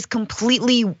how it is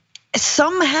completely,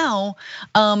 somehow,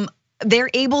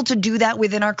 they're able to do that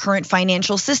within our current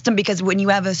financial system, because when you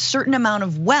have a certain amount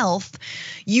of wealth,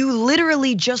 you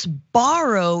literally just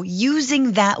borrow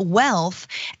using that wealth,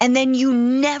 and then you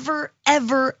never,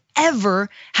 ever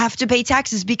have to pay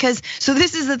taxes. Because, so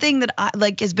this is the thing that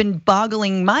has been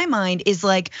boggling my mind, is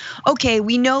like, okay,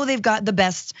 we know they've got the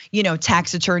best,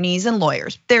 tax attorneys and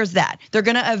lawyers. There's that. They're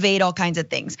gonna evade all kinds of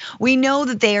things. We know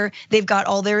that they've got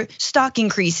all their stock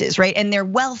increases, right? And their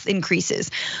wealth increases.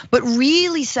 But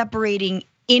really separating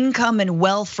income and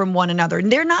wealth from one another,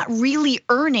 and they're not really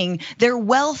earning, their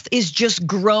wealth is just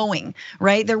growing,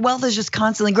 right? Their wealth is just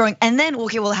constantly growing. And then,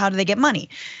 okay, well, how do they get money?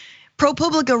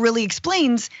 ProPublica really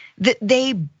explains that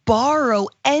they borrow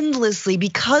endlessly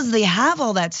because they have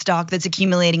all that stock that's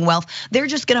accumulating wealth. They're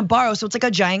just gonna borrow, so it's like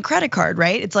a giant credit card,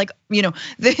 right? It's like,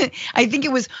 I think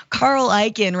it was Carl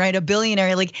Icahn, right, a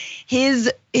billionaire, like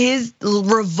his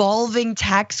revolving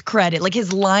tax credit, like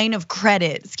his line of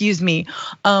credit, excuse me,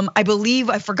 I believe,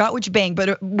 I forgot which bank,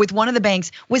 but with one of the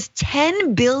banks, was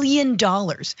 $10 billion.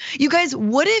 You guys,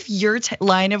 what if your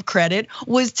line of credit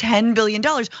was $10 billion?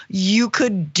 You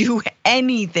could do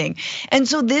anything. And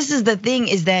so this is the thing,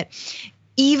 is that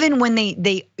even when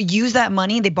they use that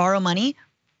money, they borrow money,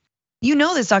 you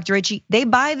know this, Dr. Richey, they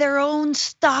buy their own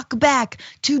stock back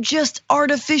to just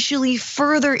artificially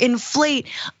further inflate,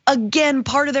 again,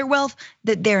 part of their wealth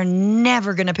that they're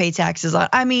never gonna pay taxes on.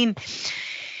 I mean,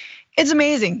 it's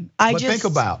amazing. Think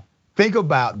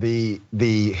about the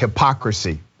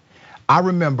hypocrisy. I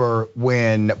remember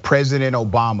when President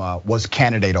Obama was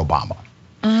candidate Obama.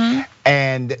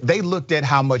 And they looked at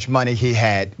how much money he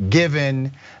had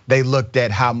given. They looked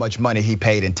at how much money he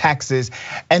paid in taxes,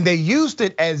 and they used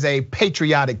it as a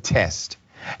patriotic test.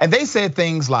 And they said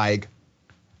things like,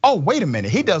 oh, wait a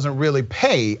minute, he doesn't really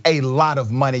pay a lot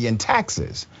of money in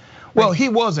taxes. Well, he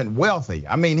wasn't wealthy.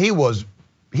 I mean,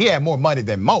 he had more money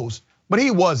than most, but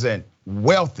he wasn't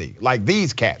wealthy like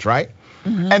these cats, right?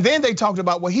 And then they talked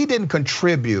about, well, he didn't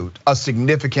contribute a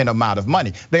significant amount of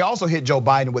money. They also hit Joe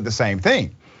Biden with the same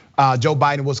thing. Joe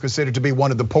Biden was considered to be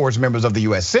one of the poorest members of the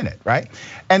US Senate, right?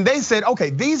 And they said, okay,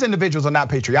 these individuals are not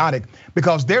patriotic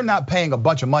because they're not paying a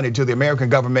bunch of money to the American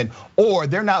government, or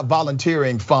they're not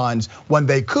volunteering funds when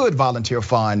they could volunteer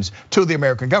funds to the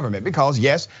American government. Because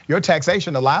yes, your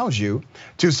taxation allows you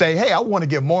to say, hey, I want to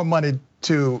give more money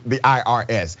to the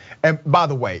IRS. And by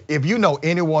the way, if you know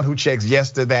anyone who checks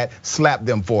yes to that, slap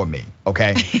them for me,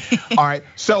 okay? All right,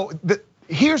 so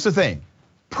here's the thing.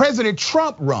 President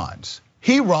Trump runs.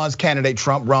 Candidate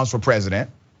Trump runs for president.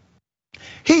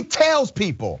 He tells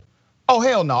people, oh,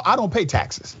 hell no, I don't pay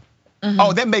taxes.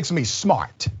 Oh, that makes me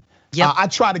smart. I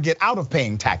try to get out of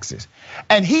paying taxes.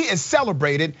 And he is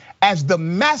celebrated as the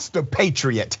master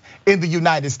patriot in the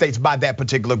United States by that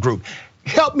particular group.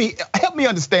 Help me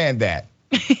understand that.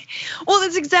 Well,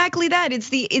 that's exactly that.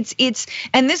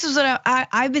 And this is what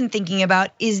I've been thinking about,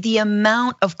 is the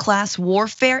amount of class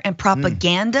warfare and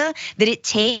propaganda that it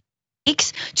takes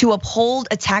to uphold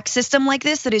a tax system like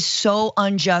this that is so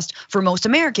unjust for most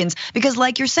Americans. Because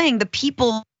like you're saying, the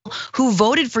people who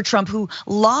voted for Trump, who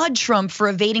laud Trump for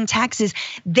evading taxes,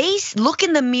 they look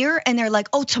in the mirror and they're like,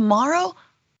 oh, tomorrow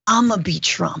I'm gonna beat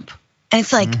Trump. And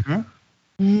it's like,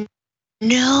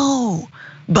 no,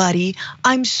 buddy,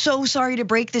 I'm so sorry to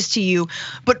break this to you,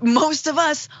 but most of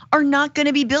us are not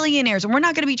gonna be billionaires, and we're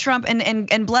not gonna be Trump,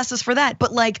 and bless us for that.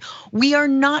 But like, we are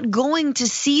not going to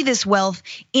see this wealth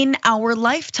in our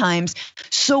lifetimes.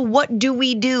 So what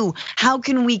do? How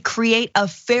can we create a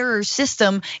fairer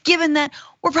system, given that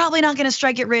we're probably not gonna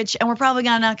strike it rich, and we're probably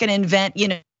not gonna invent,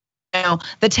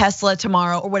 the Tesla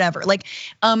tomorrow or whatever. Like,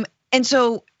 and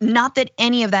so not that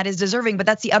any of that is deserving, but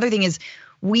that's the other thing, is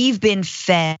we've been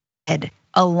fed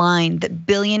a line that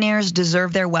billionaires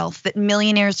deserve their wealth, that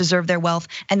millionaires deserve their wealth,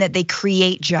 and that they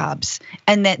create jobs,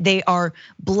 and that they are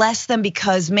bless them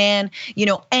because, man,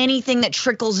 anything that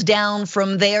trickles down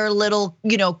from their little,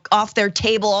 off their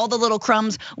table, all the little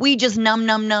crumbs, we just numb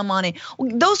on it.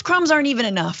 Those crumbs aren't even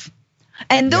enough.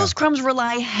 And those crumbs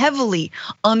rely heavily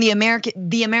on the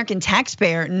American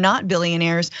taxpayer, not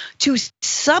billionaires, to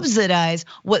subsidize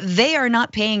what they are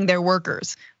not paying their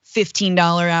workers.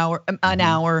 $15 an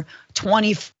hour,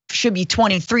 should be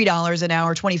 $23 an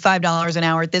hour, $25 an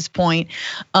hour at this point.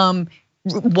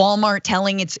 Walmart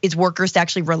telling its workers to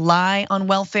actually rely on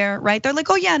welfare, right? They're like,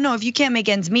 oh yeah, no, if you can't make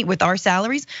ends meet with our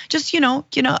salaries, just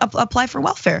apply for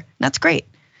welfare. That's great.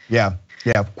 Yeah,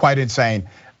 quite insane.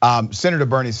 Senator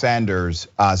Bernie Sanders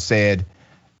said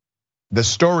the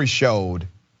story showed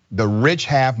the rich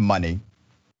have money,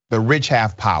 the rich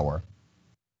have power,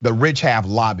 the rich have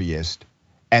lobbyists,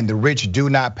 and the rich do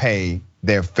not pay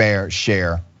their fair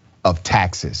share of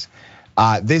taxes.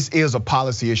 This is a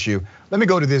policy issue. Let me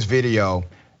go to this video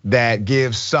that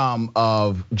gives some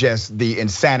of just the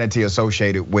insanity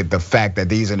associated with the fact that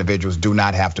these individuals do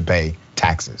not have to pay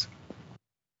taxes.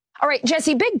 All right,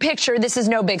 Jesse, big picture, this is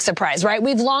no big surprise, right?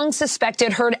 We've long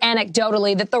suspected, heard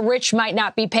anecdotally, that the rich might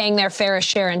not be paying their fair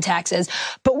share in taxes,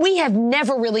 but we have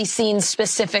never really seen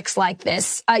specifics like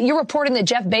this. You're reporting that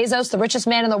Jeff Bezos, the richest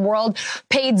man in the world,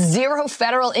 paid 0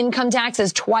 federal income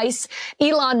taxes twice.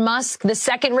 Elon Musk, the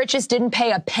second richest, didn't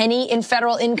pay a penny in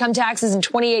federal income taxes in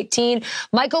 2018.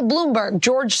 Michael Bloomberg,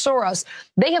 George Soros,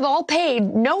 they have all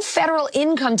paid no federal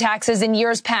income taxes in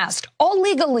years past, all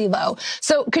legally though.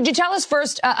 So could you tell us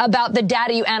first about the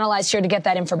data you analyzed here to get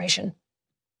that information?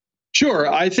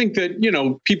 Sure. I think that,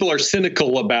 people are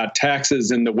cynical about taxes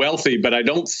and the wealthy, but I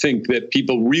don't think that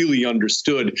people really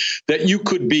understood that you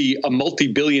could be a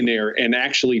multi-billionaire and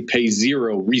actually pay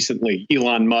 0 recently.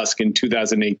 Elon Musk in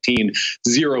 2018,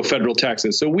 0 federal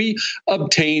taxes. So we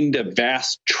obtained a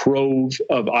vast trove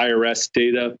of IRS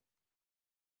data.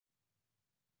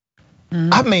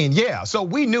 I mean, yeah, so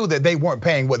we knew that they weren't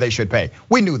paying what they should pay.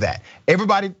 We knew that.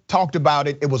 Everybody talked about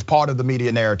it. It was part of the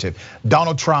media narrative.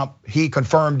 Donald Trump, he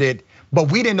confirmed it,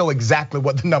 but we didn't know exactly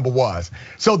what the number was.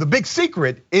 So the big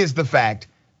secret is the fact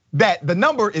that the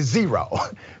number is 0.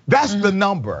 That's the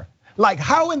number. Like,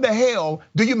 how in the hell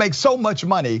do you make so much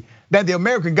money that the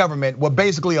American government will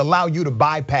basically allow you to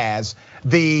bypass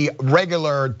the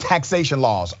regular taxation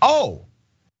laws? Oh,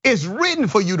 it's written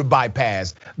for you to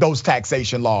bypass those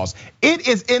taxation laws. It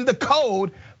is in the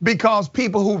code because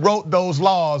people who wrote those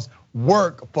laws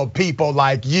work for people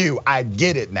like you. I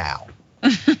get it now.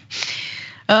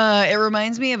 It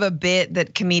reminds me of a bit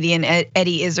that comedian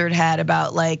Eddie Izzard had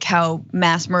about like how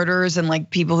mass murderers and like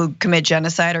people who commit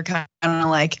genocide are kind of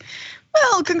like,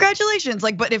 well, congratulations.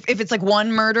 Like, but if it's like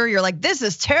one murder, you're like, this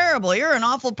is terrible. You're an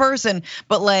awful person.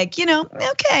 But like,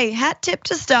 okay, hat tip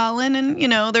to Stalin,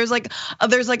 and there's like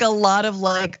a lot of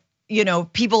like,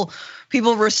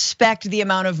 people respect the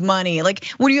amount of money. Like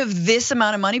when you have this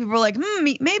amount of money, people are like,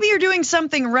 maybe you're doing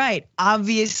something right.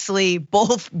 Obviously,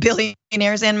 both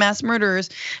billionaires and mass murderers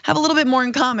have a little bit more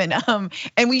in common,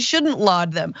 and we shouldn't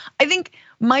laud them. I think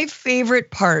my favorite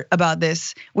part about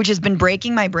this, which has been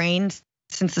breaking my brain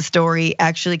since the story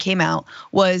actually came out,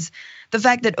 was the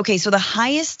fact that, okay, so the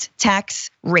highest tax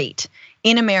rate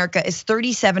in America is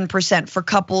 37% for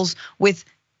couples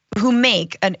who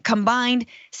make a combined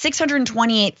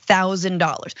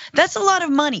 $628,000. That's a lot of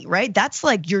money, right? That's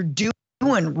like you're doing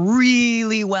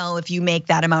really well if you make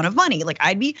that amount of money. Like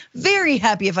I'd be very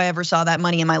happy if I ever saw that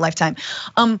money in my lifetime.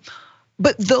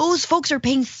 But those folks are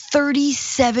paying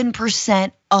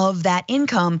 37% of that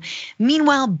income.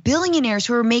 Meanwhile, billionaires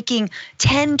who are making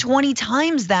 10, 20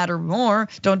 times that or more,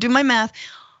 don't do my math,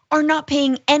 are not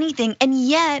paying anything. And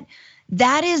yet,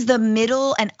 that is the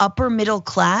middle and upper middle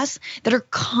class that are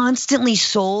constantly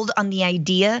sold on the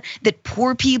idea that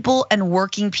poor people and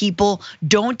working people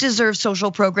don't deserve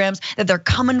social programs, that they're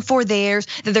coming for theirs,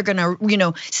 that they're gonna,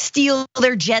 steal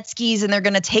their jet skis and they're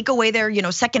gonna take away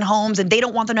their, second homes and they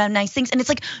don't want them to have nice things. And it's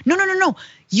like, no.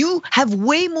 You have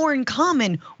way more in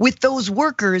common with those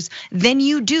workers than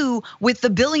you do with the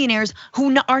billionaires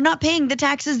who are not paying the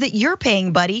taxes that you're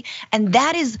paying, buddy. And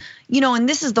that is, and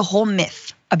this is the whole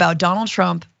myth about Donald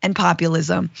Trump and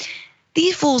populism.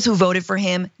 These fools who voted for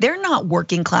him, they're not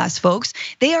working class folks.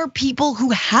 They are people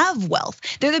who have wealth.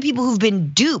 They're the people who've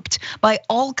been duped by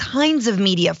all kinds of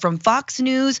media, from Fox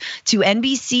News to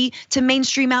NBC to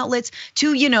mainstream outlets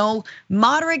to,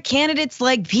 moderate candidates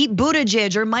like Pete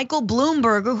Buttigieg or Michael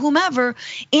Bloomberg or whomever,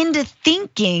 into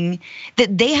thinking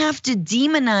that they have to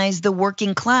demonize the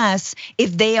working class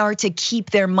if they are to keep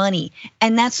their money.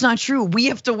 And that's not true. We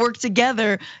have to work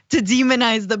together to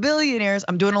demonize the billionaires.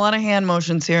 I'm doing a lot of hand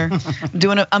motions here.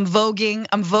 I'm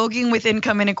voguing with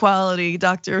income inequality,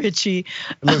 Dr. Richey.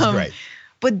 Looks great.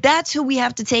 But that's who we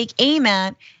have to take aim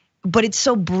at. But it's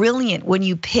so brilliant when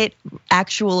you pit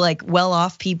actual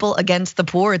well-off people against the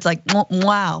poor. It's like,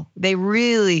 wow, they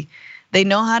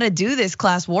know how to do this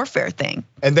class warfare thing.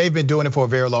 And they've been doing it for a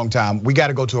very long time. We got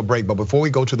to go to a break, but before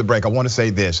we go to the break, I want to say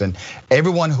this, and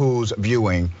everyone who's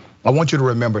viewing, I want you to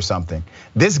remember something.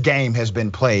 This game has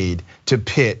been played to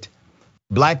pit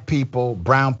Black people,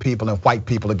 brown people, and white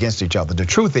people against each other. The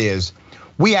truth is,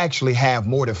 we actually have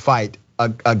more to fight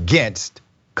against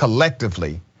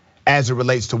collectively as it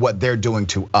relates to what they're doing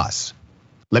to us.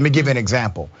 Let me give you an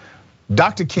example.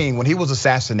 Dr. King, when he was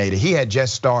assassinated, he had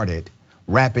just started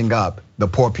wrapping up the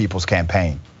Poor People's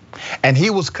Campaign. And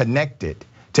he was connected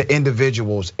to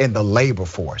individuals in the labor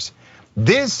force.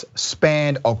 This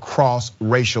spanned across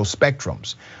racial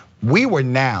spectrums. We were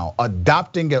now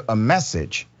adopting a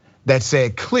message that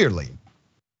said clearly,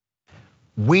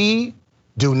 we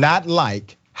do not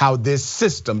like how this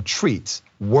system treats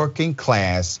working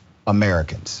class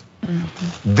Americans.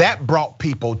 Mm-hmm. That brought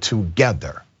people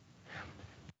together.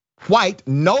 White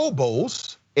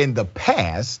nobles in the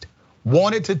past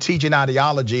wanted to teach an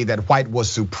ideology that white was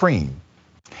supreme.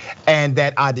 And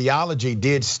that ideology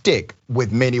did stick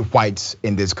with many whites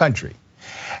in this country.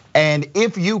 And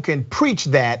if you can preach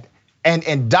that and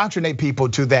indoctrinate people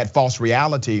to that false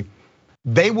reality,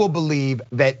 they will believe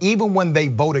that even when they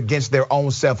vote against their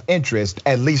own self-interest,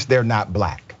 at least they're not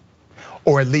black,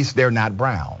 or at least they're not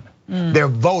brown. They're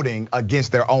voting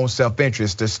against their own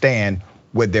self-interest to stand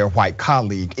with their white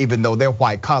colleague, even though their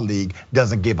white colleague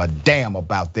doesn't give a damn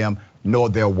about them nor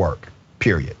their work,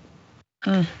 period.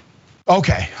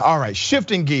 Okay, all right,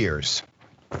 shifting gears.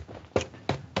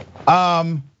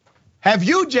 Have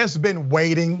you just been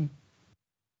waiting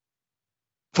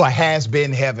for has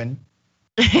been heaven?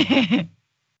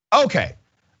 Okay,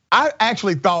 I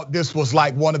actually thought this was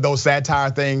like one of those satire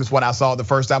things when I saw it the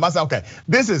first time. I said, okay,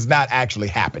 this is not actually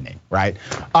happening, right?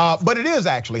 But it is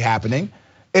actually happening.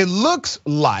 It looks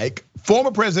like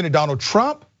former President Donald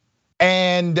Trump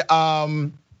and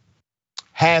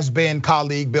has been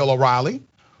colleague Bill O'Reilly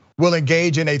will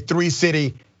engage in a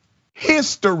 3-city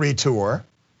history tour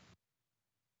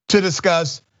to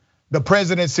discuss the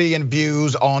presidency and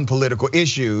views on political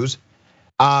issues.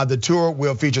 The tour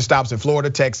will feature stops in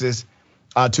Florida, Texas,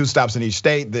 2 stops in each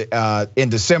state in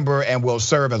December, and will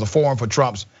serve as a forum for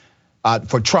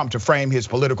Trump to frame his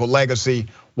political legacy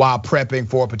while prepping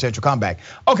for a potential comeback.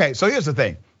 Okay, so here's the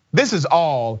thing. This is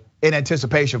all in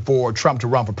anticipation for Trump to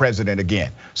run for president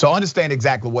again. So understand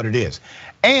exactly what it is.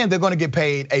 And they're gonna get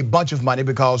paid a bunch of money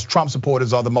because Trump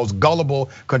supporters are the most gullible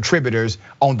contributors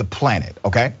on the planet,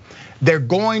 okay? They're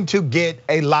going to get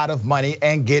a lot of money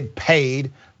and get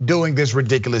paid doing this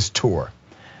ridiculous tour.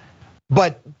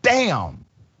 But damn,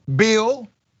 Bill,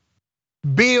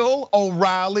 Bill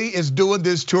O'Reilly is doing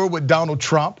this tour with Donald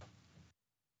Trump.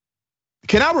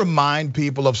 Can I remind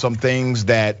people of some things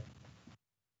that,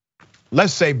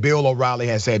 let's say, Bill O'Reilly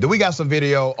has said? Do we got some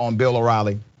video on Bill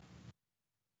O'Reilly?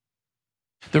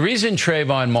 The reason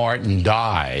Trayvon Martin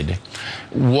died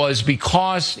was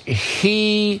because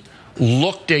he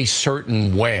looked a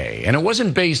certain way, and it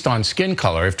wasn't based on skin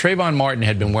color. If Trayvon Martin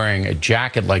had been wearing a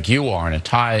jacket like you are and a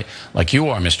tie like you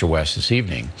are, Mr. West, this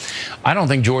evening, I don't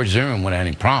think George Zimmerman would have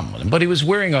any problem with him. But he was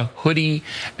wearing a hoodie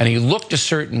and he looked a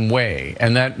certain way,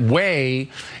 and that way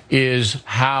is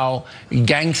how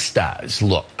gangsters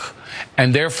look.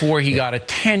 And therefore, he got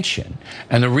attention.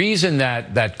 And the reason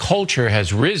that that culture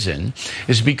has risen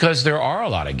is because there are a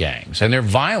lot of gangs, and they're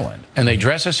violent, and they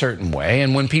dress a certain way.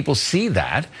 And when people see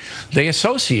that, they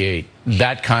associate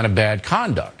that kind of bad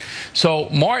conduct. So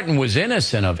Martin was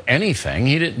innocent of anything.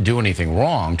 He didn't do anything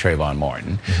wrong, Trayvon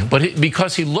Martin. But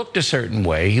because he looked a certain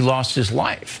way, he lost his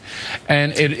life.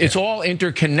 And it's all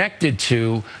interconnected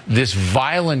to this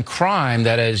violent crime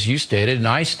that, as you stated and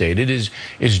I stated,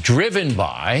 is driven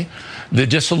by the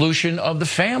dissolution of the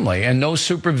family and no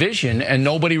supervision and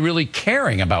nobody really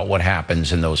caring about what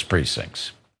happens in those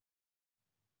precincts.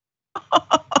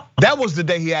 That was the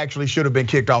day he actually should have been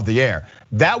kicked off the air.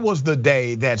 That was the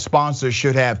day that sponsors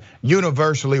should have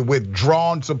universally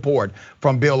withdrawn support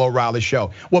from Bill O'Reilly's show.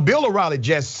 What Bill O'Reilly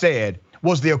just said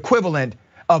was the equivalent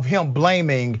of him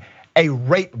blaming a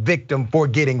rape victim for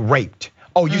getting raped.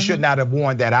 Oh, you should not have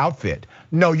worn that outfit.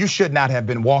 No, you should not have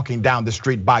been walking down the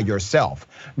street by yourself.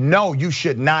 No, you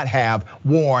should not have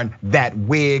worn that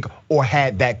wig or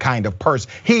had that kind of purse.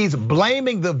 He's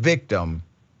blaming the victim.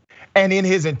 And in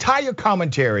his entire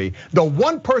commentary, the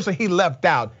one person he left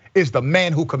out is the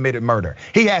man who committed murder.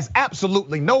 He has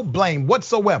absolutely no blame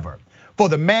whatsoever for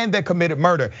the man that committed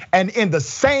murder. And in the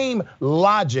same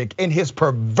logic, in his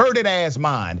perverted ass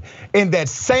mind, in that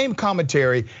same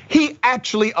commentary, he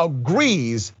actually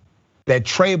agrees that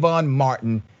Trayvon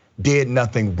Martin did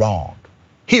nothing wrong.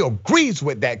 He agrees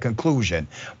with that conclusion,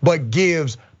 but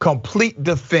gives complete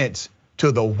defense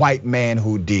to the white man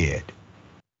who did.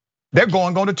 They're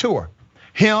going on a tour,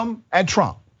 him and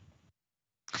Trump.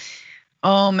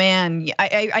 Oh man,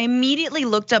 I immediately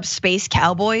looked up Space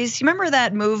Cowboys. You remember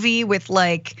that movie with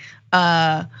like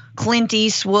Clint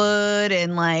Eastwood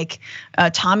and like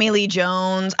Tommy Lee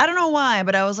Jones? I don't know why,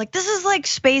 but I was like, this is like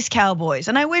Space Cowboys.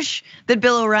 And I wish that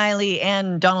Bill O'Reilly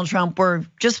and Donald Trump were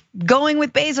just going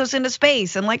with Bezos into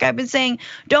space. And like I've been saying,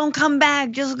 don't come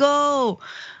back, just go,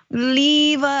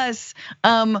 leave us.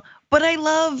 But I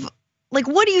love, like,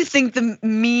 what do you think the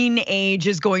mean age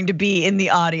is going to be in the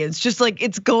audience? Just like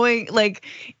it's going like,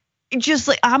 just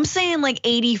like I'm saying like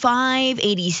 85,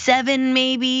 87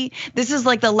 maybe. This is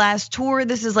like the last tour.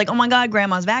 This is like, oh my God,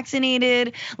 grandma's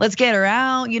vaccinated. Let's get her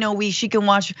out. She can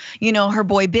watch, her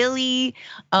boy Billy.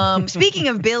 Speaking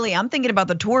of Billy, I'm thinking about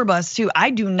the tour bus too.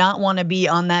 I do not want to be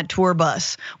on that tour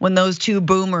bus when those two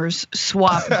boomers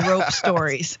swap rope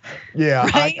stories. Yeah,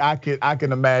 right? I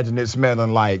can imagine it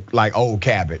smelling like old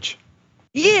cabbage.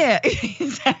 Yeah,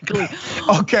 exactly.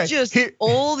 Okay, just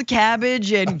old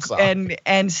cabbage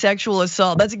and sexual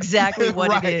assault. That's exactly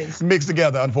what right. It is. Mixed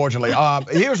together, unfortunately.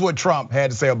 Here's what Trump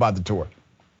had to say about the tour.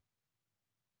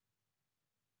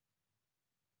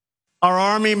 Our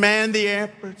army manned the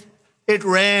airport. It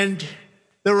ran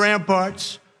the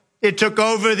ramparts. It took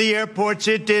over the airports.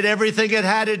 It did everything it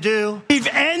had to do. We've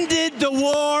ended the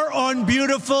war on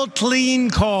beautiful, clean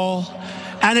coal.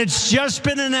 And it's just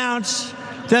been announced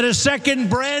that a second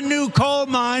brand new coal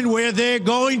mine where they're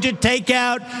going to take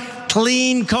out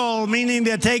clean coal, meaning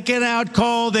they're taking out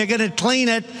coal, they're going to clean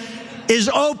it, is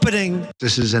opening.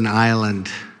 This is an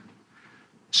island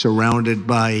surrounded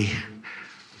by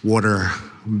water,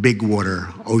 big water,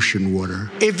 ocean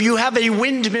water. If you have a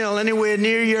windmill anywhere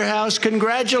near your house,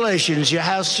 congratulations. Your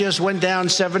house just went down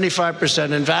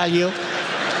 75% in value.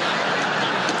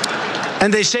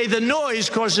 And they say the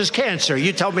noise causes cancer.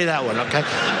 You told me that one, okay?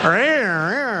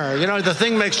 The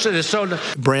thing makes it so.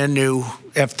 Brand new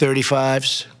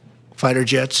F-35s, fighter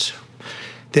jets.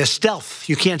 They're stealth.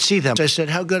 You can't see them. I said,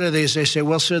 how good are these? They say,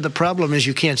 well, sir, the problem is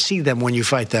you can't see them when you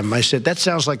fight them. I said, that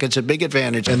sounds like it's a big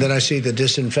advantage. And then I see the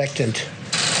disinfectant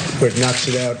where it knocks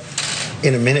it out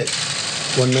in a minute,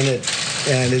 1 minute.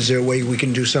 And is there a way we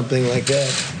can do something like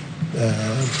that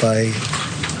by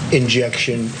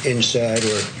injection inside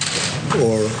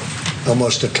or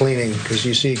almost a cleaning, because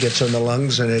you see it gets on the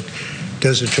lungs and it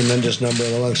does a tremendous number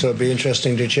on the lungs. So it'd be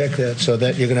interesting to check that. So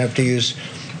that you're gonna have to use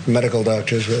medical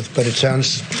doctors with, but it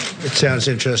sounds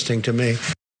interesting to me.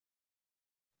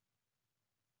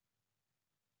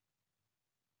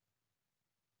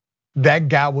 That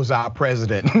guy was our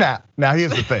president. Now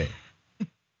here's the thing.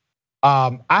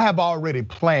 I have already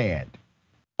planned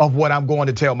of what I'm going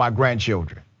to tell my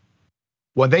grandchildren.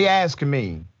 When they ask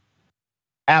me,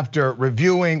 after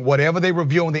reviewing whatever they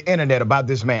review on the internet about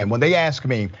this man, when they ask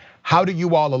me, how do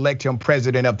you all elect him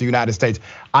president of the United States?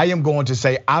 I am going to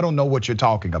say, I don't know what you're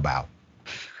talking about.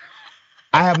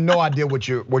 I have no idea what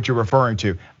you're referring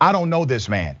to. I don't know this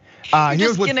man. You're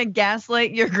just gonna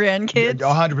gaslight your grandkids?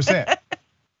 100%.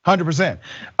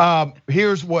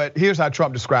 100%. Here's how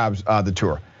Trump describes the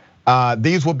tour.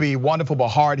 These will be wonderful but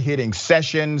hard-hitting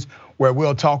sessions where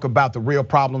we'll talk about the real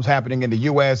problems happening in the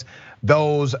US,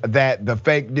 those that the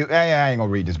fake news, I ain't gonna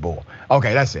read this bull.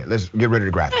 Okay, that's it, let's get rid of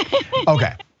the graphic.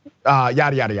 Okay,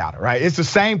 yada, yada, yada, right? It's the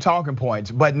same talking points,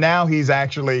 but now he's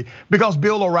actually, because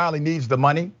Bill O'Reilly needs the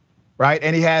money, right?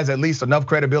 And he has at least enough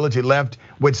credibility left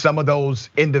with some of those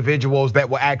individuals that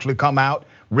will actually come out,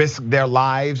 risk their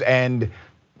lives and,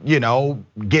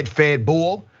 get fed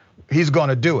bull. He's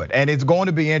gonna do it, and it's going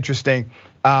to be interesting.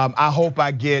 I hope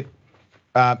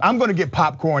I'm gonna get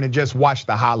popcorn and just watch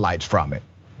the highlights from it.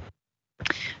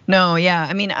 No, yeah.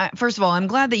 I mean, first of all, I'm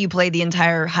glad that you played the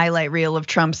entire highlight reel of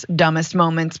Trump's dumbest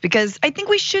moments, because I think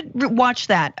we should watch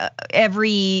that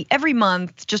every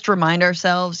month, just to remind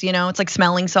ourselves. It's like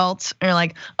smelling salts. And you're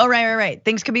like, oh, right.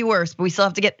 Things could be worse, but we still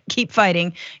have to keep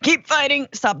fighting,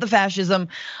 stop the fascism.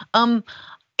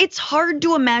 It's hard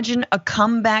to imagine a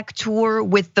comeback tour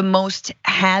with the most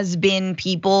has-been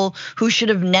people who should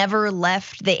have never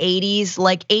left the 80s,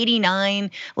 like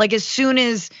 89, like as soon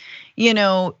as,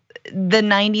 the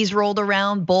 90s rolled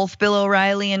around, both Bill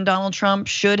O'Reilly and Donald Trump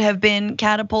should have been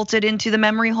catapulted into the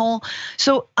memory hole.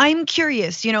 So I'm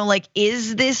curious,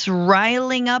 is this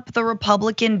riling up the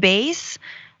Republican base?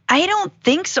 I don't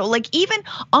think so. Like, even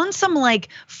on some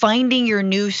finding your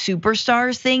new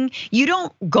superstars thing, you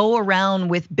don't go around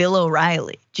with Bill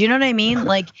O'Reilly. Do you know what I mean?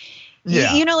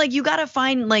 Yeah. You gotta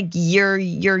find your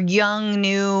young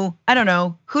new, I don't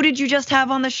know, who did you just have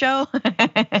on the show?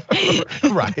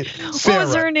 Right. Sarah, what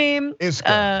was her name?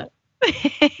 Isgur.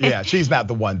 Yeah, she's not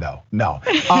the one though. No.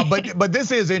 But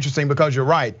this is interesting because you're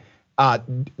right.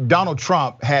 Donald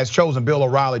Trump has chosen Bill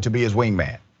O'Reilly to be his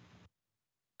wingman.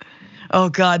 Oh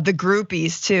God, the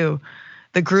groupies too.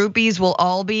 The groupies will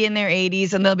all be in their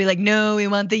 80s and they'll be like, no, we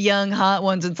want the young hot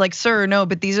ones. It's like, sir, no,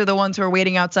 but these are the ones who are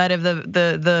waiting outside of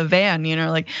the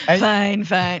van,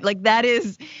 fine. Like that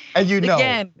is, and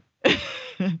again.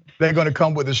 They're gonna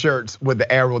come with the shirts with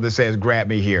the arrow that says, grab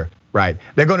me here, right?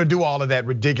 They're gonna do all of that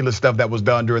ridiculous stuff that was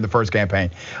done during the first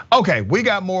campaign. Okay, we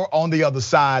got more on the other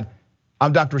side.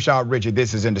 I'm Dr. Rashad Richey,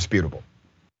 this is Indisputable.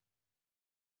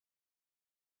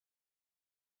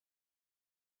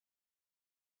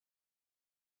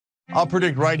 I'll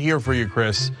predict right here for you,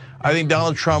 Chris. I think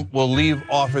Donald Trump will leave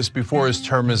office before his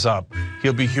term is up.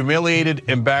 He'll be humiliated,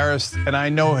 embarrassed, and I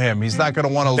know him. He's not gonna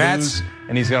wanna lose,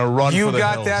 and he's gonna run for the hills. You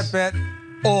got that bet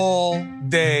all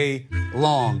day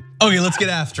long. Okay, let's get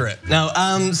after it. Now,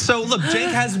 so look, Jake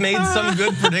has made some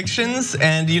good predictions,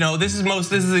 and this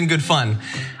is in good fun.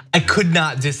 I could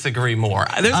not disagree more.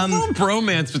 There's a little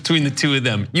bromance between the two of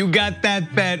them. You got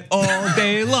that bet all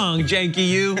day long, Janky,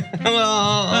 you.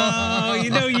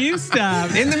 Oh, you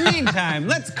stop. In the meantime,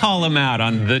 let's call him out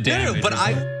on the damage. No, but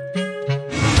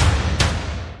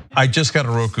I just got a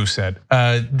Roku set.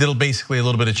 Did basically a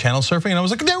little bit of channel surfing, and I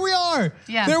was like, there we are.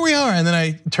 Yeah. There we are. And then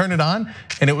I turned it on,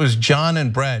 and it was John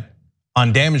and Brett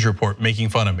on Damage Report making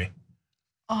fun of me.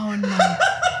 Oh no.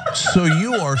 So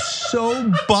you are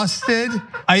so busted.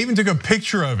 I even took a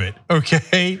picture of it,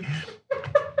 okay?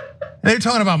 They're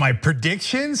talking about my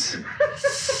predictions.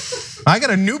 I got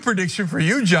a new prediction for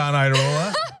you, John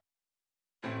Iadarola.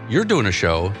 You're doing a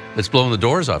show that's blowing the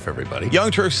doors off everybody.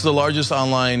 Young Turks is the largest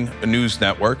online news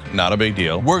network, not a big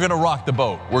deal. We're gonna rock the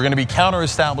boat. We're gonna be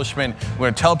counter-establishment. We're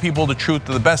gonna tell people the truth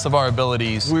to the best of our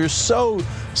abilities. We're so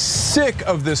sick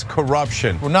of this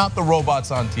corruption. We're not the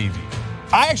robots on TV.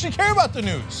 I actually care about the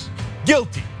news.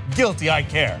 Guilty, I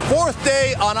care. Fourth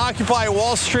day on Occupy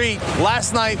Wall Street.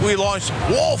 Last night we launched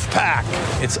Wolfpack.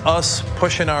 It's us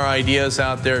pushing our ideas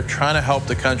out there, trying to help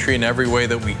the country in every way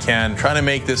that we can, trying to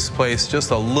make this place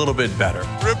just a little bit better.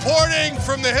 Reporting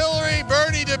from the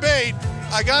Hillary-Bernie debate,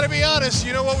 I gotta be honest,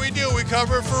 you know what we do, we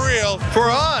cover it for real. For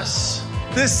us,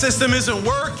 this system isn't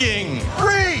working.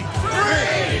 Free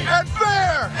and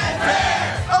fair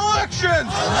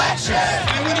elections.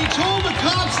 And when he told the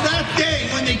cops that day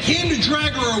when they came to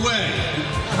drag her away,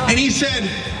 and he said,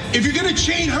 if you're gonna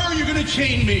chain her, you're gonna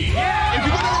chain me. If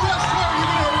you're gonna arrest her, you're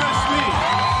gonna arrest me.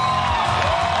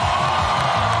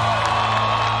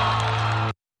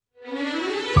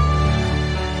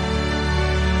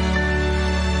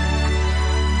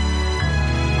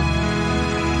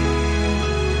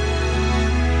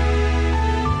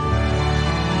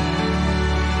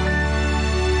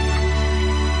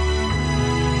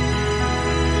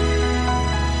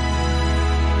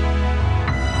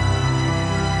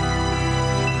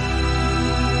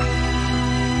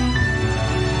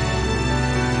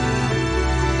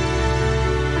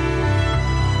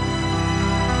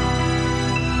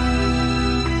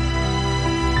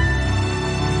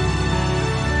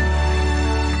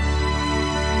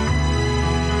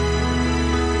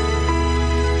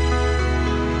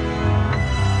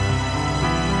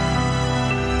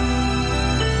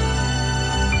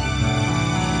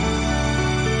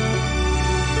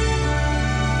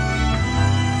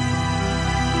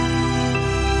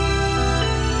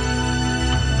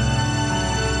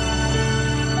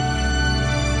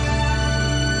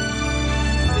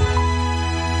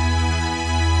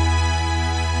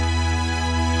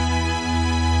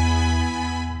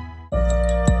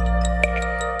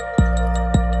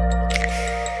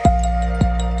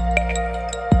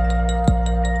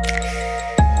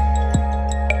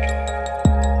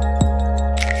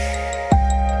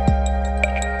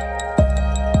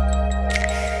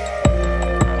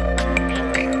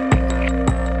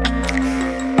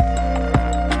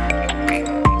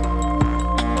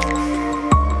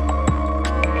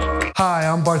 Hi,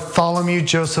 I'm Bartholomew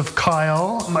Joseph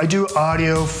Kyle. I do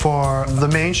audio for the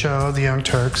main show, The Young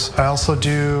Turks. I also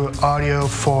do audio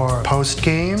for Post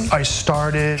Game. I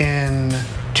started in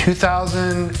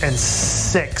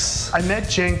 2006. I met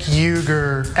Cenk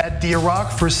Uygur at the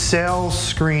Iraq for Sale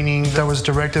screening that was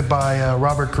directed by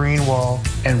Robert Greenwald.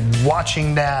 And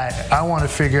watching that, I want to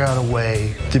figure out a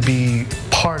way to be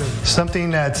part of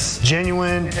something that's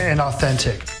genuine and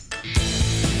authentic.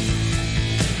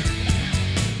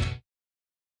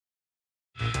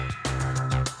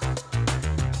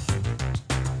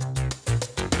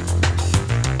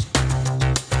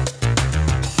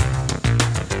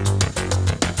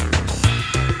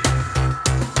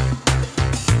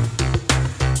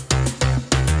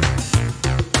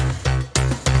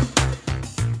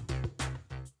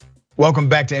 Welcome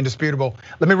back to Indisputable.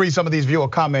 Let me read some of these viewer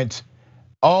comments.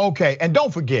 Okay, and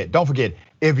don't forget,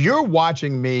 if you're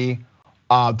watching me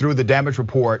through the Damage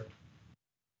Report,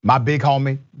 my big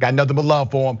homie, got nothing but love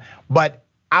for him, but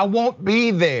I won't be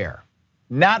there,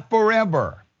 not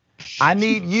forever. I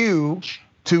need you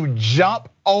to jump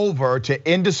over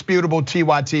to Indisputable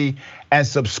TYT and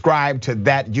subscribe to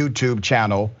that YouTube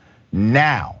channel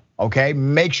now, okay?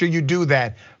 Make sure you do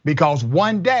that because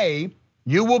one day,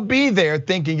 you will be there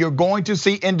thinking you're going to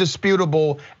see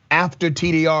Indisputable after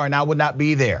TDR and I will not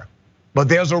be there. But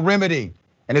there's a remedy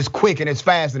and it's quick and it's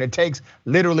fast and it takes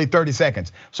literally 30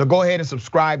 seconds. So go ahead and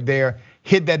subscribe there,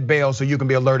 hit that bell so you can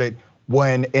be alerted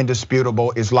when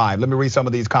Indisputable is live. Let me read some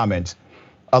of these comments.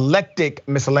 Electric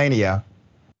Miscellanea.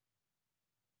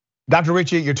 Dr.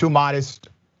 Richey, you're too modest.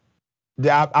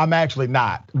 I'm actually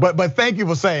not, but thank you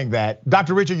for saying that.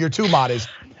 Dr. Richey, you're too modest.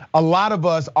 A lot of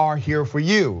us are here for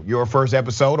you. Your first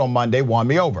episode on Monday won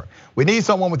me over. We need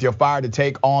someone with your fire to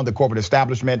take on the corporate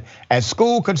establishment and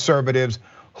school conservatives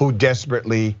who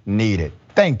desperately need it.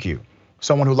 Thank you.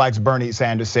 Someone who likes Bernie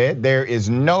Sanders said, there is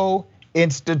no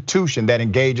institution that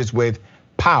engages with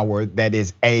power that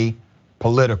is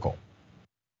apolitical.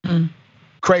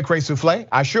 Cray Cray Souffle,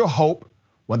 I sure hope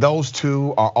when those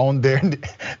two are on their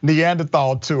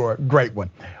Neanderthal tour, great one.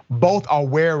 Both are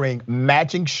wearing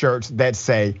matching shirts that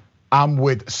say, I'm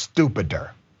with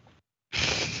stupider.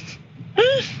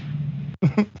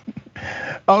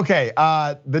 Okay,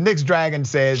 the Knicks Dragon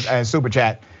says, and super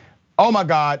chat, oh my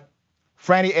God,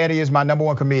 Franny Eddie is my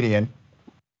 #1 comedian.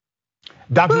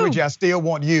 Dr. Richey, I still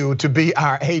want you to be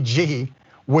our AG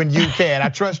when you can. I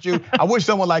trust you. I wish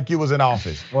someone like you was in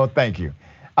office. Well, thank you.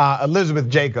 Elizabeth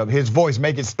Jacob, his voice,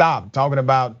 make it stop, talking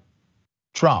about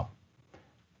Trump.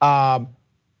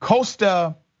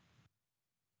 Costa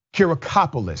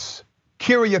Kyriakopoulos.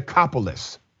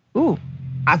 Ooh.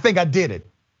 I think I did it.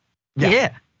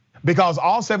 Yeah. Because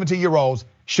all 17-year-olds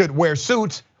should wear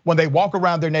suits when they walk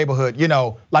around their neighborhood,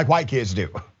 like white kids do.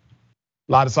 A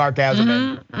lot of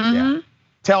sarcasm. Yeah.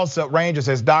 Tulsa Ranger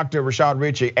says, Dr. Rashad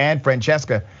Richey and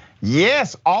Francesca,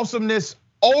 yes, awesomeness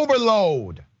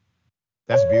overload.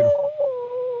 That's beautiful.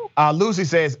 Lucy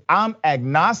says, I'm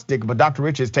agnostic, but Dr.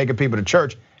 Richey is taking people to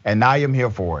church and I am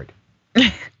here for it.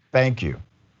 Thank you.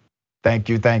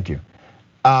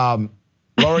 Lorianne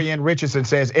Richardson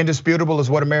says, Indisputable is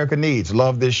what America needs.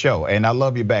 Love this show. And I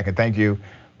love you back and thank you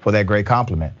for that great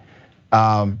compliment.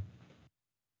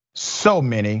 So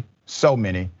many.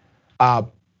 Mama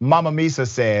Misa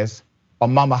says, or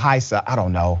Mama Haisa, I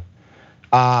don't know.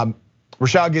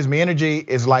 Rashad gives me energy,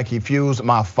 it's like he fused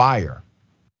my fire.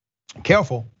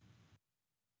 Careful.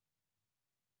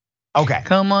 Okay.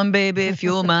 Come on, baby,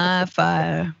 fuel my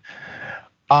fire.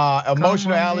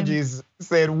 Emotional Allergies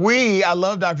said, I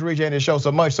love Dr. Richey and his show so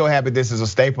much, so happy this is a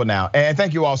staple now. And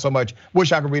thank you all so much.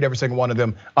 Wish I could read every single one of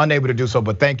them, unable to do so,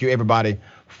 but thank you everybody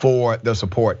for the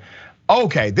support.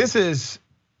 Okay, this is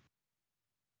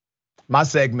my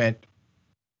segment,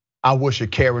 I wish a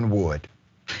Karen would.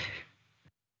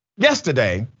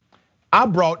 Yesterday, I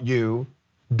brought you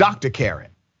Dr. Karen.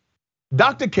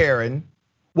 Dr. Karen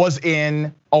was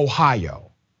in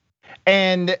Ohio.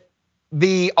 And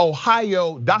the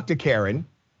Ohio Dr. Karen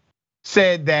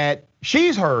said that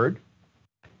she's heard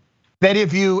that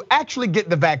if you actually get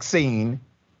the vaccine,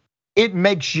 it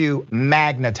makes you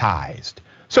magnetized.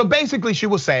 So basically she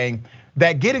was saying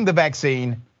that getting the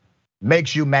vaccine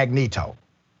makes you Magneto.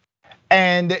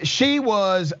 And she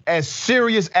was as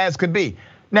serious as could be.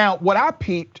 Now, what I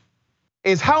peeped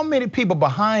is how many people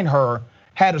behind her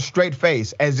had a straight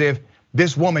face as if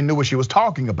this woman knew what she was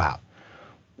talking about.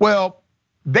 Well,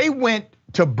 they went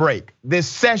to break. This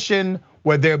session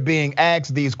where they're being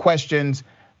asked these questions,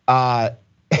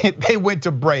 they went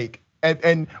to break.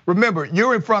 And remember,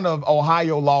 you're in front of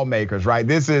Ohio lawmakers, right?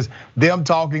 This is them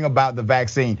talking about the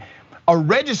vaccine. A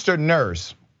registered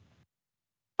nurse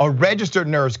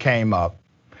came up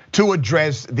to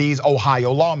address these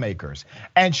Ohio lawmakers.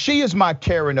 And she is my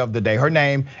Karen of the day. Her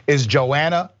name is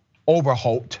Joanna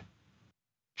Overholt.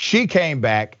 She came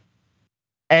back,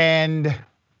 and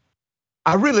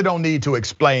I really don't need to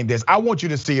explain this. I want you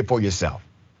to see it for yourself.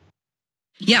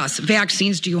 Yes,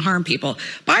 vaccines do harm people.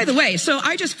 By the way, so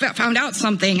I just found out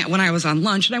something when I was on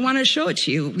lunch, and I wanted to show it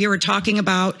to you. We were talking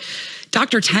about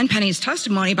Dr. Tenpenny's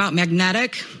testimony about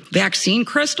magnetic vaccine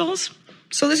crystals.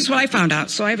 So this is what I found out.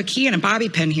 So I have a key and a bobby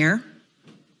pin here.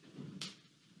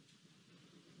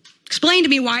 Explain to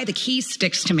me why the key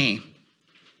sticks to me.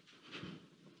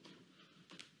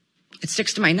 It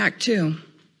sticks to my neck too.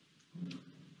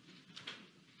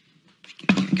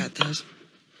 I got this.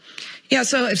 Yeah,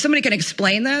 so if somebody can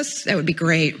explain this, that would be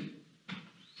great.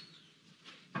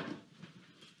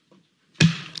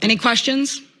 Any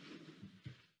questions?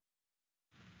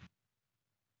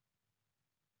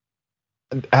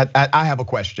 I have a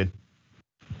question.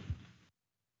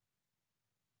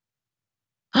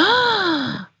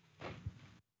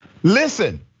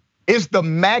 Listen, it's the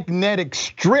magnetic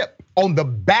strip on the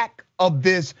back of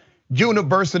this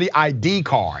university ID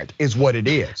card is what it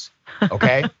is,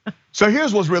 okay? So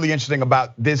here's what's really interesting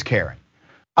about this Karen.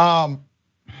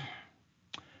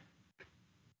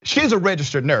 She's a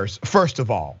registered nurse, first of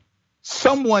all.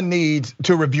 Someone needs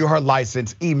to review her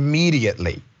license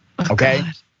immediately, okay?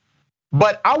 God.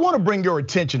 But I wanna bring your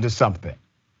attention to something.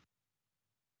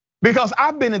 Because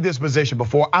I've been in this position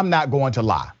before, I'm not going to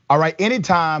lie, all right?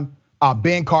 Anytime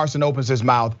Ben Carson opens his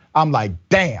mouth, I'm like,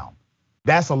 damn,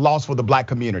 that's a loss for the black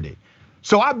community.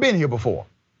 So I've been here before.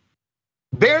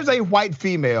 There's a white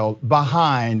female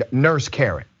behind Nurse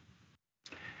Karen.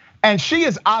 And she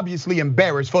is obviously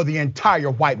embarrassed for the entire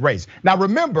white race. Now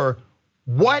remember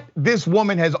what this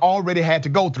woman has already had to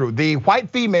go through. The white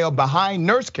female behind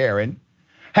Nurse Karen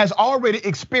has already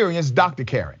experienced Dr.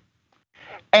 Karen.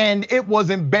 And it was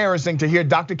embarrassing to hear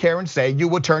Dr. Karen say you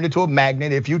will turn into a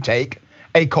magnet if you take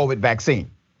a COVID vaccine.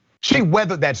 She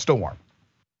weathered that storm.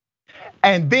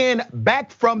 And then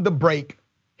back from the break,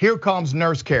 here comes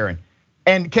Nurse Karen.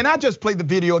 And can I just play the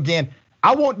video again?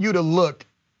 I want you to look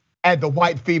at the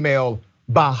white female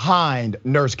behind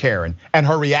Nurse Karen and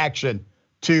her reaction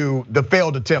to the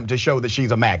failed attempt to show that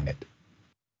she's a magnet.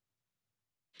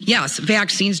 Yes,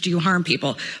 vaccines do harm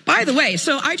people. By the way,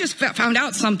 so I just found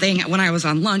out something when I was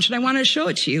on lunch, and I wanted to show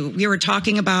it to you. We were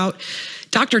talking about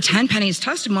Dr. Tenpenny's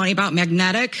testimony about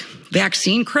magnetic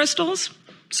vaccine crystals.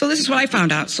 So this is what I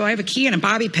found out. So I have a key and a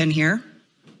bobby pin here.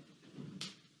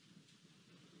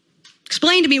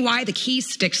 Explain to me why the key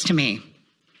sticks to me.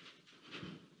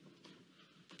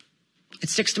 It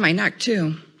sticks to my neck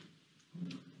too.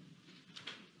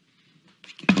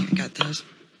 I got this.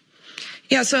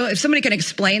 Yeah, so if somebody can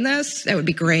explain this, that would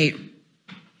be great.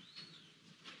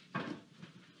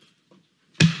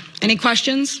 Any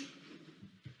questions?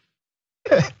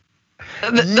 The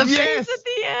yes. Face at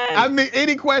the end. I mean,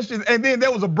 any questions? And then there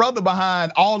was a brother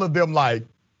behind all of them like,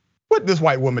 what this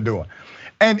white woman doing?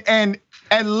 And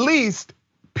at least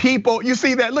people, you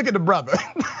see that, look at the brother.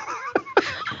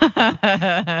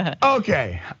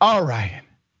 Okay, all right.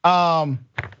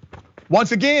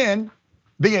 Once again,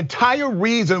 the entire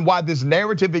reason why this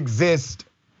narrative exists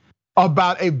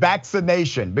about a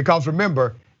vaccination, because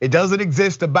remember, it doesn't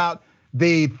exist about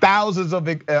the thousands of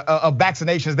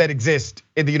vaccinations that exist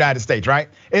in the United States, right?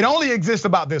 It only exists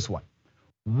about this one.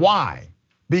 Why?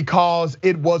 Because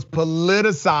it was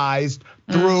politicized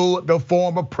through the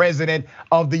former president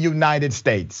of the United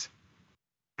States.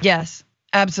 Yes,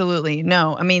 absolutely.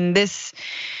 No, I mean,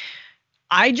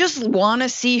 I just want to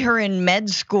see her in med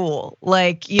school.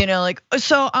 Like,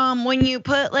 so when you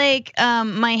put like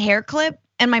my hair clip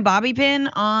and my bobby pin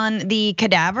on the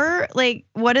cadaver, like,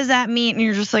 what does that mean? And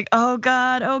you're just like, oh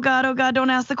God, oh God, oh God,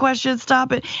 don't ask the question,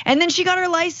 stop it. And then she got her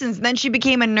license, and then she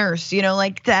became a nurse,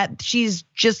 like that. She's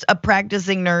just a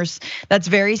practicing nurse. That's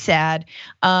very sad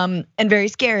and very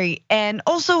scary, and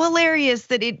also hilarious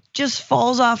that it just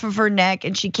falls off of her neck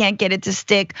and she can't get it to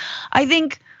stick. I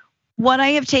think what I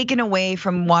have taken away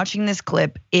from watching this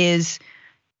clip is,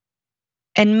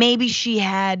 and maybe she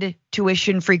had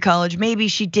tuition-free college, maybe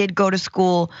she did go to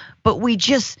school, but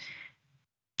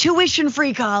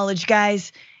tuition-free college,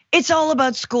 guys. It's all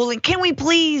about schooling. Can we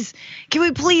please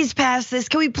pass this?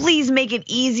 Can we please make it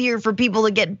easier for people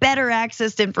to get better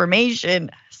access to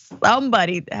information?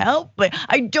 Somebody help me.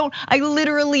 I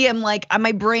literally am like,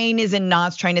 my brain is in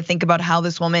knots trying to think about how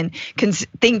this woman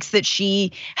thinks that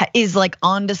she is like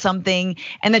onto something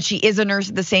and that she is a nurse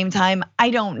at the same time. I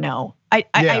don't know.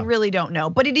 I really don't know,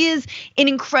 but it is an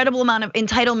incredible amount of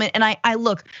entitlement. And I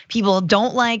look, people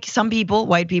don't like, some people,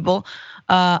 white people,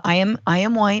 I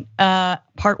am white,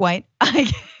 part white.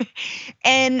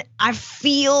 And I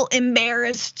feel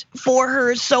embarrassed for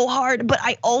her so hard, but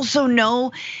I also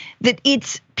know that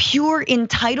it's pure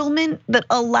entitlement that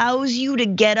allows you to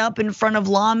get up in front of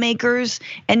lawmakers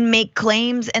and make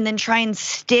claims and then try and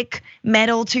stick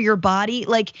metal to your body.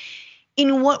 Like,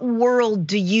 in what world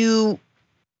do you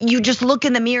just look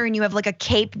in the mirror and you have like a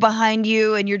cape behind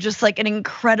you and you're just like an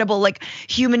incredible like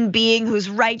human being who's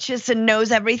righteous and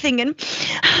knows everything, and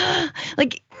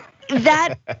like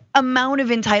that amount of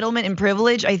entitlement and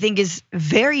privilege, I think, is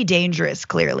very dangerous,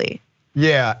 clearly.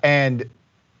 Yeah, and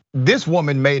this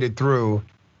woman made it through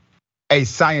a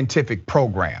scientific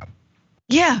program.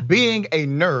 Yeah. Being a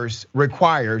nurse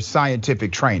requires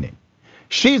scientific training.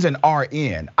 She's an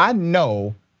RN. I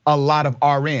know a lot of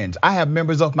RNs. I have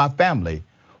members of my family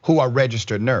who are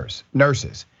registered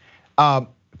nurses.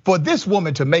 For this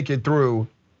woman to make it through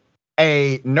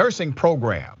a nursing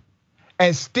program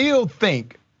and still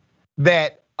think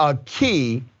that a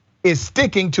key is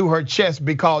sticking to her chest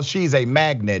because she's a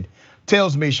magnet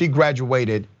tells me she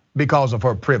graduated because of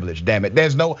her privilege, damn it.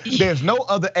 There's no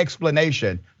other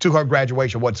explanation to her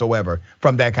graduation whatsoever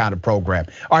from that kind of program.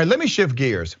 All right, let me shift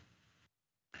gears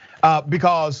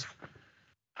because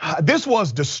this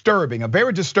was disturbing, a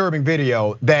very disturbing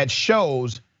video that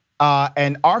shows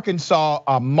an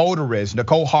Arkansas motorist,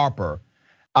 Nicole Harper.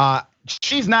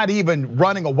 She's not even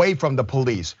running away from the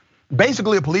police.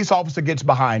 Basically, a police officer gets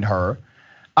behind her.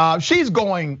 She's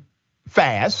going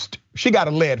fast. She got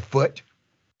a lead foot.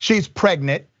 She's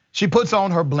pregnant. She puts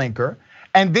on her blinker.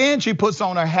 And then she puts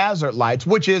on her hazard lights,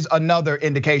 which is another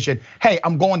indication, hey,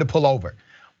 I'm going to pull over.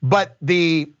 But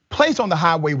the place on the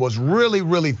highway was really,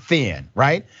 really thin,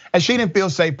 right? And she didn't feel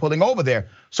safe pulling over there.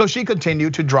 So she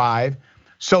continued to drive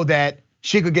so that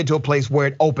she could get to a place where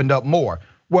it opened up more.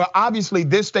 Well, obviously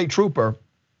this state trooper,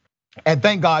 and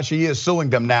thank God she is suing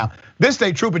them now. This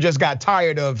state trooper just got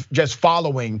tired of just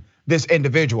following this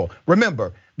individual.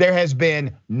 Remember, there has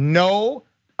been no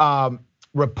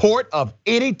report of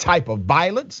any type of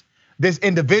violence. This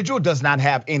individual does not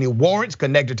have any warrants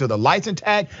connected to the license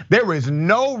tag. There is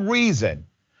no reason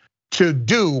to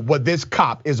do what this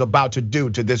cop is about to do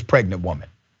to this pregnant woman.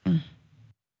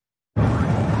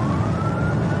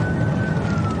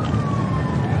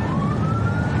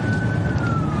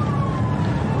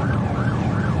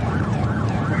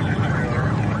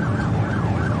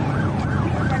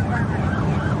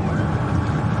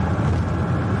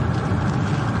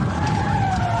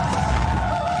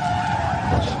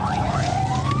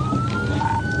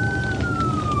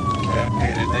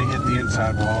 They hit the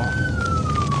inside wall.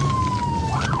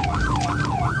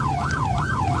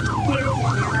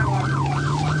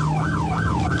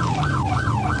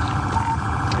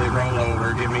 They roll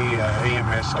over, get me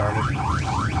EMS started.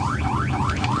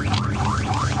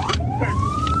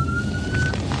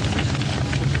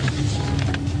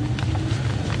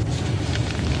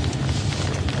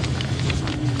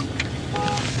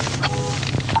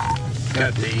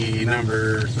 Got the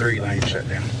number 3 lane shut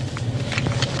down.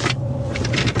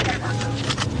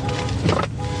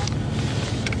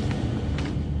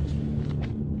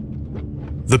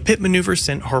 The pit maneuver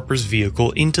sent Harper's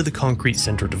vehicle into the concrete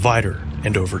center divider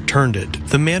and overturned it.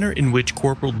 The manner in which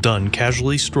Corporal Dunn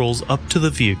casually strolls up to the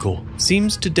vehicle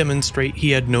seems to demonstrate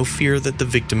he had no fear that the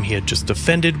victim he had just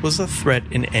offended was a threat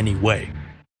in any way.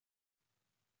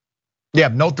 Yeah,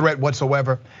 no threat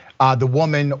whatsoever. The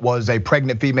woman was a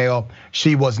pregnant female.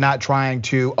 She was not trying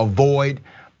to avoid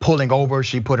pulling over.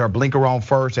 She put her blinker on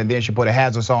first and then she put her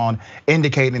hazards on,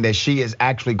 indicating that she is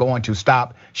actually going to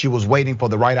stop. She was waiting for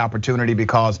the right opportunity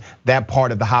because that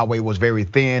part of the highway was very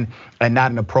thin and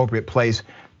not an appropriate place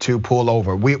to pull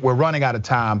over. We're running out of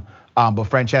time, but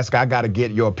Francesca, I gotta get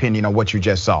your opinion on what you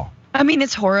just saw. I mean,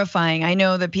 it's horrifying. I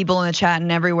know that people in the chat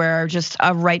and everywhere are just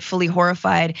rightfully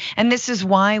horrified. And this is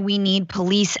why we need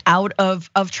police out of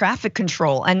traffic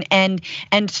control and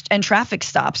traffic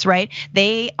stops, right?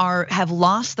 They have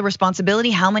lost the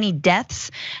responsibility. How many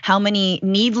deaths, how many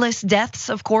needless deaths,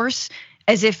 of course,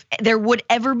 as if there would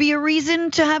ever be a reason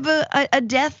to have a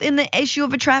death in the issue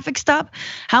of a traffic stop.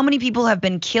 How many people have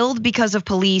been killed because of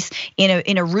police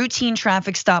in a routine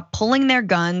traffic stop, pulling their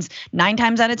guns, 9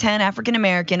 times out of 10 African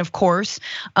American, of course.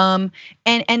 And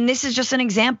this is just an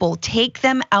example. Take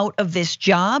them out of this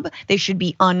job. They should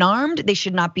be unarmed. They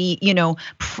should not be,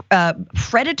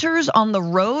 predators on the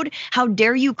road. How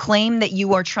dare you claim that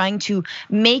you are trying to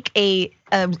make a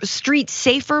street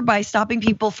safer by stopping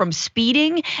people from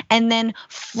speeding and then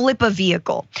flip a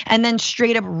vehicle and then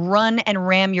straight up run and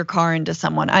ram your car into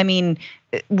someone. I mean,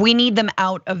 we need them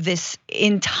out of this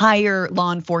entire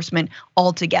law enforcement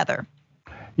altogether.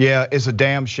 Yeah, it's a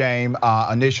damn shame.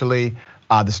 Initially,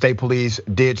 The state police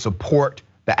did support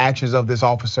the actions of this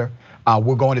officer.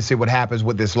 We're going to see what happens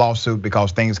with this lawsuit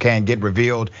because things can get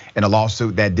revealed in a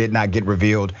lawsuit that did not get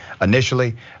revealed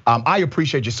initially. I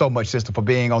appreciate you so much, sister, for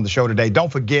being on the show today.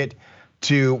 Don't forget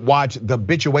to watch the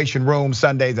Bituation Room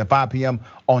Sundays at 5 p.m.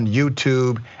 on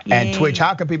YouTube and Twitch.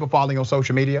 How can people follow you on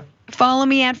social media? Follow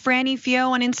me at Franny Fio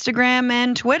on Instagram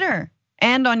and Twitter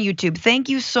and on YouTube. Thank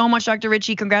you so much, Dr.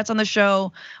 Richey. Congrats on the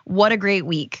show. What a great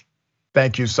week.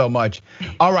 Thank you so much.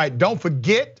 All right, don't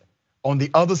forget, on the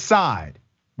other side,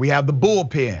 we have the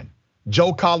bullpen.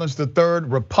 Joe Collins III,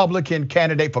 Republican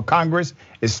candidate for Congress,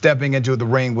 is stepping into the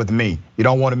ring with me. You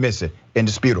don't want to miss it.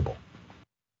 Indisputable.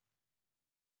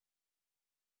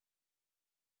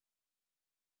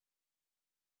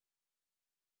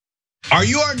 Are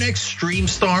you our next stream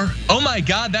star? Oh my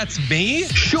God, that's me?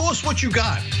 Show us what you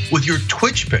got with your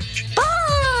Twitch pitch.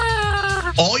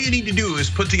 All you need to do is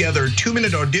put together a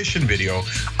 2-minute audition video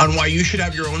on why you should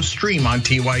have your own stream on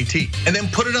TYT, and then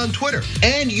put it on Twitter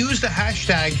and use the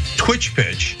hashtag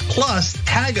TwitchPitch. Plus,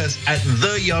 tag us at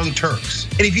The Young Turks.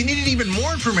 And if you needed even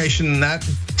more information than that,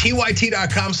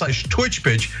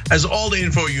 TYT.com/TwitchPitch has all the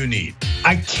info you need.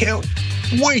 I can't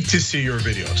wait to see your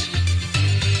videos.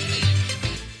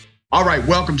 All right,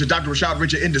 welcome to Dr. Rashad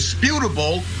Richey,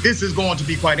 Indisputable. This is going to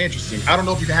be quite interesting. I don't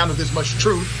know if you can handle this much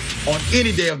truth on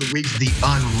any day of the week. The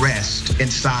unrest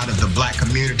inside of the black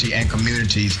community and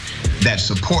communities that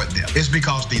support them. It's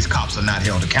because these cops are not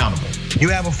held accountable. You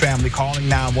have a family calling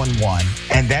 911,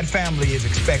 and that family is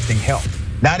expecting help,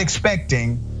 not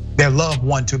expecting their loved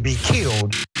one to be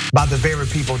killed by the very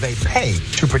people they pay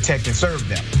to protect and serve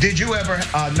them. Did you ever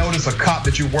notice a cop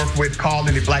that you work with call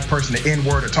any black person the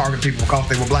N-word or target people because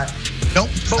they were black? Nope.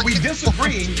 But we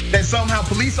disagree that somehow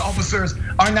police officers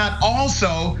are not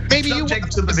also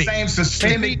subject to the same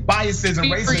systemic biases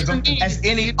and racism as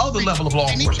any other level of law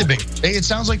enforcement. It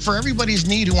sounds like for everybody's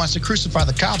need who wants to crucify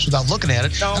the cops without looking at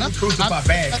it. No, crucify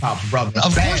bad cops, brother.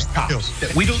 Bad cops.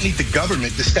 We don't need the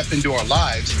government to step into our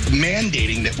lives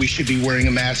mandating that we should be wearing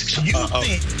a mask.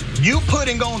 You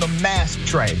putting on a mask,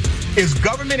 Trey, is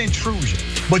government intrusion.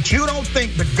 But you don't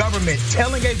think the government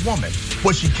telling a woman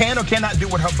what she can or cannot do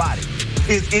with her body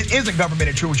isn't government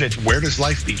intrusion. Where does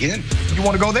life begin? You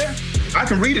want to go there? I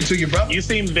can read it to you, brother. You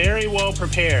seem very well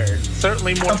prepared.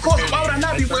 Certainly more. Of course, why would I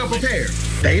not be well prepared?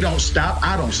 They don't stop,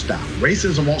 I don't stop.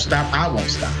 Racism won't stop, I won't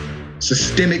stop.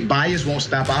 Systemic bias won't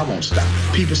stop, I won't stop.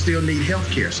 People still need health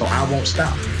care, so I won't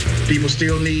stop. People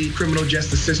still need criminal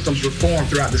justice systems reform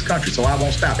throughout this country, so I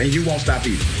won't stop, and you won't stop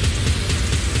either.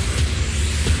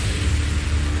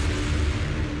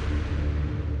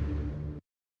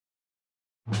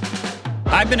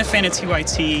 I've been a fan of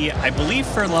TYT, I believe,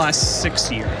 for the last 6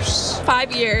 years.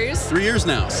 5 years. 3 years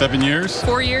now. 7 years.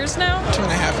 4 years now.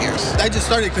 2.5 years. I just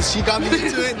started because she got me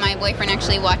into it. My boyfriend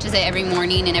actually watches it every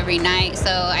morning and every night,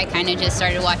 so I kind of just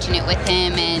started watching it with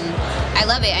him, and I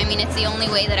love it. I mean, it's the only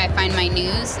way that I find my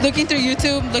news. Looking through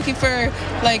YouTube, looking for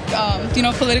like,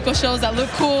 political shows that look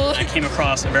cool. I came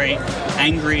across a very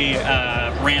angry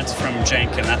rant from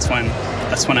Cenk, and that's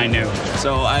when I knew.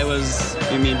 So I was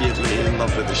immediately in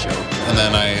love with the show. And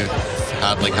then I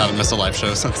haven't missed a live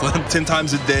show since then. 10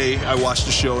 times a day, I watched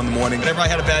the show in the morning. Whenever I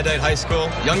had a bad day at high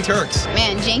school, Young Turks.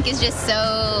 Man, Cenk is just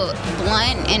so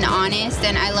blunt and honest,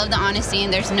 and I love the honesty,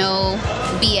 and there's no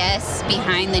BS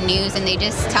behind the news, and they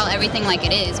just tell everything like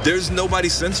it is. There's nobody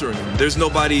censoring them. There's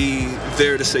nobody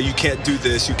there to say, you can't do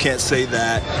this, you can't say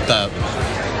that. That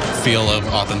feel of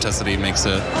authenticity makes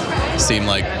it seem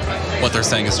like what they're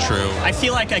saying is true. I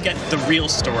feel like I get the real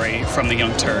story from the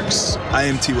Young Turks. I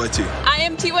am TYT. I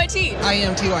am TYT. I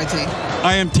am TYT.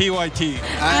 I am TYT.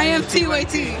 I am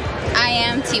TYT. I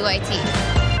am TYT.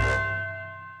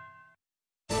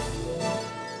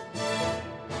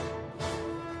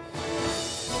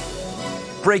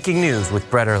 Breaking news with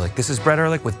Brett Ehrlich. This is Brett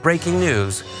Ehrlich with breaking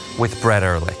news with Brett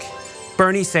Ehrlich.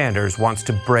 Bernie Sanders wants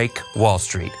to break Wall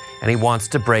Street, and he wants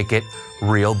to break it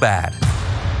real bad.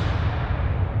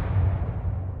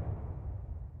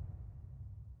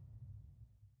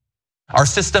 Our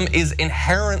system is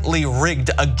inherently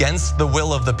rigged against the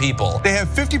will of the people. They have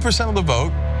 50% of the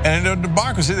vote, and in a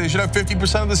democracy, they should have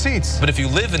 50% of the seats. But if you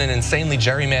live in an insanely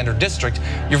gerrymandered district,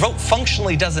 your vote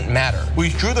functionally doesn't matter. We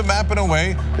drew the map in a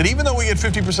way that even though we get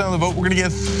 50% of the vote, we're gonna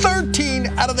get 13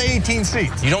 out of the 18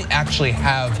 seats. You don't actually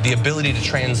have the ability to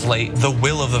translate the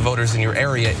will of the voters in your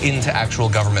area into actual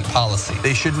government policy.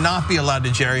 They should not be allowed to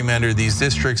gerrymander these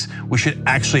districts. We should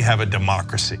actually have a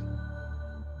democracy.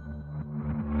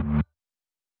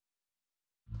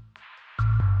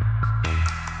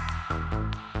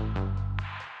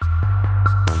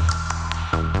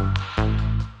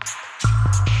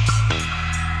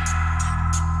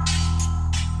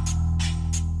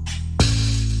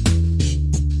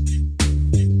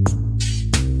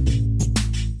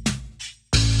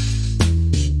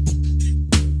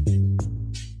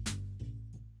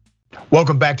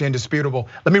 Welcome back to Indisputable.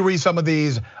 Let me read some of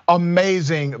these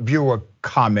amazing viewer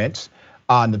comments.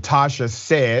 Natasha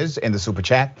says in the super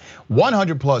chat,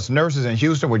 100+ nurses in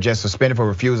Houston were just suspended for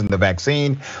refusing the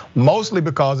vaccine, mostly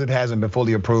because it hasn't been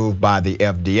fully approved by the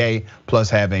FDA, plus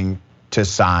having to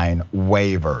sign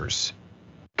waivers.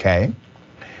 Okay.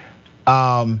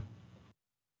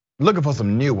 Looking for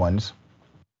some new ones.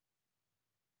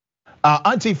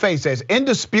 Auntie Faye says,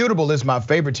 Indisputable is my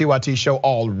favorite TYT show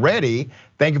already.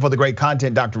 Thank you for the great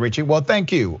content, Dr. Richey. Well,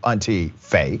 thank you, Auntie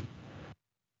Faye.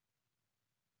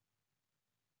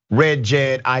 Red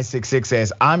Jed I66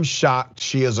 says, I'm shocked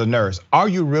she is a nurse. Are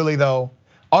you really though?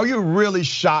 Are you really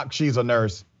shocked she's a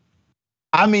nurse?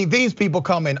 I mean, these people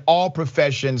come in all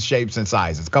professions, shapes, and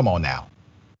sizes. Come on now.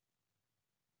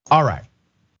 All right.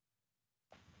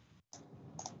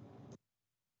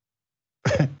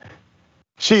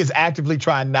 She is actively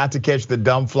trying not to catch the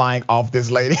dumb flying off this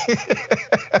lady.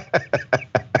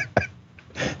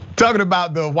 Talking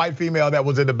about the white female that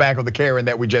was in the back of the Karen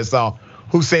that we just saw,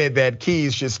 who said that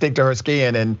keys should stick to her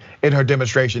skin, and in her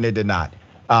demonstration it did not.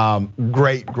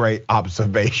 Great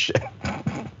observation.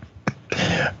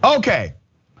 Okay,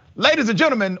 ladies and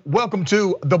gentlemen, welcome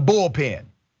to the bullpen.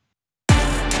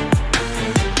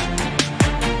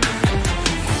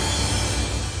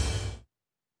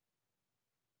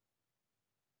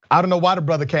 I don't know why the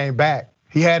brother came back.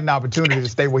 He had an opportunity to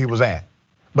stay where he was at,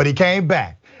 but he came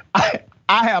back. I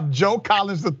have Joe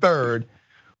Collins III,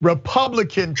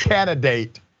 Republican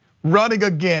candidate, running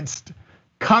against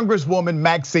Congresswoman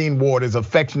Maxine Ward, is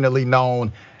affectionately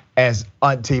known as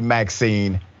Auntie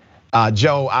Maxine.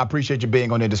 Joe, I appreciate you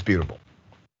being on Indisputable.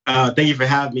 Thank you for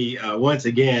having me once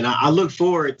again. I look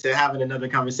forward to having another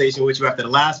conversation with you after the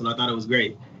last one. I thought it was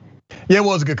great. Yeah, it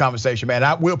was a good conversation,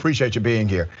 man. We appreciate you being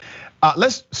here.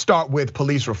 Let's start with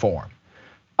police reform.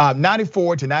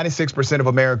 94 to 96% of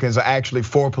Americans are actually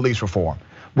for police reform.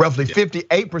 Roughly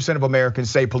 58% of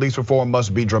Americans say police reform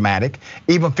must be dramatic.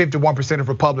 Even 51% of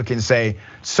Republicans say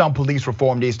some police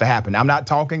reform needs to happen. I'm not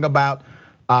talking about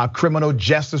criminal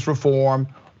justice reform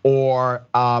or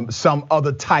some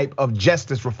other type of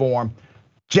justice reform,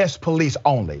 just police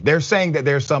only. They're saying that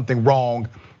there's something wrong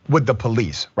with the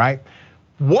police, right?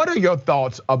 What are your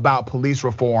thoughts about police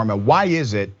reform, and why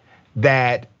is it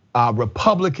that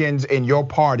Republicans in your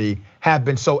party have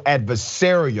been so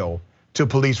adversarial to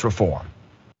police reform?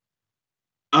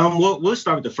 We'll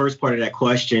start with the first part of that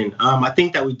question. I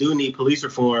think that we do need police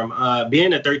reform.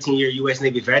 Being a 13-year U.S.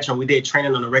 Navy veteran, we did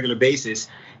training on a regular basis,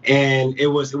 and it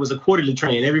was a quarterly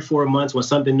training. Every 4 months, when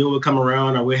something new would come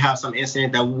around, or we'd have some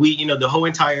incident that the whole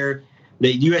entire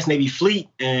the U.S. Navy fleet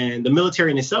and the military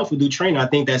in itself would do training. I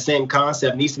think that same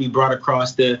concept needs to be brought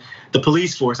across the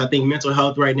police force. I think mental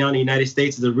health right now in the United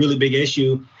States is a really big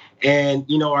issue. And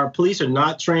our police are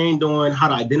not trained on how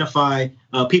to identify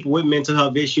people with mental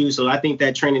health issues. So I think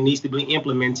that training needs to be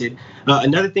implemented.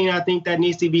 Another thing I think that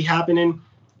needs to be happening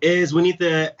is we need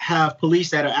to have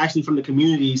police that are actually from the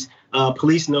communities,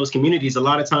 police in those communities. A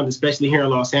lot of times, especially here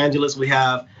in Los Angeles, we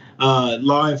have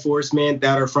law enforcement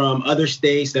that are from other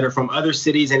states, that are from other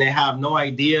cities, and they have no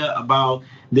idea about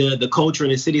the culture in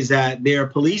the cities that they're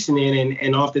policing in,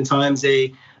 and oftentimes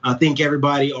they think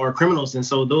everybody are criminals. And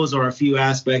so those are a few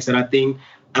aspects that I think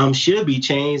should be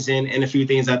changed, and a few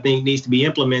things I think needs to be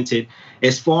implemented.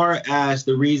 As far as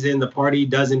the reason the party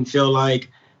doesn't feel like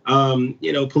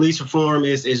police reform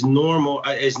is normal,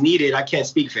 is needed, I can't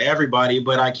speak for everybody,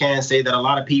 but I can say that a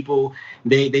lot of people,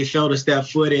 they fail to step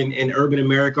foot in urban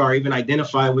America or even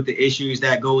identify with the issues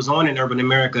that goes on in urban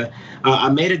America. I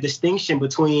made a distinction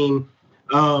between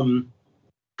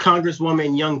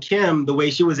Congresswoman Young Kim, the way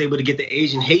she was able to get the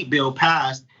Asian hate bill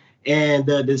passed, and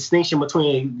the distinction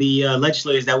between the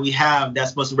legislators that we have that's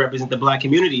supposed to represent the Black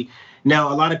community.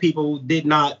 Now, a lot of people did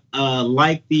not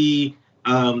like the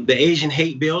Asian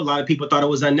hate bill. A lot of people thought it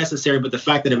was unnecessary, but the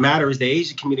fact of the matter is the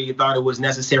Asian community thought it was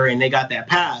necessary and they got that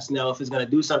passed. Now, if it's going to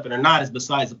do something or not is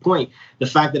besides the point. The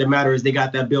fact of the matter is they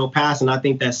got that bill passed, and I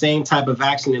think that same type of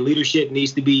action and leadership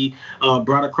needs to be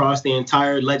brought across the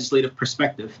entire legislative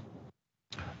perspective.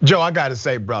 Joe, I got to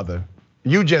say, brother,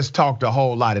 you just talked a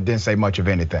whole lot and didn't say much of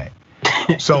anything.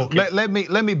 So okay. let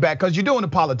me back, because you're doing the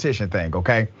politician thing,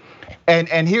 okay?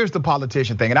 And here's the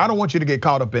politician thing, and I don't want you to get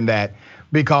caught up in that,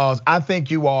 because I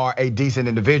think you are a decent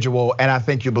individual, and I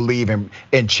think you believe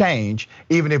in change,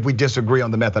 even if we disagree on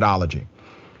the methodology.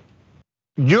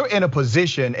 You're in a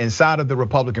position inside of the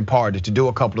Republican Party to do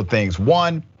a couple of things.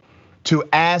 One, to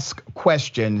ask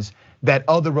questions that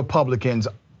other Republicans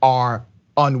are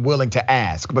unwilling to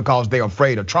ask because they're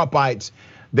afraid of Trumpites,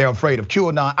 they're afraid of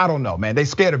QAnon. I don't know, man. They're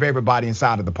scared of everybody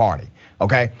inside of the party,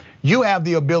 okay? You have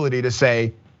the ability to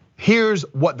say, here's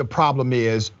what the problem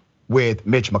is. with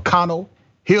Mitch McConnell.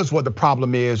 Here's what the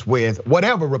problem is with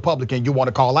whatever Republican you want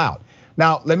to call out.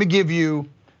 Now, let me give you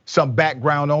some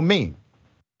background on me.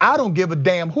 I don't give a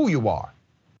damn who you are,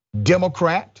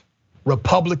 Democrat,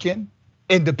 Republican,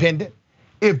 Independent.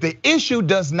 If the issue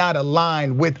does not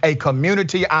align with a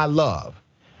community I love,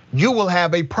 you will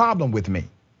have a problem with me.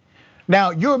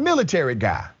 Now, you're a military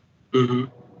guy.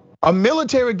 A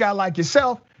military guy like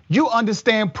yourself, you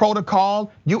understand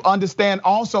protocol. You understand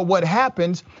also what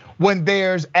happens when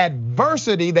there's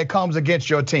adversity that comes against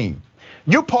your team.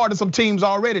 You're part of some teams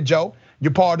already, Joe.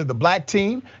 You're part of the black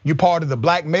team. You're part of the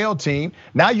black male team.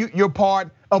 Now you're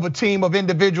part of a team of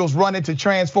individuals running to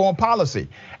transform policy.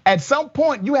 At some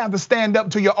point, you have to stand up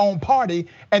to your own party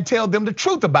and tell them the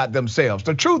truth about themselves.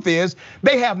 The truth is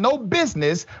they have no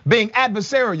business being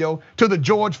adversarial to the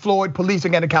George Floyd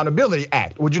Policing and Accountability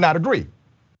Act. Would you not agree?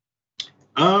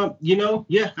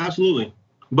 Yeah, absolutely.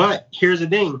 But here's the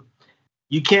thing.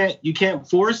 You can't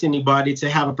force anybody to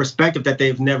have a perspective that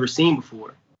they've never seen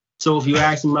before. So if you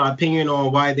ask me my opinion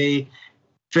on why they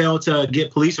failed to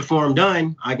get police reform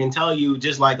done, I can tell you,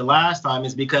 just like the last time,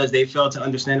 it's because they failed to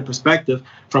understand the perspective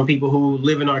from people who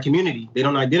live in our community. They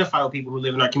don't identify with people who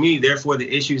live in our community. Therefore, the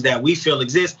issues that we feel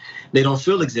exist, they don't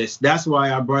feel exist. That's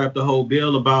why I brought up the whole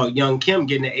bill about young Kim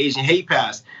getting the Asian hate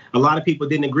pass. A lot of people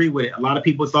didn't agree with it. A lot of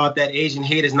people thought that Asian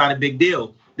hate is not a big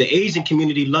deal. The Asian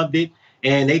community loved it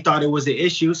and they thought it was an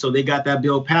issue, so they got that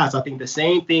bill passed. I think the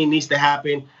same thing needs to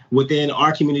happen within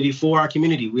our community for our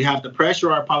community. We have to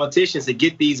pressure our politicians to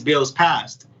get these bills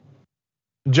passed.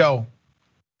 Joe,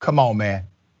 come on, man.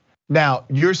 Now,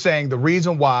 you're saying the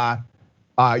reason why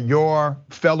your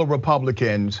fellow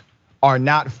Republicans are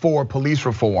not for police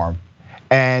reform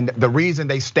and the reason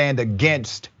they stand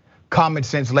against common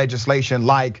sense legislation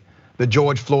like the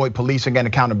George Floyd Policing and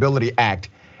Accountability Act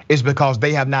is because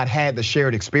they have not had the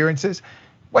shared experiences.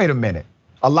 Wait a minute.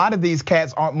 A lot of these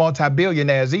cats aren't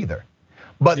multi-billionaires either,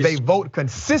 but they vote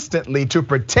consistently to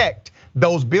protect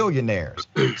those billionaires.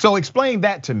 So explain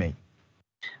that to me.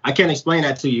 I can't explain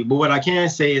that to you, but what I can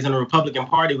say is in the Republican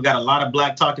Party, we got a lot of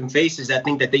black talking faces that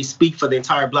think that they speak for the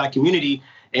entire black community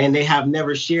and they have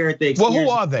never shared the experience. Well, who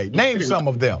are they? Name some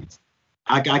of them.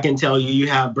 I can tell you, you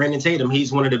have Brandon Tatum.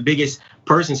 He's one of the biggest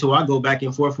persons who I go back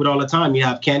and forth with all the time. You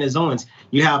have Candace Owens.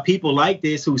 You have people like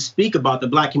this who speak about the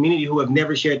black community who have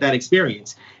never shared that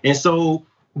experience. And so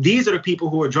these are the people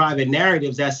who are driving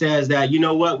narratives that says that, you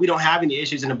know what, we don't have any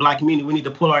issues in the black community. We need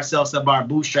to pull ourselves up by our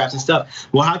bootstraps and stuff.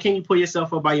 Well, how can you pull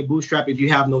yourself up by your bootstrap if you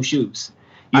have no shoes?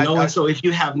 And so if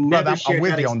you have never shared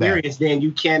that experience, then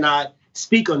you cannot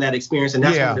speak on that experience. And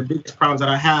that's one of the biggest problems that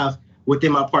I have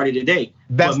within my party today.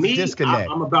 That's the disconnect.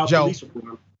 I'm about police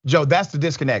reform. Joe, that's the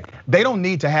disconnect. They don't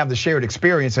need to have the shared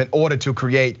experience in order to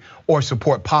create or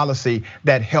support policy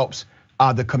that helps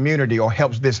the community or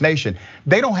helps this nation.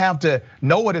 They don't have to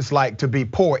know what it's like to be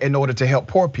poor in order to help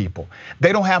poor people.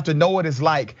 They don't have to know what it's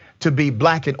like to be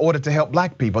black in order to help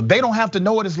black people. They don't have to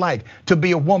know what it's like to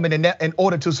be a woman in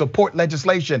order to support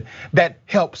legislation that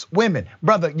helps women.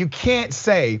 Brother, you can't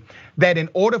say that in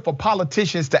order for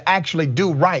politicians to actually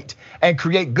do right and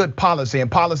create good policy,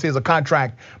 and policy is a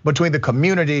contract between the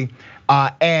community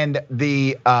and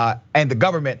the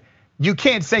government, you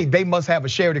can't say they must have a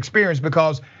shared experience,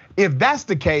 because if that's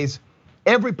the case,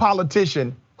 every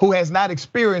politician who has not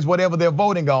experienced whatever they're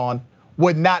voting on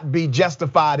would not be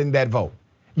justified in that vote.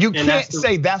 You can't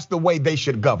say that's the way they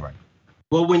should govern.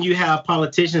 Well, when you have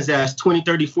politicians that's 20,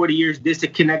 30, 40 years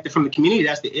disconnected from the community,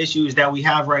 that's the issues that we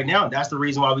have right now. That's the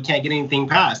reason why we can't get anything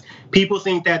passed. People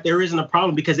think that there isn't a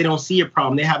problem because they don't see a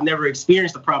problem. They have never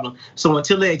experienced a problem. So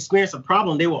until they experience a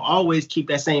problem, they will always keep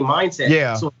that same mindset.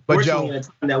 Yeah, so but Joe, in the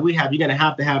time that we have, you're gonna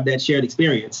have that shared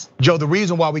experience. Joe, the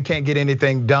reason why we can't get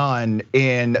anything done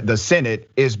in the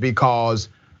Senate is because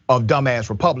of dumbass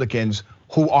Republicans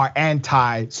who are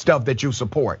anti stuff that you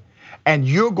support. And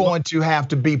you're going to have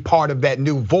to be part of that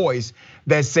new voice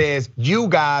that says you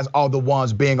guys are the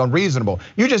ones being unreasonable.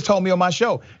 You just told me on my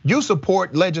show, you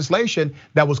support legislation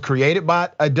that was created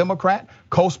by a Democrat,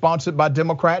 co-sponsored by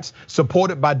Democrats,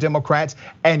 supported by Democrats,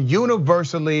 and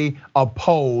universally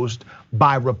opposed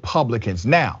by Republicans.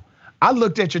 Now, I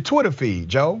looked at your Twitter feed,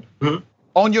 Joe.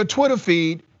 On your Twitter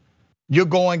feed, you're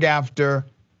going after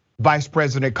Vice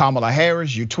President Kamala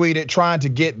Harris. You tweeted trying to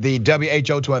get the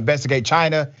WHO to investigate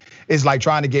China is like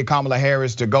trying to get Kamala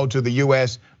Harris to go to the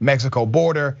US-Mexico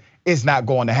border. It's not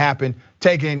going to happen.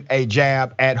 Taking a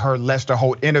jab at her Lester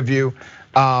Holt interview.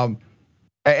 And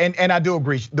I do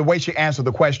agree, the way she answered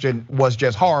the question was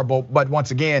just horrible. But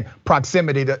once again,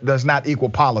 proximity does not equal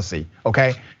policy,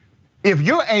 okay? If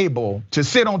you're able to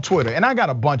sit on Twitter, and I got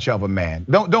a bunch of them, man,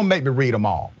 don't make me read them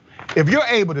all. If you're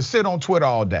able to sit on Twitter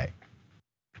all day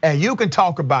and you can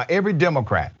talk about every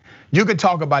Democrat, you can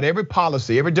talk about every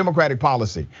policy, every Democratic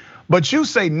policy, but you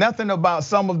say nothing about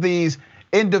some of these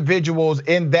individuals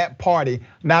in that party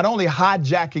not only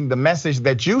hijacking the message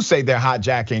that you say they're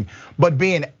hijacking, but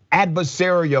being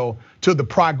adversarial to the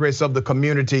progress of the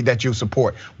community that you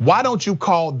support. Why don't you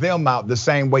call them out the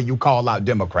same way you call out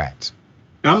Democrats?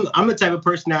 I'm the type of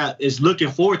person that is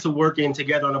looking forward to working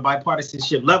together on a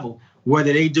bipartisanship level,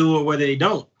 whether they do or whether they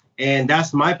don't. And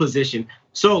that's my position.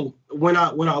 So when I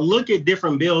look at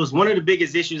different bills, one of the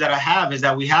biggest issues that I have is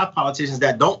that we have politicians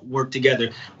that don't work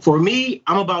together. For me,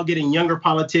 I'm about getting younger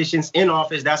politicians in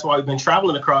office. That's why we've been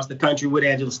traveling across the country with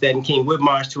Angela Stanton King, with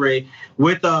Maj Touré,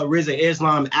 with Rizza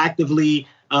Islam, actively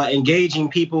engaging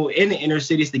people in the inner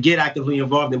cities to get actively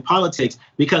involved in politics,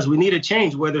 because we need a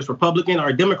change, whether it's Republican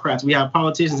or Democrats. We have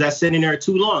politicians that sit in there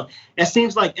too long. It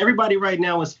seems like everybody right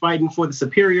now is fighting for the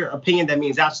superior opinion that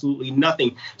means absolutely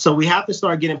nothing. So we have to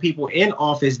start getting people in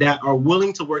office that are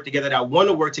willing to work together, that want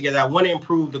to work together, that want to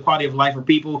improve the quality of life for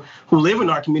people who live in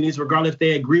our communities, regardless if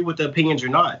they agree with the opinions or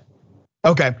not.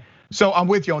 Okay. So I'm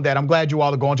with you on that. I'm glad you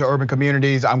all are going to urban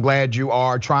communities. I'm glad you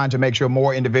are trying to make sure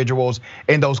more individuals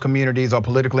in those communities are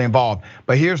politically involved.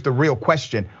 But here's the real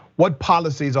question. What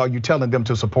policies are you telling them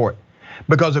to support?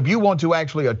 Because if you want to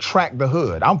actually attract the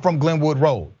hood, I'm from Glenwood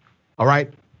Road, all right?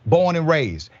 Born and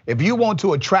raised. If you want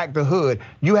to attract the hood,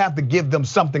 you have to give them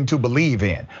something to believe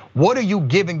in. What are you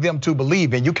giving them to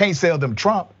believe in? You can't sell them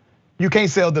Trump. You can't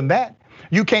sell them that.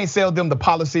 You can't sell them the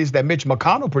policies that Mitch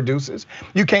McConnell produces.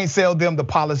 You can't sell them the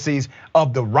policies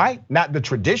of the right, not the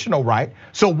traditional right.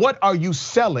 So what are you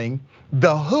selling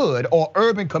the hood or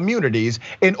urban communities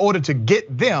in order to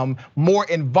get them more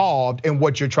involved in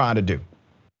what you're trying to do?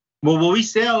 Well,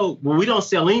 we don't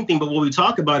sell anything, but what we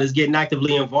talk about is getting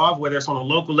actively involved, whether it's on a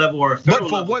local level or a federal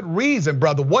level. But for what reason,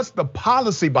 brother? What's the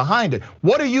policy behind it?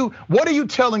 What are you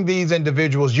telling these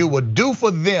individuals you will do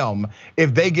for them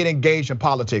if they get engaged in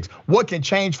politics? What can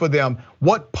change for them?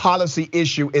 What policy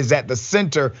issue is at the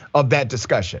center of that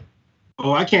discussion?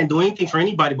 Oh, I can't do anything for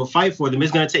anybody but fight for them.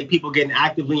 It's gonna take people getting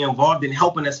actively involved and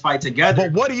helping us fight together.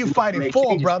 But what are you fighting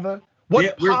for, brother?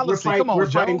 What policy? We're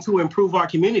fighting to improve our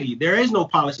community. There is no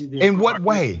policy. In what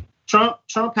way? Trump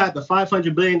had the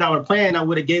 $500 billion plan that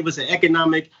would have gave us an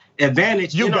economic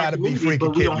advantage in our communities,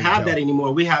 but we don't have that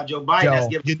anymore. We have Joe Biden that's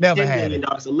given $10 billion,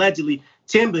 allegedly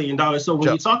 $10 billion. So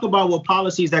when you talk about what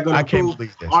policies that are going to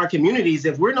improve our communities,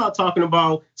 if we're not talking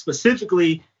about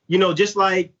specifically, just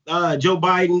like Joe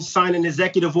Biden signed an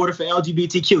executive order for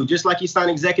LGBTQ, just like he signed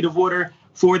an executive order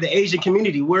for the Asian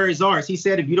community. Where is ours? He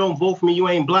said, if you don't vote for me, you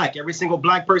ain't black. Every single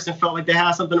black person felt like they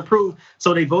had something to prove,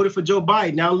 so they voted for Joe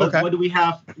Biden. Now look, what do we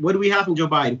have? What do we have from Joe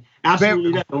Biden?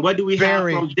 Absolutely nothing. What do we have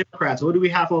from Democrats? What do we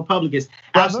have from Republicans?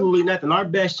 Absolutely nothing. Our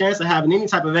best chance of having any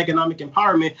type of economic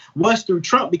empowerment was through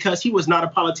Trump, because he was not a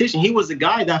politician. He was a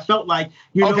guy that felt like,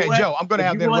 you know what? Joe, I'm gonna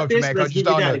have to interrupt you, man, because you're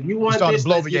starting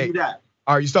to give you that.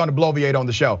 All right, you're starting to bloviate on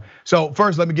the show. So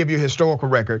first, let me give you a historical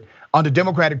record. Under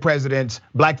Democratic presidents,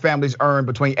 black families earn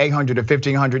between $800 to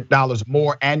 $1,500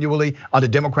 more annually under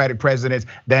Democratic presidents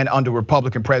than under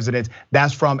Republican presidents.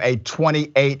 That's from a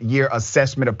 28-year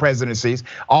assessment of presidencies.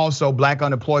 Also, black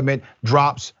unemployment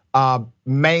drops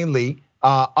mainly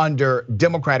under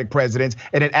Democratic presidents,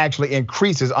 and it actually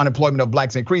increases. Unemployment of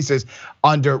blacks increases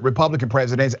under Republican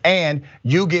presidents, and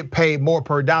you get paid more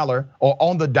per dollar or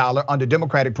on the dollar under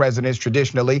Democratic presidents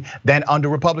traditionally than under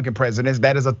Republican presidents.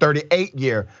 That is a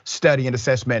 38-year study and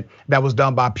assessment that was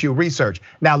done by Pew Research.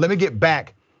 Now, let me get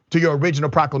back to your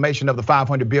original proclamation of the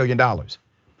 $500 billion.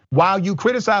 While you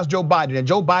criticize Joe Biden, and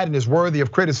Joe Biden is worthy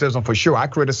of criticism for sure. I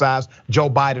criticize Joe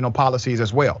Biden on policies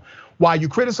as well. While you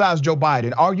criticize Joe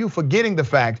Biden, are you forgetting the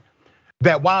fact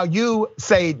that while you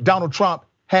say Donald Trump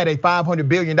had a $500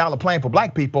 billion plan for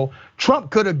black people,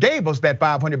 Trump could have gave us that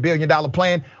 $500 billion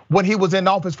plan when he was in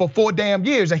office for 4 damn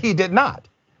years, and he did not.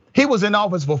 He was in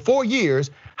office for 4 years.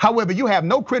 However, you have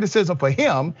no criticism for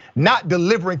him not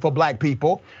delivering for black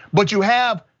people, but you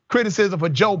have criticism for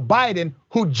Joe Biden,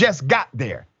 who just got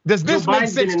there. Does this make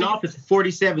sense? Joe Biden's been in office for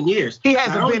 47 years. He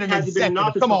hasn't been in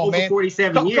office for over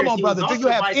 47 years. Come on, brother. Do you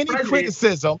have any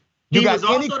criticism? You got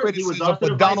any criticism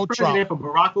for Donald Trump? For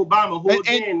Barack Obama, who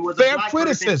again was a black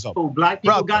criticism. So black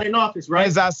people got in office, right?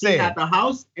 As I said, he had the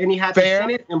House and he had the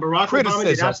Senate, and Barack Obama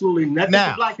did absolutely nothing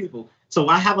for black people. So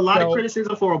I have a lot of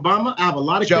criticism for Obama. I have a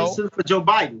lot of criticism for Joe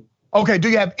Biden. Okay, do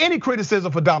you have any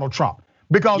criticism for Donald Trump?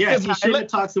 Because yes, he shouldn't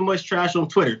talk so much trash on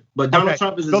Twitter. But Donald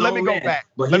Trump is his own man.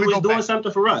 But he was doing something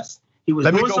for us. He was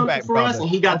doing something for us, and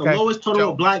he got the lowest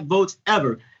total of black votes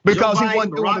ever. Because Joe he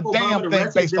wasn't doing a damn thing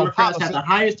based on policy. Had the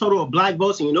highest total of black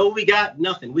votes, and you know what we got?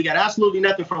 Nothing. We got absolutely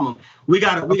nothing from him. We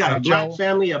got a black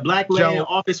family, a black man in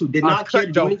office who did not care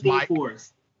to do anything for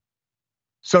us.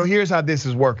 So here's how this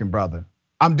is working, brother.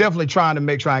 I'm definitely trying to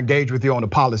make sure I engage with you on the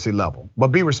policy level, but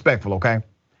be respectful, okay?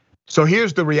 So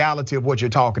here's the reality of what you're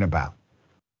talking about.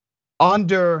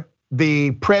 Under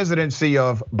the presidency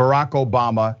of Barack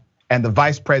Obama and the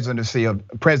vice presidency of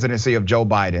Joe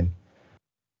Biden,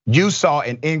 you saw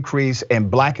an increase in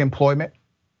black employment,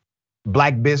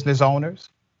 black business owners,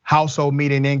 household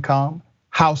median income,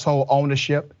 household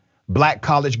ownership, black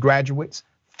college graduates,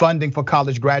 funding for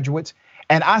college graduates.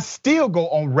 And I still go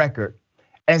on record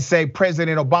and say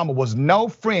President Obama was no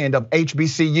friend of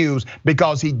HBCUs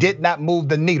because he did not move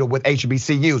the needle with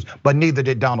HBCUs, but neither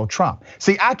did Donald Trump.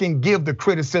 See, I can give the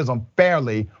criticism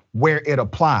fairly where it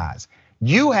applies.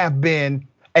 You have been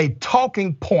a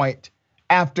talking point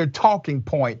after talking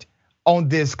point on in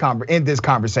this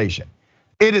conversation.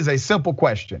 It is a simple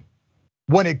question.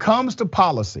 When it comes to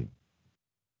policy,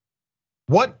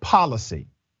 what policy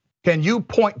can you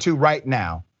point to right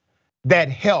now that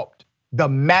helped the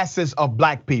masses of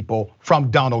black people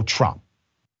from Donald Trump?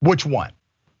 Which one?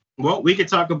 Well, we could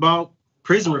talk about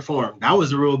prison reform. That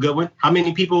was a real good one. How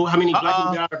many black people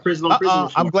got out of prison on prison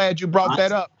reform? I'm glad you brought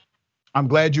that up. I'm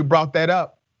glad you brought that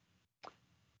up.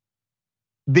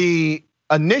 The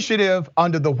initiative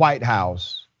under the White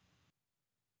House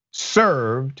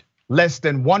served less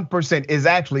than 1%, is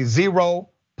actually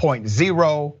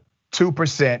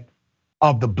 0.02%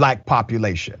 of the black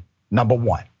population, number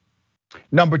one.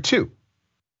 Number two,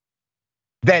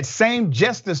 that same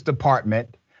Justice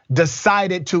Department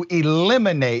decided to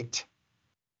eliminate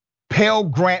Pell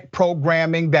Grant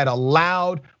programming that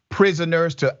allowed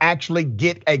prisoners to actually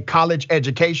get a college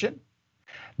education.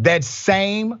 That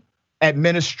same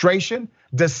administration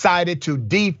decided to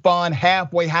defund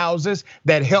halfway houses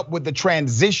that help with the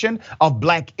transition of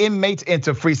black inmates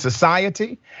into free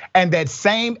society. And that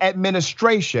same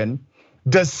administration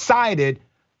decided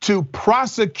to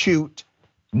prosecute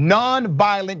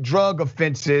non-violent drug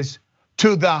offenses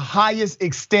to the highest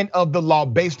extent of the law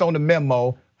based on the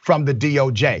memo from the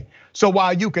DOJ. So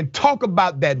while you can talk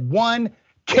about that one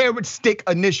carrot stick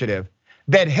initiative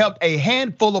that helped a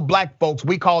handful of black folks,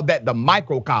 we call that the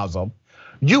microcosm,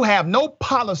 you have no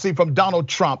policy from Donald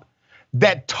Trump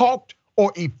that talked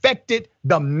or affected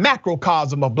the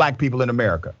macrocosm of black people in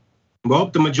America. Well,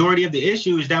 the majority of the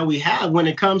issues that we have when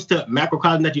it comes to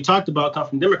macrocosm that you talked about come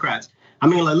from Democrats. I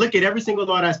mean, look at every single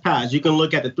law that's passed. You can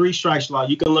look at the 3 strikes law.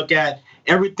 You can look at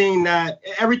everything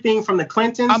from the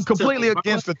Clintons. I'm completely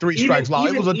against the 3 strikes law.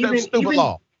 It was a stupid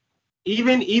law.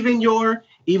 Even your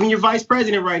vice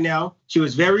president right now, she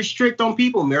was very strict on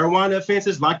people. Marijuana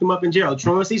offenses, locked them up in jail.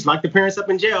 Truancies, locked the parents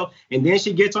up in jail. And then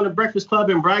she gets on the Breakfast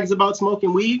Club and brags about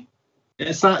smoking weed.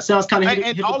 It sounds kind of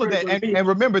and all of that. And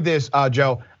remember this,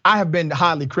 Joe. I have been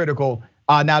highly critical,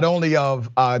 not only of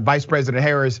Vice President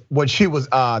Harris when she was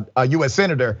a U.S.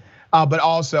 senator, but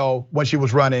also when she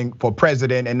was running for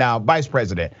president and now vice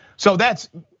president. So I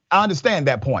understand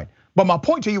that point. But my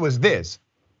point to you is this: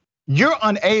 you're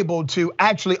unable to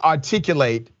actually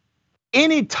articulate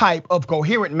any type of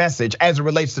coherent message as it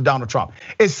relates to Donald Trump.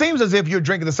 It seems as if you're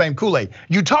drinking the same Kool-Aid.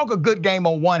 You talk a good game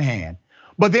on one hand,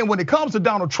 but then when it comes to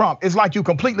Donald Trump, it's like you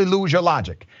completely lose your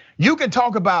logic. You can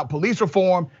talk about police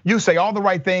reform, you say all the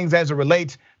right things as it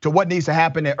relates to what needs to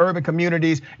happen in urban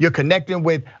communities. You're connecting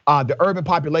with the urban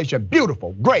population,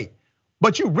 beautiful, great.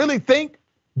 But you really think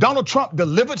Donald Trump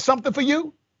delivered something for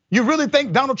you? You really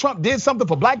think Donald Trump did something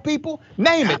for black people?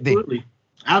 Name it then.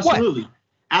 Absolutely.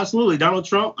 Absolutely. Donald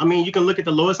Trump, I mean, you can look at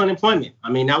the lowest unemployment.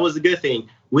 I mean, that was a good thing.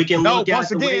 We can look at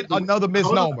once again, another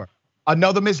misnomer.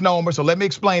 Another misnomer, so let me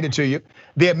explain it to you.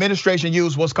 The administration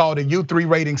used what's called a U3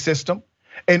 rating system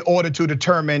in order to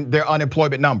determine their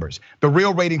unemployment numbers. The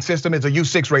real rating system is a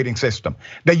U6 rating system.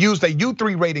 They used a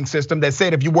U3 rating system that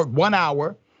said if you work 1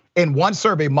 hour in one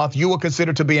survey month, you were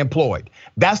considered to be employed.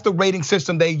 That's the rating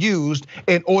system they used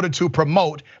in order to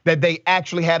promote that they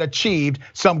actually had achieved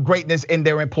some greatness in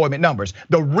their employment numbers.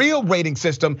 The real rating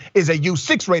system is a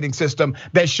U6 rating system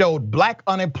that showed black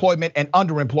unemployment and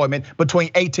underemployment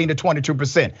between 18 to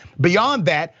 22%. Beyond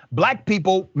that, black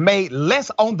people made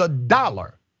less on the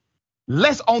dollar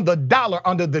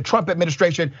under the Trump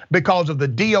administration because of the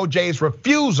DOJ's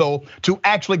refusal to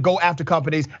actually go after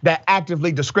companies that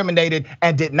actively discriminated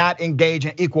and did not engage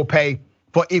in equal pay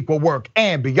for equal work.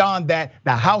 And beyond that,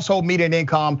 the household median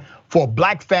income for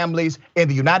black families in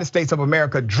the United States of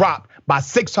America dropped by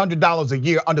 $600 a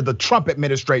year under the Trump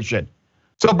administration.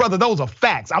 So brother, those are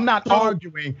facts. I'm not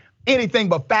arguing anything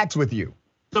but facts with you.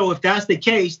 So if that's the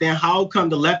case, then how come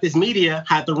the leftist media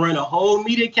had to run a whole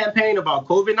media campaign about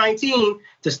COVID-19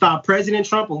 to stop President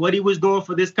Trump and what he was doing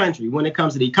for this country when it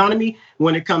comes to the economy,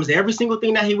 when it comes to every single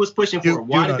thing that he was pushing for?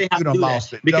 Why did they have to do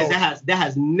that? Because that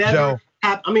has never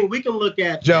happened. I mean, we can look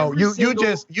at Joe. You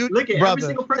look at every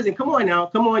single president. Come on now,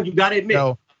 come on. You got to admit.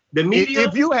 Joe, the media,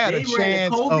 if you had a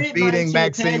chance of feeding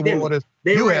Maxine Waters,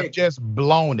 you have just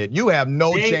blown it. You have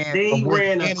no chance. They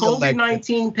ran a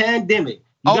COVID-19 pandemic.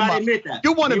 You gotta admit that.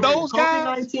 You wanted those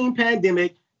guys? COVID-19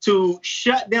 pandemic to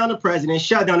shut down the president,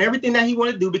 shut down everything that he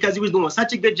wanted to do because he was doing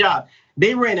such a good job.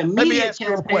 They ran a media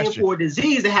campaign for a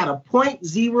disease that had a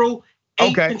 0.08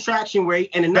 contraction rate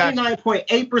and a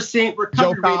 99.8%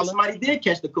 recovery rate if somebody did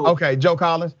catch the COVID. Okay, Joe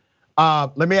Collins,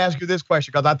 let me ask you this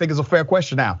question because I think it's a fair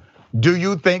question now. Do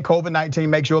you think COVID-19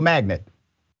 makes you a magnet?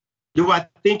 Do I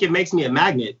think it makes me a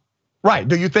magnet? Right,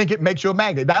 do you think it makes you a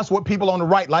magnet? That's what people on the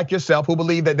right like yourself who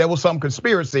believe that there was some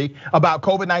conspiracy about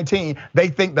COVID-19. They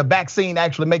think the vaccine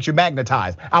actually makes you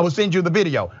magnetized. I will send you the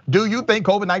video. Do you think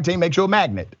COVID-19 makes you a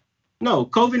magnet? No,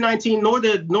 COVID-19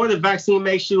 nor the vaccine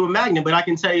makes you a magnet, but I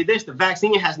can tell you this, the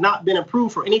vaccine has not been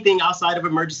approved for anything outside of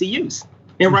emergency use.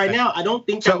 And right now, I don't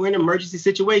think that we're in an emergency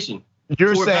situation.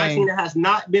 You're saying a vaccine that has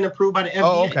not been approved by the FDA.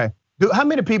 Oh, okay. How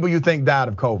many people you think died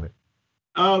of COVID?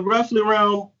 Roughly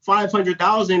around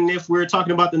 500,000 if we're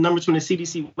talking about the numbers from the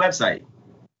CDC website.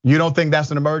 You don't think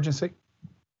that's an emergency?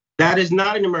 That is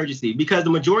not an emergency because the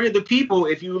majority of the people,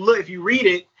 if you read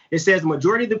it, it says the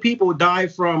majority of the people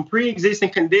died from pre-existing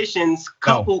conditions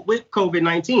coupled with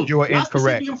COVID-19. You are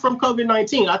incorrect. Not from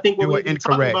COVID-19. I think what we're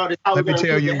talking about is how we're going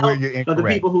to improve the health of the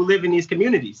people who live in these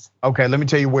communities. Okay, let me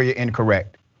tell you where you're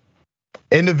incorrect.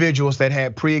 Individuals that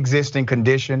had pre-existing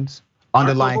conditions,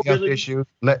 underlying health issues.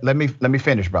 Let me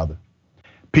finish, brother.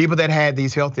 People that had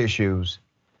these health issues,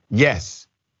 yes,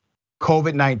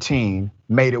 COVID-19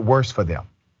 made it worse for them.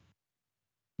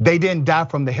 They didn't die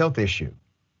from the health issue.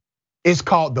 It's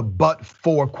called the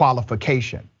but-for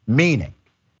qualification, meaning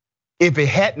if it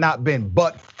had not been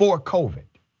but for COVID,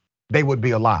 they would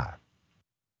be alive.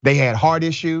 They had heart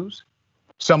issues.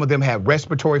 Some of them had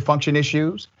respiratory function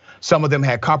issues. Some of them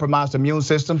had compromised immune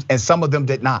systems, and some of them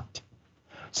did not.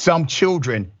 Some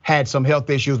children had some health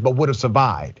issues but would have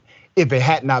survived if it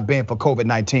had not been for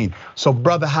COVID-19. So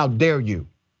brother, how dare you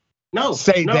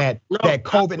say that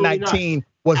COVID-19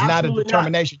 was not a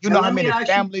determination. You know how many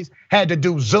families had to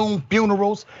do Zoom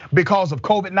funerals because of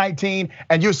COVID-19,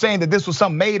 and you're saying that this was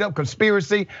some made up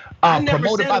conspiracy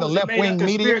promoted by the left wing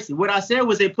media? What I said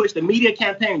was they pushed the media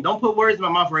campaign. Don't put words in my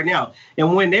mouth right now.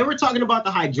 And when they were talking about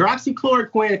the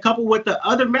hydroxychloroquine coupled with the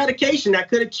other medication that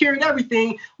could have cured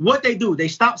everything, what they do, they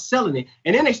stopped selling it.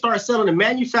 And then they started selling a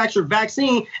manufactured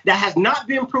vaccine that has not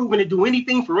been proven to do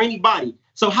anything for anybody.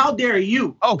 So how dare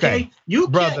you? Okay, you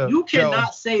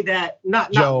cannot say that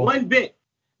not one bit.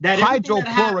 That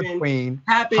hydrochloroquine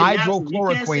happened. You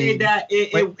can't say that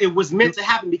it was meant to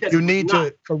happen because you need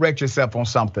to correct yourself on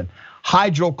something.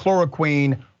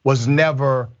 Hydrochloroquine was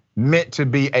never meant to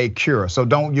be a cure, so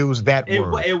don't use that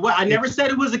word. I never said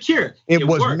it was a cure. It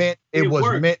was meant. It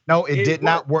was meant. No, it did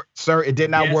not work, sir. It did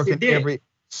not work in every.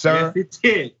 Sir, yes, it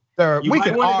did. Sir, we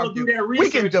can argue.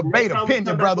 We can debate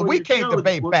opinion, brother. We can't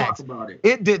debate facts.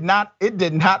 It did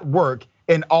not work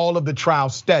in all of the trial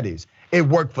studies. It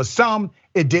worked for some.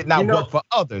 It did not work for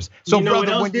others. So,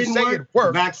 brother, when you say it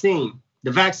worked,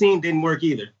 the vaccine didn't work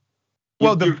either.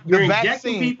 Well, the vaccine,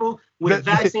 injecting people with a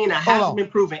vaccine that hasn't been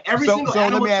proven. Every single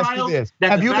animal trial that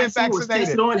the vaccine was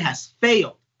tested on has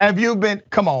failed. Have you been?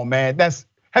 Come on, man.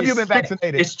 Have you been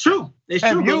vaccinated? It's true.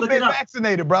 Have you been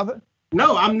vaccinated, brother?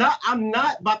 No, I'm not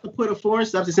about to put a foreign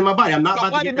substance in my body. I'm not about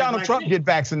to get Why did Donald Trump get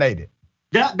vaccinated?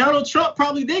 Donald Trump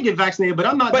probably did get vaccinated, but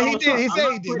I'm not. But he did. He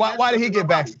said he did. Why did he get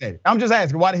vaccinated? I'm just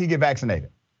asking. Why did he get vaccinated?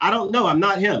 I don't know. I'm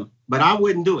not him, but I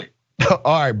wouldn't do it.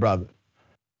 All right, brother.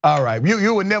 All right.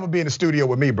 You would never be in the studio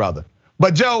with me, brother.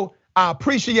 But Joe, I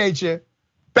appreciate you.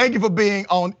 Thank you for being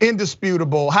on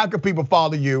Indisputable. How can people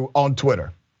follow you on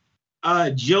Twitter?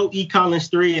 Joe E. Collins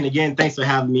 3, and again, thanks for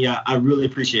having me. I really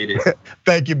appreciate it.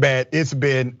 Thank you, man. It's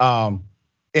been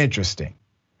interesting.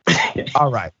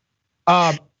 All right,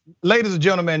 ladies and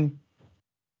gentlemen,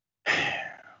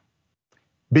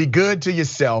 be good to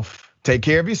yourself. Take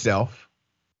care of yourself.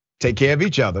 Take care of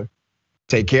each other.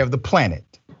 Take care of the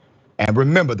planet. And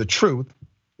remember, the truth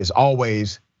is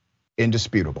always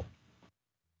indisputable.